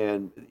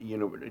 and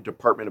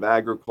Department of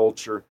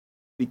Agriculture,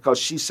 because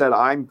she said,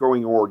 I'm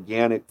growing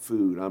organic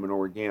food. I'm an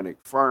organic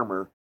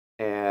farmer,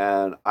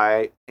 and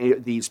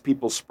these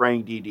people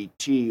spraying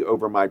DDT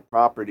over my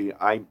property,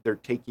 they're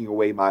taking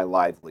away my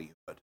livelihood.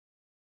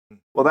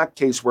 Well, that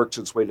case works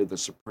its way to the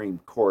Supreme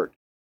Court,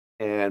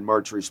 and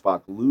Marjorie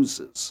Spock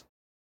loses.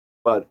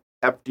 But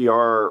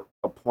FDR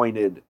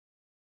appointed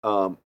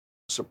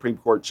Supreme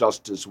Court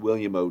Justice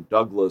William O.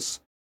 Douglas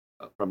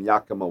from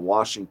Yakima,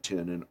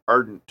 Washington, an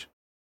ardent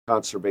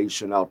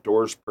conservation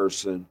outdoors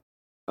person,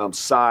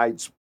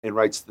 sides and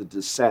writes the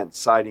dissent,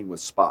 siding with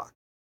Spock.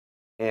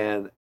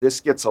 And this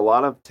gets a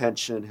lot of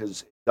attention.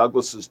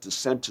 Douglas's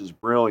dissent is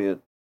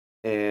brilliant,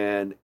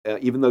 and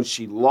even though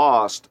she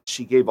lost,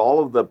 she gave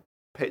all of the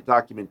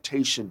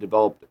documentation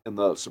developed in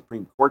the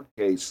Supreme Court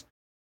case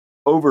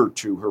over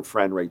to her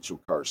friend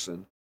Rachel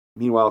Carson.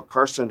 Meanwhile,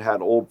 Carson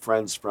had old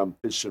friends from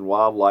Fish and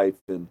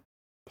Wildlife in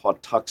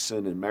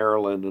Pawtuxet and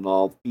Maryland and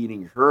all,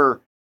 feeding her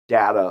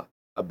data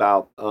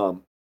about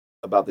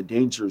the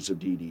dangers of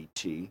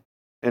DDT.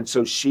 And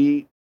so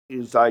she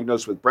is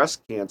diagnosed with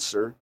breast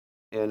cancer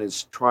and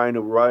is trying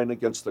to run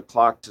against the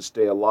clock to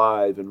stay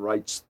alive, and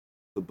writes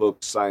the book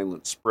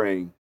Silent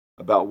Spring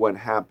about what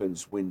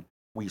happens when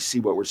we see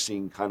what we're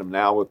seeing kind of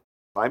now with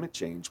climate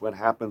change. What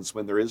happens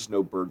when there is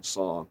no bird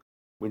song,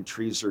 when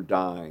trees are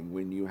dying,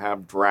 when you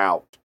have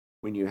drought,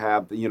 when you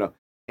have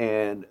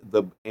and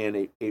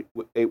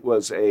it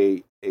was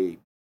a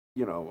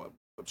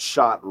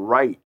shot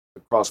right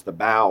across the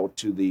bow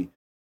to the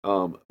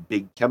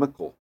big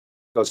chemical,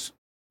 because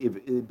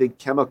if big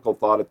chemical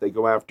thought if they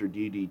go after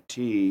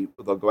DDT,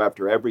 they'll go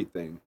after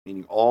everything,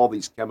 meaning all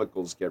these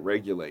chemicals get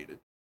regulated.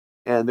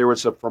 And there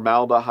was a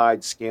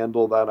formaldehyde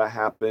scandal that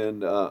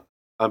happened.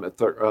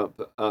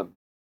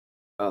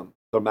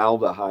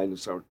 Formaldehyde,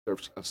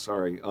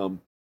 sorry,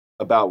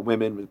 about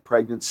women with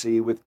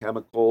pregnancy with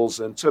chemicals,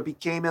 and so it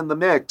became in the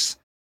mix.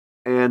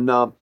 And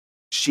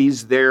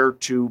she's there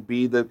to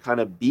be the kind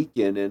of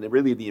beacon, and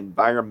really the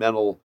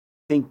environmental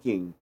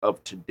thinking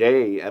of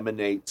today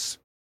emanates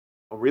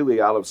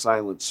really out of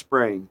Silent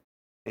Spring.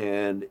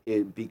 and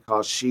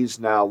because she's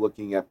now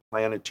looking at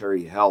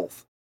planetary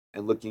health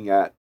and looking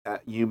at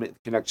human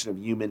connection of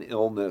human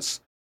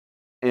illness.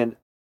 And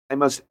I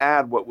must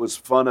add, what was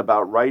fun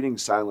about writing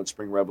Silent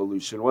Spring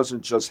Revolution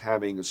wasn't just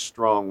having a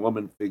strong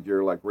woman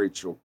figure like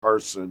Rachel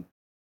Carson,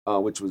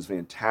 which was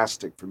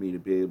fantastic for me to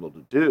be able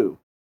to do,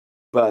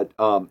 but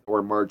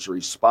or Marjorie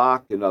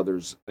Spock and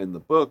others in the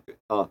book,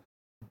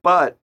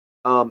 but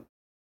um,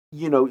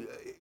 you know,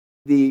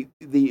 the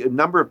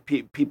number of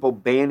people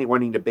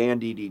wanting to ban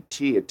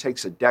DDT, it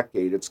takes a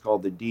decade. It's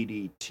called the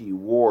DDT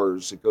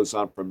Wars. It goes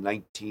on from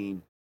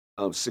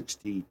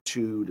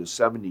 1962 to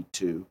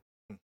 72,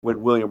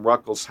 when William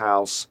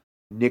Ruckelshaus,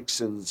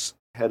 Nixon's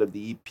head of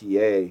the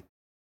EPA,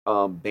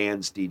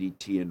 bans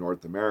DDT in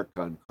North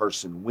America, and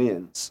Carson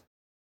wins.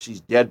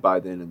 She's dead by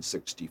then in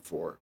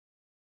 64.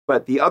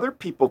 But the other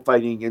people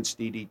fighting against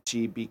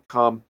DDT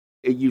become,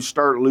 you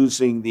start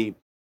losing the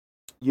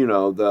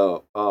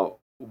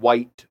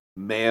white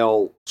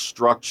male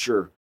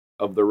structure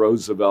of the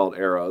Roosevelt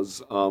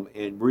eras,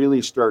 and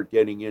really start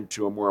getting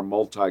into a more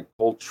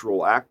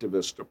multicultural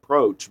activist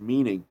approach,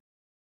 meaning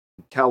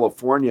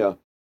California,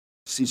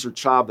 Cesar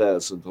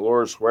Chavez and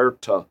Dolores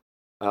Huerta,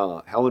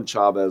 Helen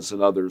Chavez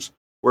and others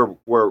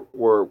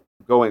were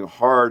going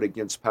hard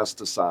against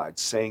pesticides,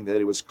 saying that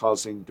it was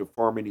causing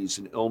deformities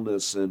and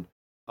illness in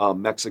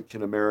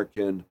Mexican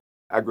American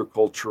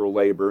agricultural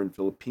labor and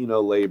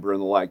Filipino labor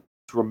and the like.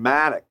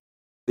 Dramatic.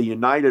 The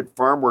United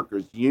Farm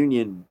Workers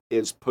Union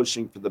is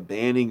pushing for the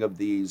banning of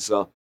these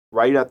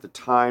right at the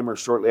time or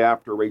shortly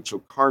after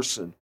Rachel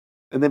Carson.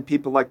 And then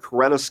people like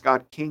Coretta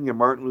Scott King and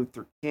Martin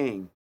Luther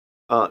King,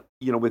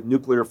 with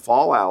nuclear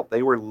fallout,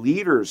 they were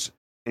leaders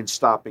in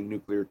stopping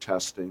nuclear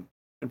testing.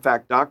 In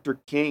fact, Dr.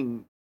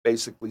 King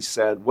basically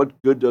said,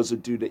 "What good does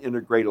it do to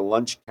integrate a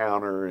lunch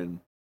counter in,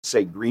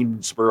 say,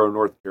 Greensboro,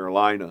 North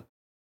Carolina,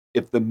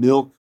 if the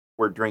milk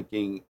we're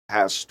drinking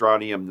has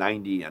strontium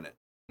 90 in it,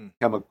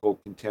 chemical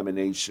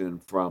contamination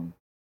from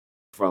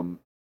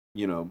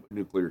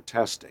nuclear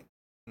testing?"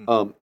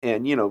 I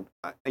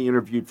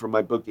interviewed for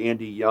my book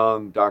Andy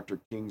Young, Dr.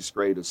 King's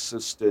great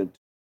assistant,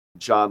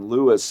 John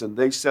Lewis, and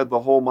they said the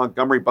whole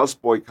Montgomery bus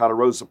boycott of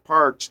Rosa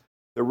Parks,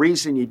 the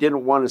reason you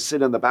didn't want to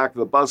sit in the back of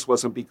the bus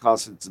wasn't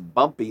because it's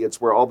bumpy,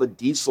 it's where all the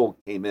diesel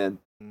came in.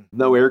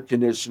 No air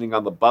conditioning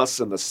on the bus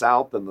in the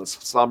South in the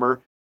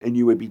summer, and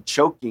you would be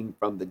choking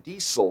from the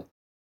diesel.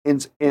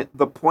 And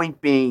the point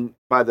being,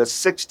 by the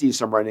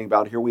 60s, I'm writing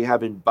about here, we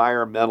have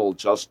environmental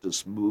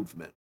justice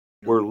movement.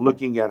 We're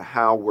looking at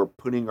how we're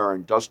putting our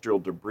industrial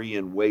debris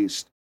and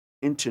waste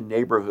into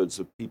neighborhoods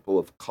of people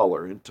of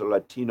color, into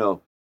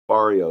Latino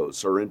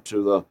barrios, or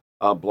into the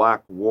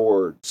black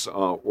wards,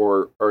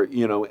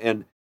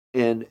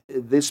 and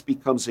this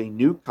becomes a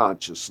new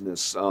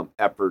consciousness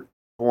effort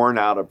born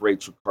out of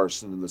Rachel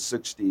Carson in the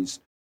 60s,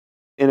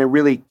 and it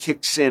really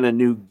kicks in a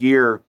new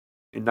gear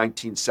in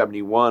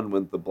 1971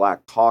 when the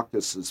Black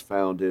Caucus is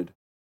founded.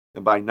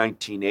 And by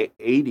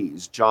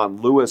 1980s, John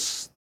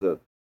Lewis, the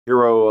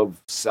hero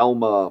of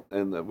Selma,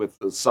 and with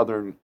the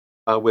Student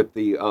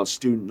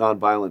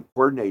Nonviolent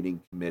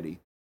Coordinating Committee,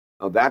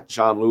 that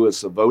John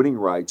Lewis of voting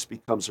rights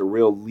becomes a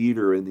real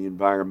leader in the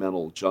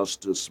environmental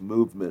justice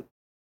movement.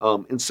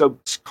 And so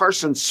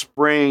Carson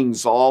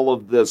springs all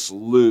of this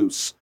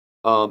loose,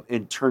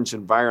 and turns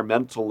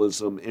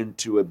environmentalism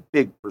into a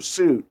big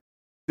pursuit,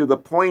 to the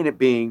point of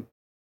being,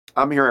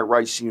 I'm here at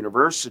Rice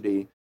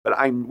University, but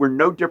we're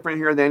no different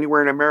here than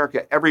anywhere in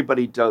America.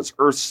 Everybody does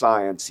earth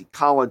science,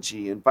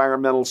 ecology,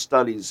 environmental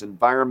studies,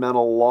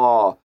 environmental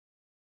law,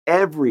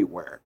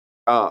 everywhere.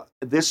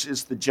 This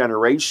is the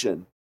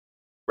generation,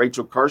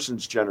 Rachel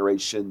Carson's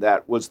generation,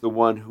 that was the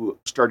one who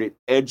started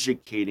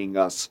educating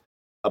us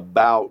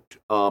about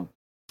the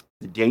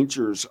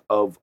dangers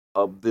of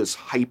this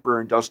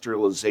hyper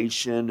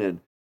industrialization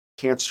and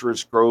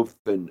cancerous growth,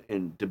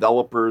 and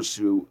developers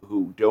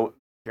who don't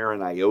care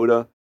an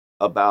iota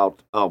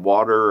about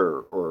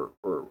water or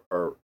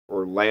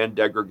land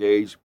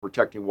degradation,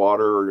 protecting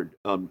water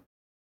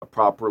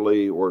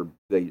properly, or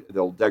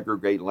they'll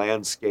degrade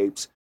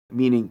landscapes.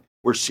 Meaning,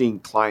 we're seeing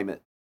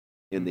climate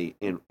in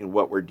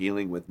what we're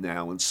dealing with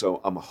now, and so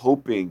I'm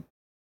hoping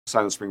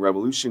Silent Spring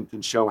Revolution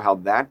can show how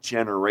that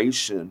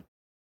generation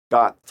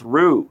got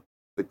through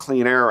the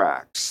Clean Air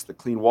Acts, the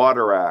Clean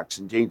Water Acts,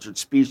 Endangered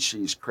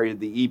Species, created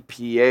the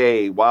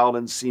EPA, Wild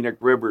and Scenic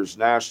Rivers,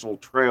 National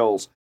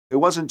Trails. It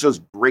wasn't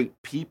just great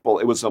people,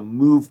 it was a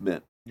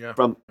movement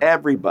from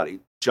everybody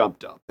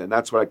jumped up. And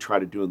that's what I try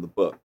to do in the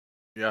book.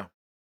 Yeah.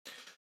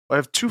 I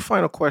have two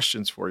final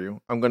questions for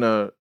you.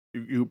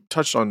 You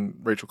touched on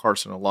Rachel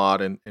Carson a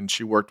lot, and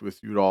she worked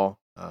with Udall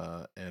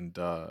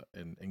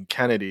and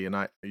Kennedy,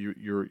 and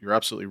you're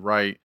absolutely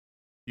right.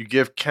 You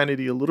give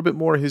Kennedy a little bit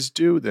more his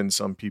due than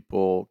some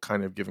people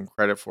kind of give him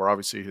credit for.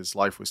 Obviously, his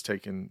life was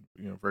taken,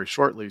 very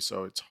shortly,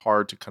 so it's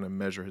hard to kind of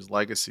measure his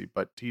legacy.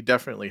 But he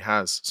definitely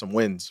has some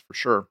wins for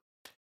sure.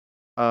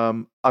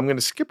 I'm going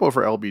to skip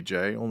over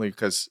LBJ only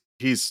because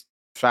he's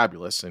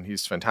fabulous and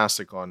he's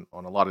fantastic on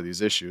a lot of these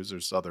issues.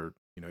 There's other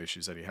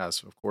issues that he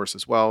has, of course,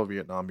 as well.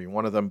 Vietnam being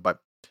one of them, but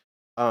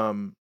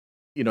um,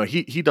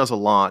 he does a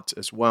lot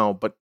as well.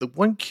 But the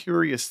one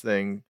curious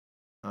thing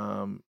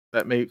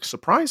that may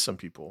surprise some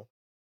people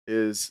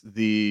is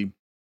the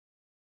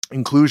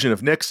inclusion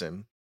of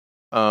Nixon.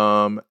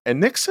 And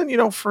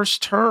Nixon,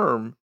 first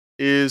term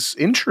is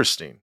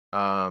interesting.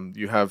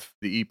 You have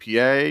the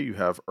EPA, you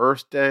have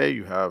Earth Day,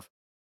 you have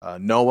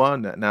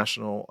NOAA,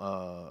 National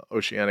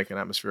Oceanic and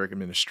Atmospheric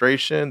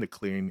Administration, the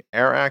Clean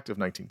Air Act of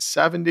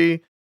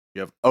 1970.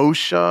 You have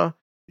OSHA,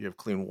 you have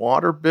Clean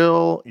Water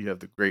Bill, you have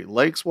the Great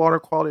Lakes Water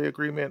Quality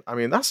Agreement. I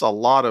mean, that's a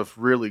lot of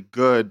really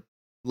good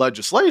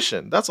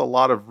legislation. That's a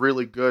lot of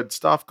really good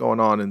stuff going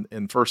on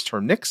in first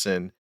term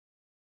Nixon.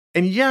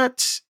 And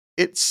yet,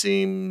 it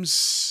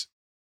seems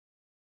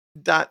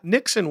that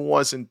Nixon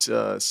wasn't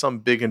some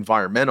big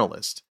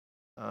environmentalist.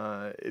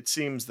 It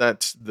seems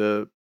that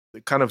the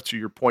kind of to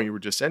your point you were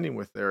just ending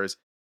with there is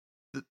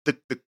the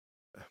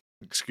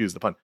excuse the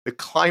pun, the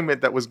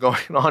climate that was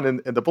going on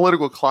in the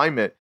political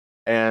climate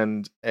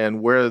and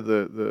where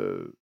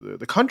the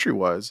country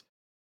was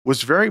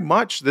very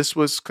much, this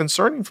was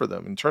concerning for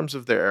them in terms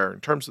of their air,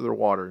 in terms of their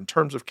water, in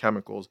terms of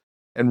chemicals,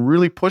 and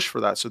really pushed for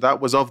that. So that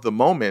was of the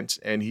moment,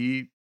 and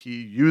he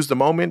used the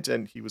moment,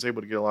 and he was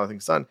able to get a lot of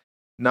things done,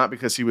 not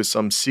because he was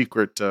some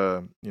secret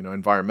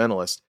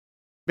environmentalist.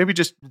 Maybe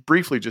just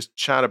briefly just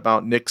chat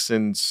about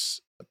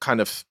Nixon's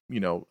kind of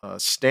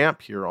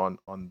stamp here on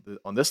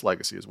this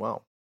legacy as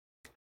well.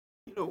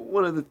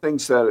 One of the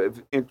things that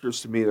have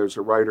interested me, there's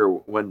a writer,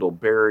 Wendell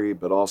Berry,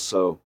 but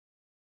also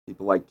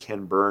people like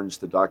Ken Burns,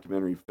 the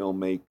documentary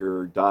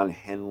filmmaker, Don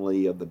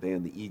Henley of the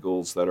band The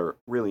Eagles, that are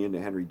really into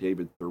Henry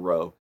David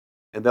Thoreau.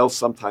 And they'll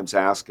sometimes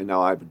ask, and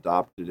now I've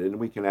adopted it, and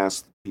we can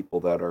ask the people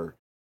that are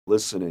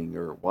listening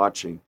or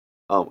watching,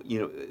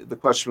 the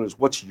question is,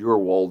 what's your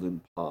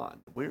Walden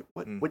Pond?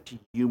 What do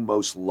you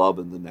most love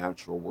in the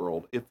natural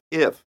world?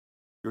 If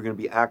you're going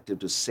to be active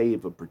to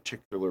save a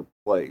particular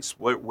place,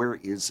 where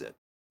is it?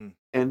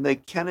 And the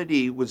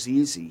Kennedy was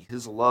easy.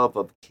 His love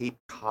of Cape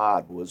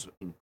Cod was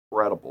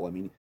incredible. I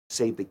mean,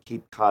 saved the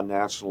Cape Cod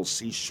National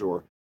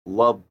Seashore,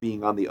 loved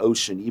being on the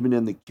ocean. Even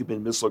in the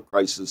Cuban Missile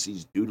Crisis,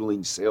 he's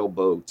doodling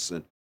sailboats.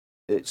 And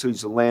so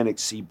he's Atlantic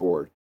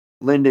seaboard.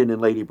 Lyndon and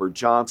Lady Bird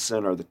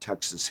Johnson are the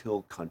Texas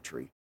Hill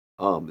Country.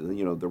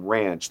 The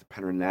ranch, the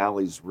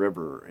Pedernales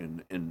River,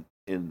 and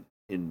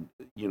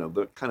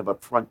the kind of a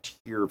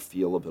frontier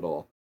feel of it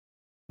all.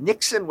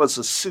 Nixon was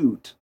a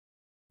suit.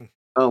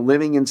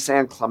 Living in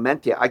San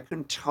Clemente, I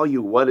couldn't tell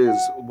you what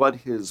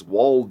his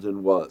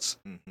Walden was.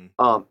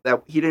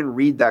 That he didn't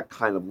read that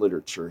kind of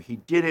literature. He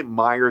did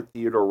admire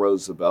Theodore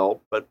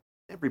Roosevelt, but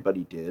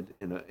everybody did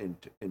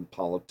in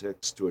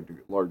politics to a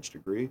large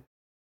degree.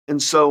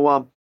 And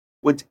so,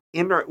 what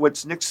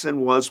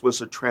Nixon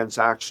was a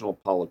transactional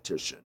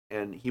politician,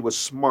 and he was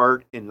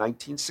smart. In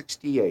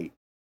 1968,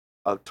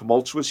 a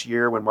tumultuous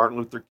year when Martin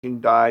Luther King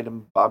died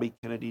and Bobby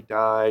Kennedy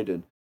died,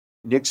 and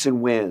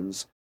Nixon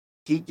wins.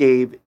 He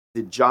gave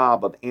the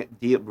job of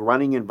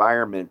running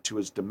environment to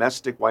his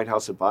domestic White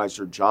House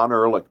advisor, John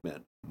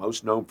Ehrlichman,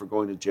 most known for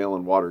going to jail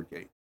in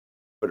Watergate.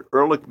 But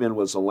Ehrlichman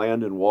was a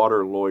land and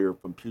water lawyer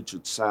from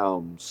Puget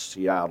Sound,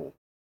 Seattle,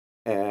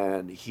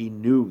 and he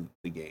knew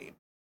the game.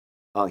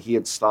 He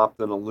had stopped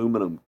an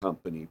aluminum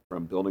company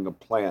from building a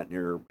plant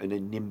near an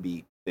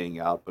NIMBY thing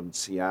out in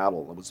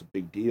Seattle. It was a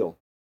big deal.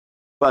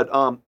 But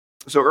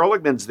so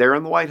Ehrlichman's there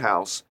in the White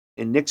House,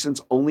 and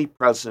Nixon's only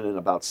president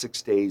about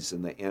 6 days,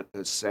 and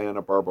the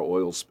Santa Barbara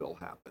oil spill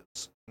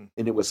happens.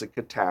 And it was a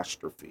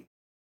catastrophe.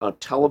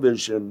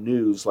 Television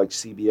news like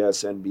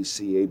CBS,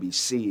 NBC,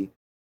 ABC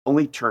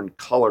only turned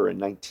color in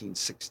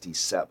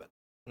 1967.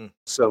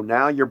 So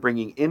now you're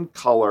bringing in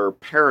color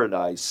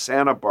paradise,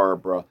 Santa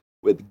Barbara,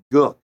 with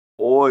gook,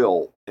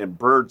 oil, and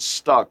birds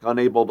stuck,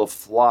 unable to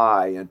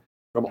fly, and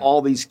from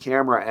all these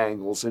camera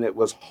angles, and it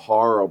was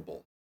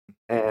horrible.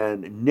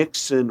 And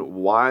Nixon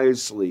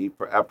wisely,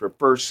 after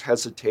first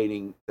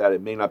hesitating that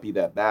it may not be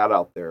that bad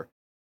out there,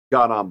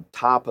 got on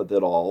top of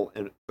it all,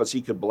 and because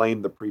he could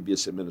blame the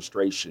previous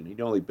administration.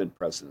 He'd only been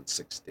president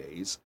 6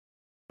 days.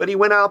 But he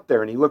went out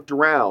there and he looked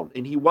around,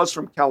 and he was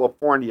from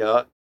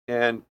California,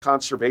 and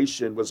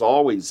conservation was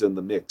always in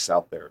the mix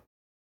out there.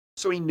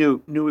 So he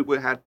knew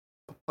it had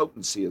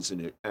potency with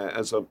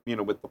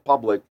the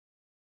public.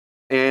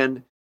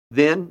 And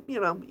then,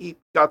 he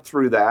got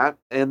through that.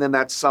 And then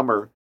that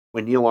summer,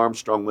 when Neil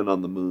Armstrong went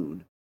on the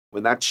moon,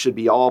 when that should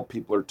be all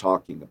people are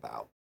talking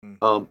about.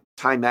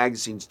 Time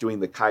Magazine's doing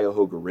the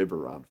Cuyahoga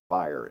River on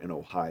fire in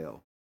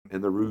Ohio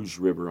and the Rouge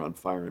River on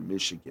fire in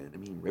Michigan. I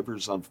mean,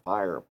 rivers on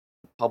fire,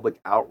 public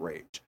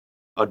outrage.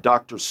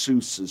 Dr.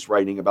 Seuss is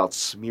writing about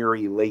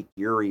Smeary Lake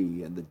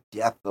Erie and the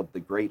death of the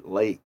Great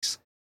Lakes.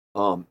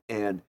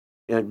 And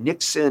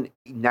Nixon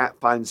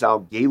finds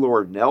out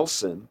Gaylord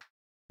Nelson,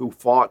 who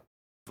fought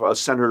a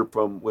senator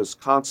from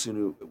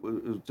Wisconsin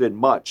who did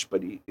much,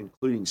 but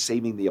including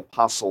saving the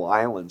Apostle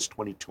Islands,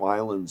 22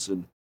 islands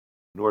in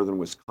northern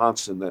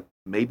Wisconsin, that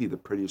may be the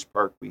prettiest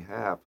park we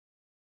have.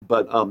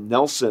 But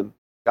Nelson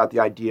got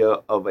the idea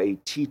of a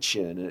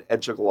teach-in, an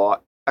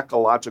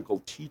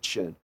ecological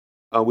teach-in,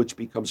 which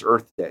becomes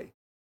Earth Day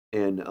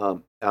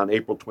on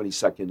April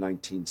 22nd,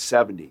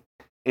 1970.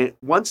 And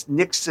once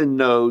Nixon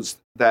knows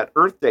that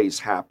Earth Day is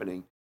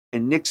happening,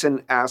 and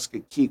Nixon asks a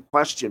key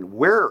question: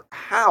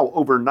 how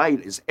overnight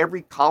is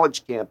every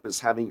college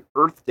campus having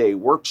Earth Day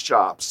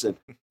workshops? And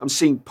I'm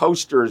seeing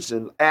posters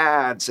and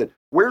ads, and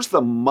where's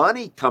the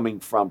money coming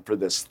from for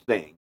this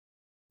thing?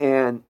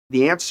 And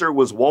the answer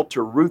was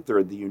Walter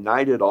Reuther, the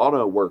United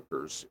Auto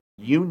Workers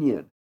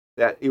Union.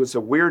 That it was a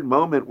weird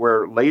moment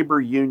where labor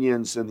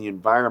unions and the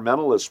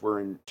environmentalists were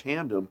in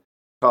tandem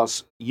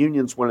because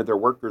unions wanted their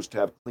workers to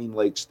have clean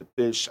lakes to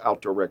fish,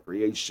 outdoor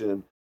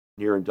recreation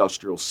near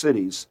industrial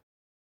cities.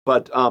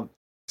 But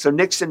so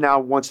Nixon now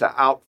wants to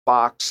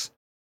outfox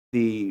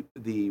the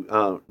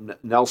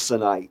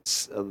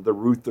Nelsonites, the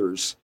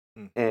Ruthers,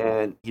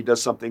 and he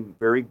does something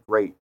very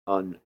great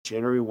on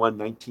January 1,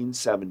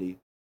 1970,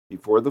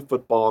 before the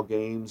football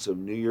games of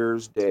New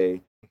Year's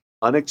Day.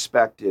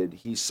 Unexpected,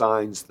 he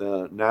signs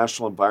the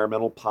National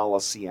Environmental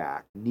Policy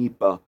Act,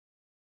 NEPA,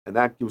 and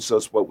that gives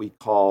us what we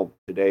call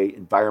today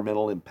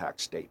environmental impact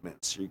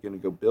statements. You're going to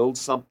go build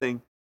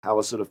something. How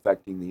is it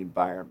affecting the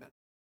environment?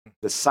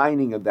 The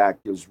signing of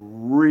that gives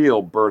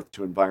real birth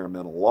to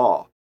environmental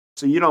law.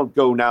 So you don't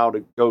go now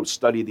to go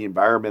study the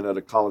environment at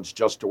a college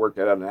just to work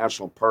at a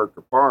national park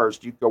or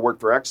forest. You go work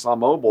for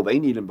ExxonMobil. They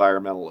need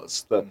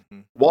environmentalists. The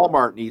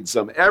Walmart needs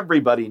them.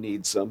 Everybody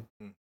needs them.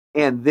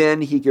 And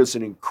then he gives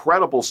an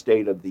incredible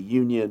State of the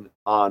Union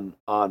on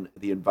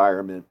the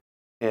environment.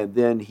 And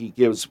then he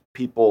gives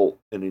people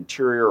an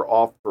interior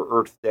off for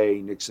Earth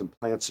Day. Nixon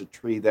plants a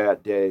tree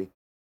that day.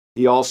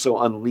 He also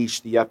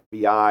unleashed the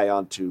FBI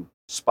onto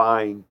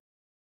spying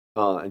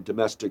and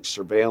domestic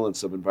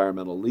surveillance of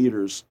environmental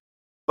leaders.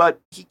 But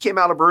he came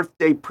out of Earth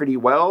Day pretty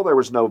well. There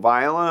was no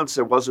violence.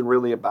 It wasn't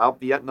really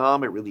about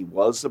Vietnam. It really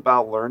was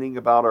about learning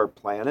about our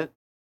planet.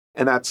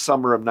 And that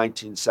summer of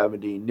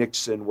 1970,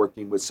 Nixon,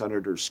 working with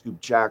Senator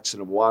Scoop Jackson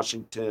of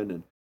Washington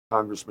and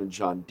Congressman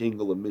John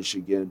Dingell of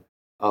Michigan,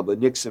 the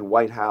Nixon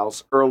White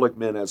House,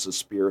 Ehrlichman as a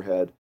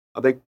spearhead,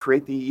 they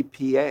create the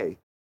EPA.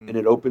 And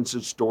it opens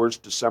its doors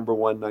December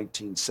 1,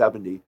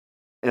 1970.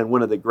 And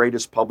one of the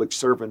greatest public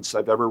servants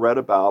I've ever read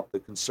about, the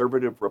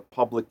conservative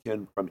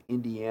Republican from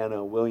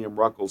Indiana, William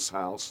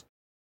Ruckelshaus,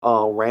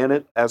 ran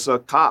it as a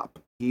cop.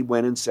 He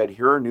went and said,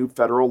 here are new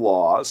federal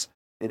laws,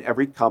 and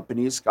every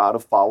company's got to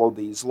follow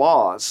these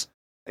laws.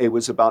 It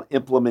was about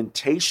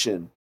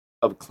implementation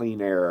of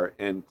Clean Air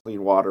and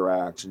Clean Water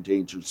Acts,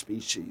 endangered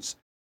species.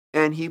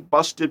 And he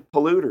busted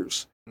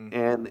polluters.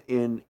 And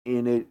in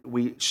it,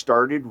 we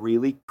started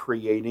really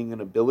creating an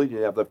ability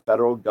to have the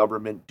federal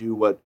government do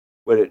what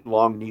it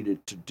long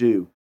needed to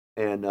do.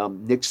 And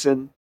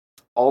Nixon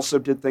also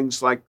did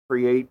things like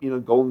create,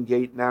 Golden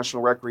Gate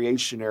National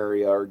Recreation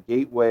Area or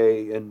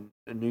Gateway in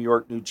New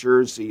York, New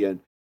Jersey.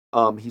 And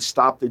he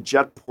stopped the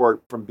jet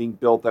port from being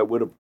built that would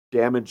have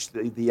damaged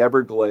the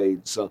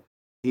Everglades.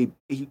 He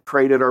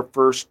created our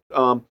first,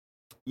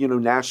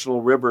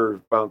 national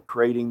river,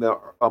 creating the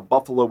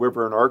Buffalo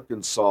River in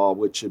Arkansas,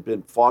 which had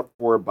been fought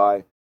for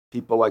by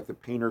people like the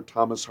painter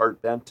Thomas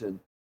Hart Benton.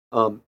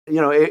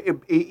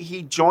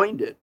 He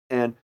joined it.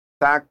 And in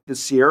fact, the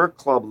Sierra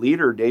Club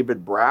leader,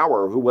 David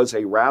Brower, who was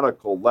a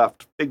radical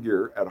left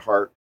figure at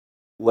heart,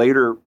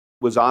 later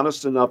was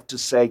honest enough to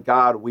say,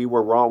 God, we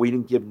were wrong. We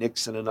didn't give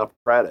Nixon enough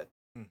credit.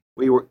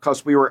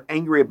 Because we were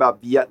angry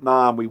about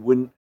Vietnam. We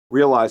wouldn't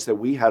realize that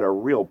we had a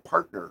real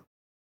partner.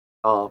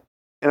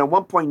 And at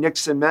one point,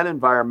 Nixon met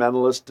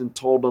environmentalists and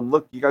told them,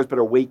 look, you guys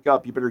better wake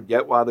up. You better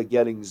get while the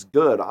getting's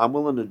good. I'm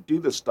willing to do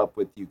this stuff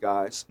with you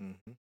guys.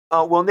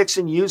 Well,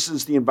 Nixon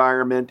uses the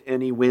environment,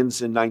 and he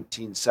wins in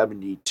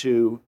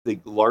 1972, the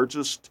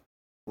largest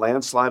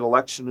landslide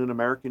election in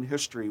American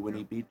history when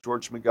he beat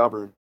George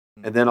McGovern.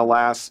 And then,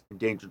 alas,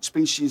 endangered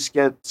species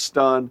gets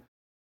done.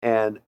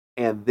 And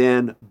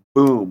then,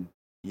 boom,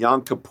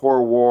 Yom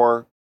Kippur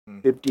War,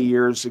 50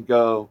 years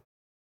ago.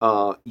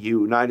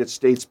 United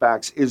States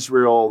backs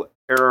Israel.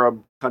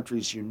 Arab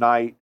countries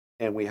unite,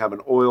 and we have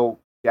an oil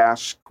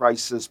gas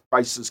crisis.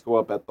 Prices go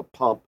up at the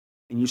pump,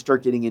 and you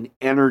start getting an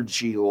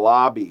energy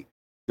lobby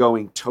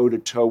going toe to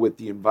toe with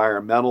the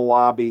environmental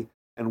lobby.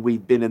 And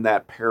we've been in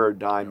that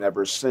paradigm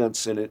ever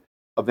since. And it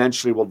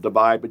eventually will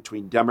divide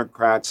between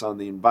Democrats on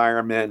the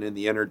environment and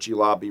the energy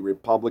lobby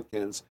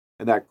Republicans.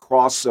 And that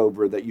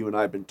crossover that you and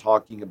I have been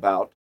talking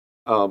about,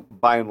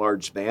 by and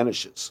large,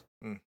 vanishes.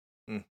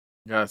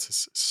 Yeah,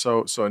 it's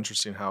so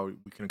interesting how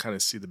we can kind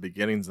of see the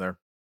beginnings there.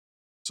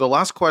 So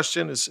last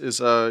question is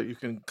you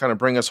can kind of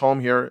bring us home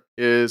here,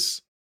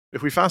 is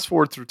if we fast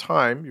forward through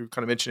time, you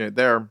kind of mentioned it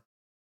there.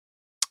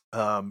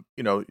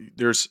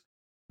 There's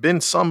been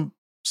some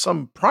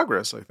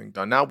progress, I think,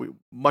 done. Now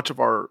much of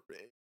our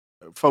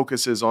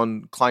focus is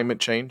on climate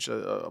change,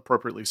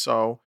 appropriately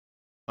so.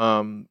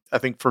 I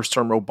think first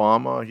term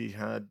Obama, he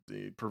had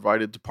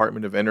provided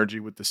Department of Energy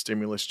with the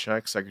stimulus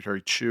check,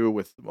 Secretary Chu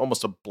with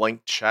almost a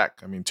blank check.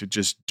 I mean, to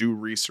just do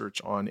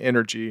research on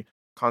energy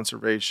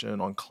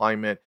conservation, on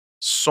climate,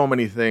 so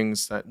many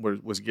things that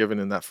was given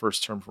in that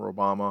first term for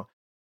Obama.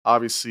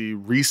 Obviously,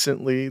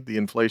 recently, the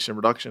Inflation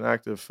Reduction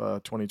Act of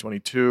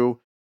 2022,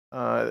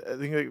 I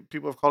think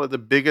people have called it the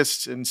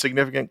biggest and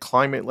significant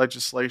climate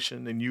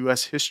legislation in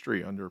U.S.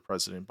 history under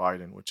President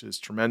Biden, which is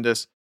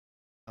tremendous.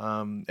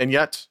 And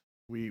yet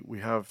we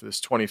have this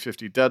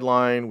 2050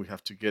 deadline. We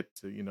have to get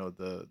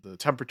the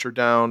temperature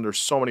down. There's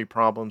so many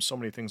problems, so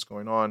many things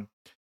going on.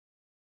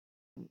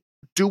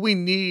 Do we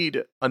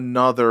need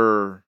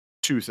another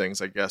two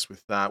things, I guess,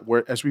 with that?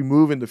 Where as we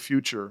move in the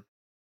future,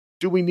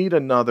 do we need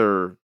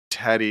another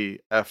Teddy,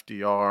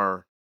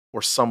 FDR,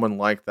 or someone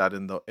like that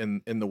in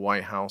the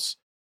White House,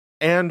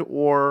 and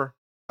or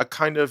a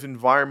kind of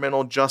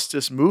environmental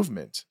justice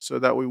movement, so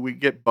that we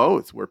get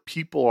both, where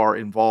people are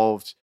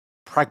involved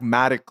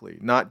pragmatically,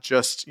 not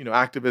just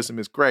activism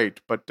is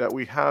great, but that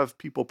we have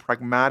people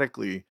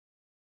pragmatically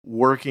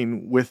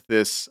working with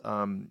this,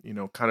 kind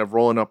of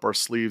rolling up our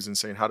sleeves and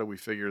saying, how do we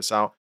figure this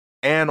out?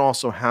 And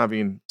also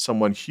having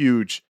someone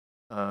huge,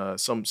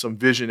 some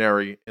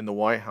visionary in the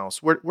White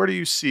House. Where do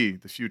you see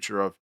the future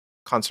of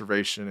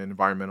conservation and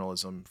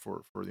environmentalism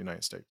for the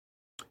United States?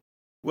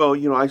 Well,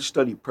 I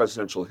study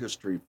presidential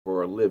history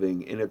for a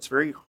living, and it's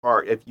very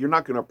hard if you're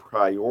not going to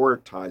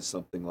prioritize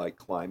something like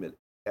climate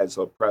as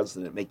a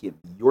president, make it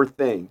your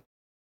thing.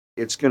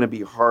 It's going to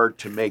be hard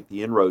to make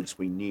the inroads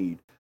we need.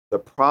 The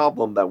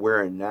problem that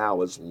we're in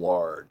now is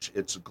large.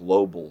 It's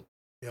global.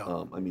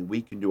 Yeah. I mean,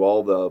 we can do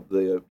all the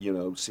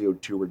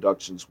CO2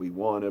 reductions we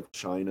want if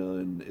China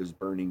is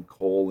burning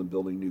coal and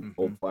building new Hmm.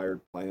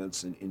 coal-fired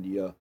plants, and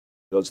India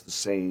does the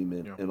same,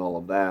 and, Yeah. and all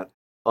of that.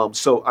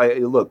 So I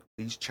look,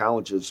 these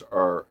challenges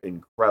are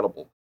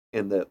incredible.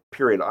 In the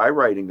period I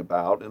writing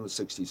about in the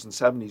 60s and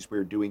 70s, we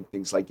were doing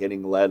things like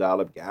getting lead out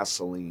of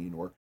gasoline,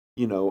 or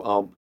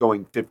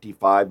going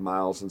 55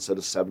 miles instead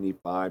of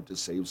 75 to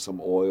save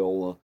some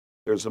oil.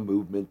 There's a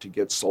movement to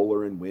get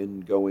solar and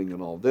wind going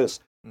and all this.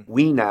 Hmm.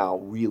 We now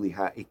really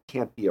have, it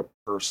can't be a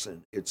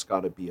person, it's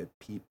got to be a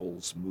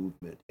people's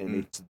movement. And Mm.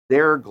 it's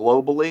there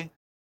globally,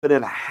 but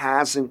it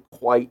hasn't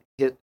quite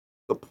hit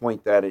the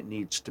point that it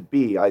needs to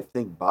be. I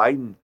think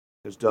Biden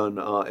has done,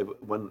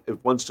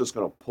 if one's just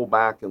going to pull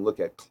back and look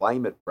at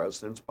climate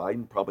presidents,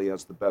 Biden probably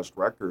has the best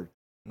record,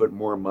 put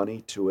more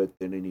money to it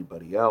than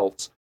anybody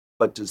else.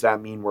 But does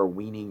that mean we're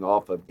weaning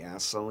off of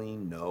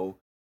gasoline? No.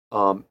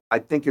 I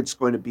think it's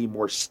going to be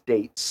more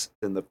states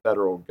than the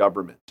federal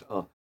government,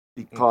 Mm.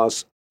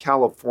 because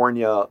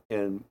California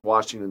and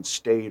Washington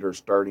State are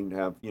starting to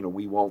have,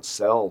 we won't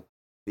sell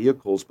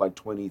vehicles by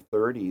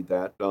 2030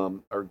 that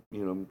are,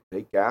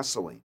 make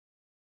gasoline.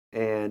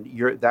 And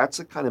that's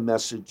the kind of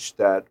message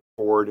that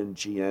Ford and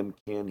GM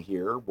can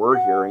hear. We're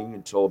hearing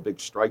until big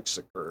strikes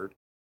occurred.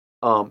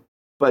 Um,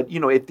 but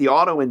if the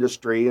auto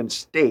industry and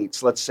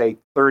states, let's say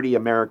 30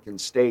 American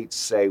states,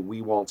 say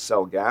we won't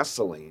sell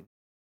gasoline,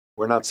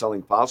 we're not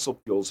selling fossil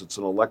fuels, it's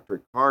an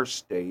electric car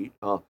state.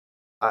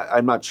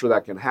 I'm not sure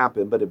that can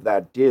happen, but if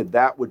that did,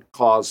 that would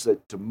cause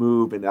it to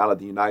move, and out of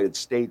the United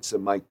States, it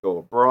might go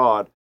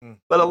abroad. Mm.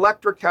 But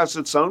electric has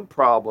its own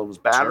problems,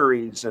 Sure.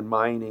 batteries and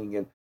mining,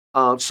 and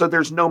so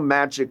there's no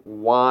magic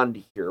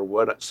wand here.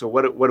 What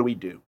do we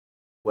do?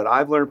 What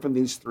I've learned from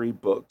these three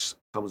books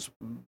comes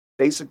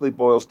basically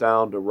boils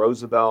down to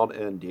Roosevelt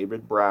and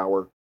David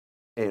Brower,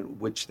 in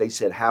which they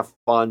said, have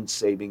fun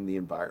saving the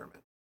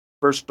environment.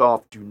 First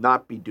off, do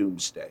not be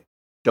doomsday.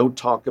 Don't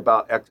talk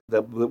about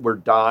that we're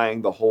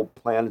dying, the whole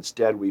planet's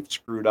dead, we've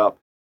screwed up.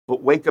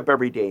 But wake up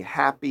every day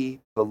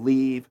happy,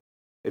 believe.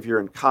 If you're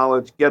in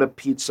college, get a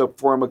pizza,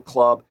 form a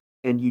club,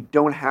 and you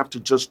don't have to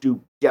just do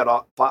get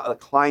off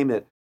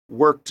climate.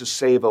 Work to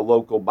save a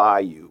local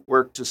bayou.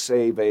 Work to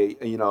save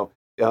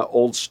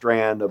old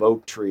strand of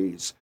oak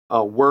trees.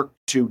 Work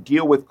to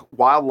deal with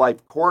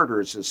wildlife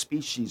corridors as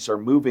species are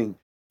moving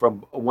from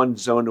one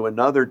zone to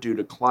another due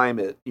to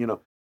climate.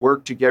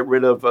 Work to get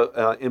rid of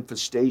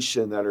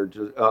infestation that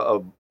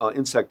are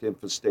insect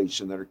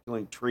infestation that are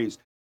killing trees.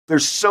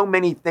 There's so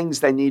many things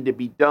that need to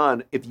be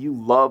done. If you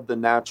love the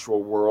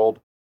natural world,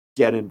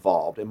 get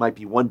involved. It might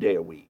be one day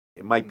a week.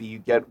 It might be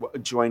you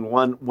join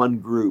one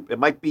group. It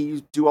might be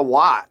you do a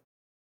lot,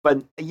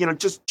 but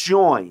just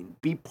join,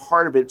 be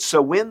part of it.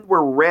 So when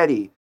we're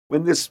ready,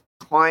 when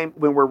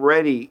we're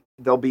ready,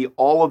 there'll be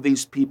all of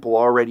these people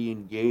already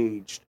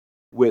engaged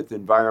with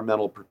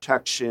environmental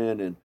protection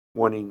and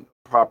wanting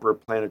proper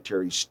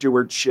planetary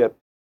stewardship,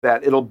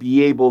 that it'll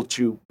be able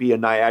to be a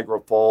Niagara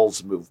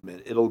Falls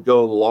movement. It'll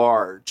go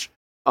large.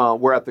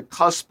 We're at the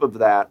cusp of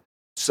that.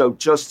 So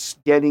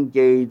just get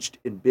engaged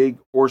in big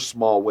or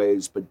small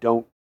ways, but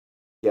don't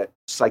get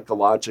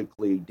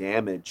psychologically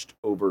damaged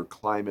over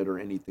climate or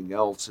anything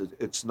else.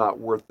 It's not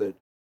worth it.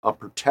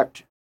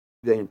 Protect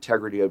the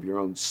integrity of your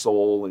own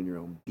soul and your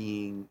own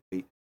being.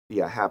 Be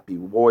a happy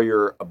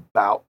warrior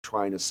about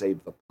trying to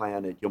save the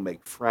planet. You'll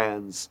make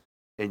friends,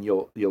 and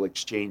you'll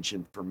exchange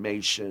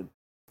information,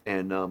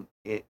 and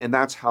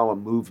that's how a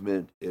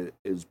movement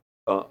is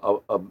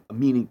a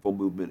meaningful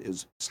movement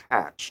is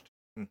hatched,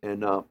 Mm.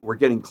 and we're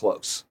getting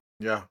close.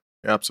 Yeah,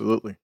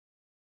 absolutely.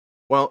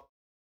 Well,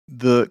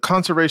 the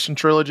conservation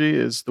trilogy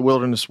is The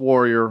Wilderness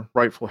Warrior,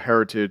 Rightful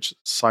Heritage,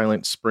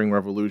 Silent Spring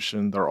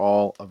Revolution. They're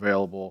all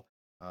available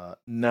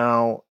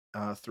now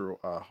through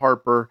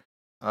Harper.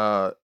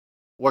 Uh,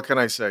 what can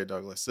I say,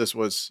 Douglas? This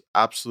was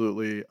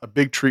absolutely a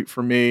big treat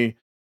for me,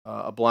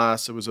 a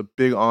blast. It was a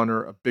big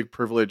honor, a big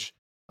privilege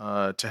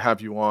to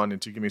have you on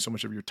and to give me so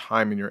much of your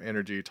time and your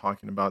energy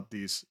talking about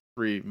these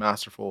three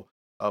masterful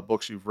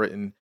books you've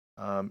written.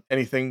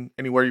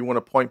 Anywhere you want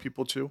to point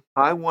people to?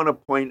 I want to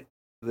point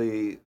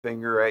the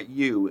finger at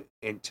you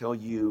and tell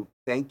you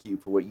thank you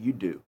for what you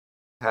do.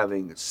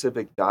 Having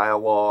civic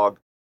dialogue,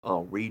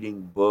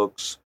 reading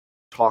books,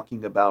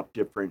 talking about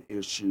different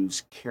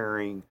issues,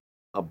 caring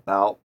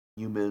about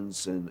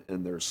humans and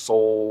their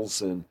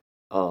souls, and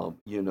how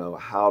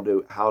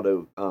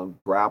to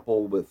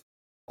grapple with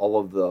all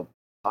of the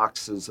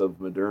boxes of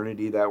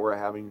modernity that we're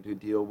having to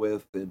deal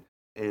with, and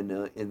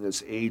in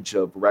this age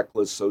of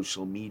reckless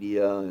social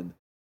media and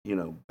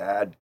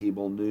bad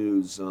cable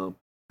news,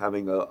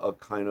 having a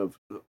kind of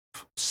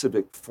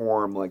civic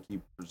forum like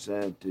you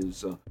present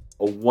is a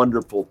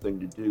wonderful thing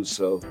to do.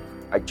 So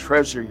I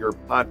treasure your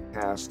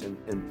podcast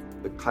and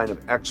the kind of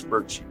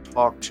experts you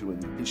talk to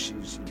and the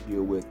issues you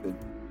deal with, and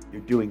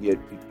you're doing it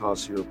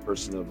because you're a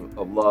person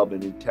of love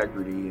and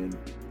integrity. And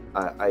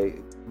I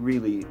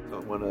really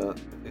want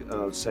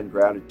to send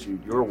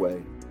gratitude your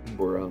way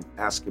for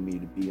asking me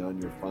to be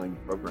on your fine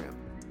program.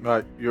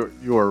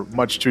 You're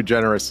much too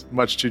generous,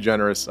 much too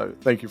generous.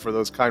 Thank you for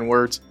those kind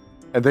words,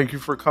 and thank you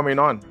for coming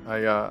on.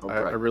 I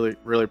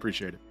really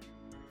appreciate it.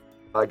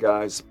 Bye,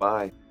 guys.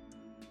 Bye.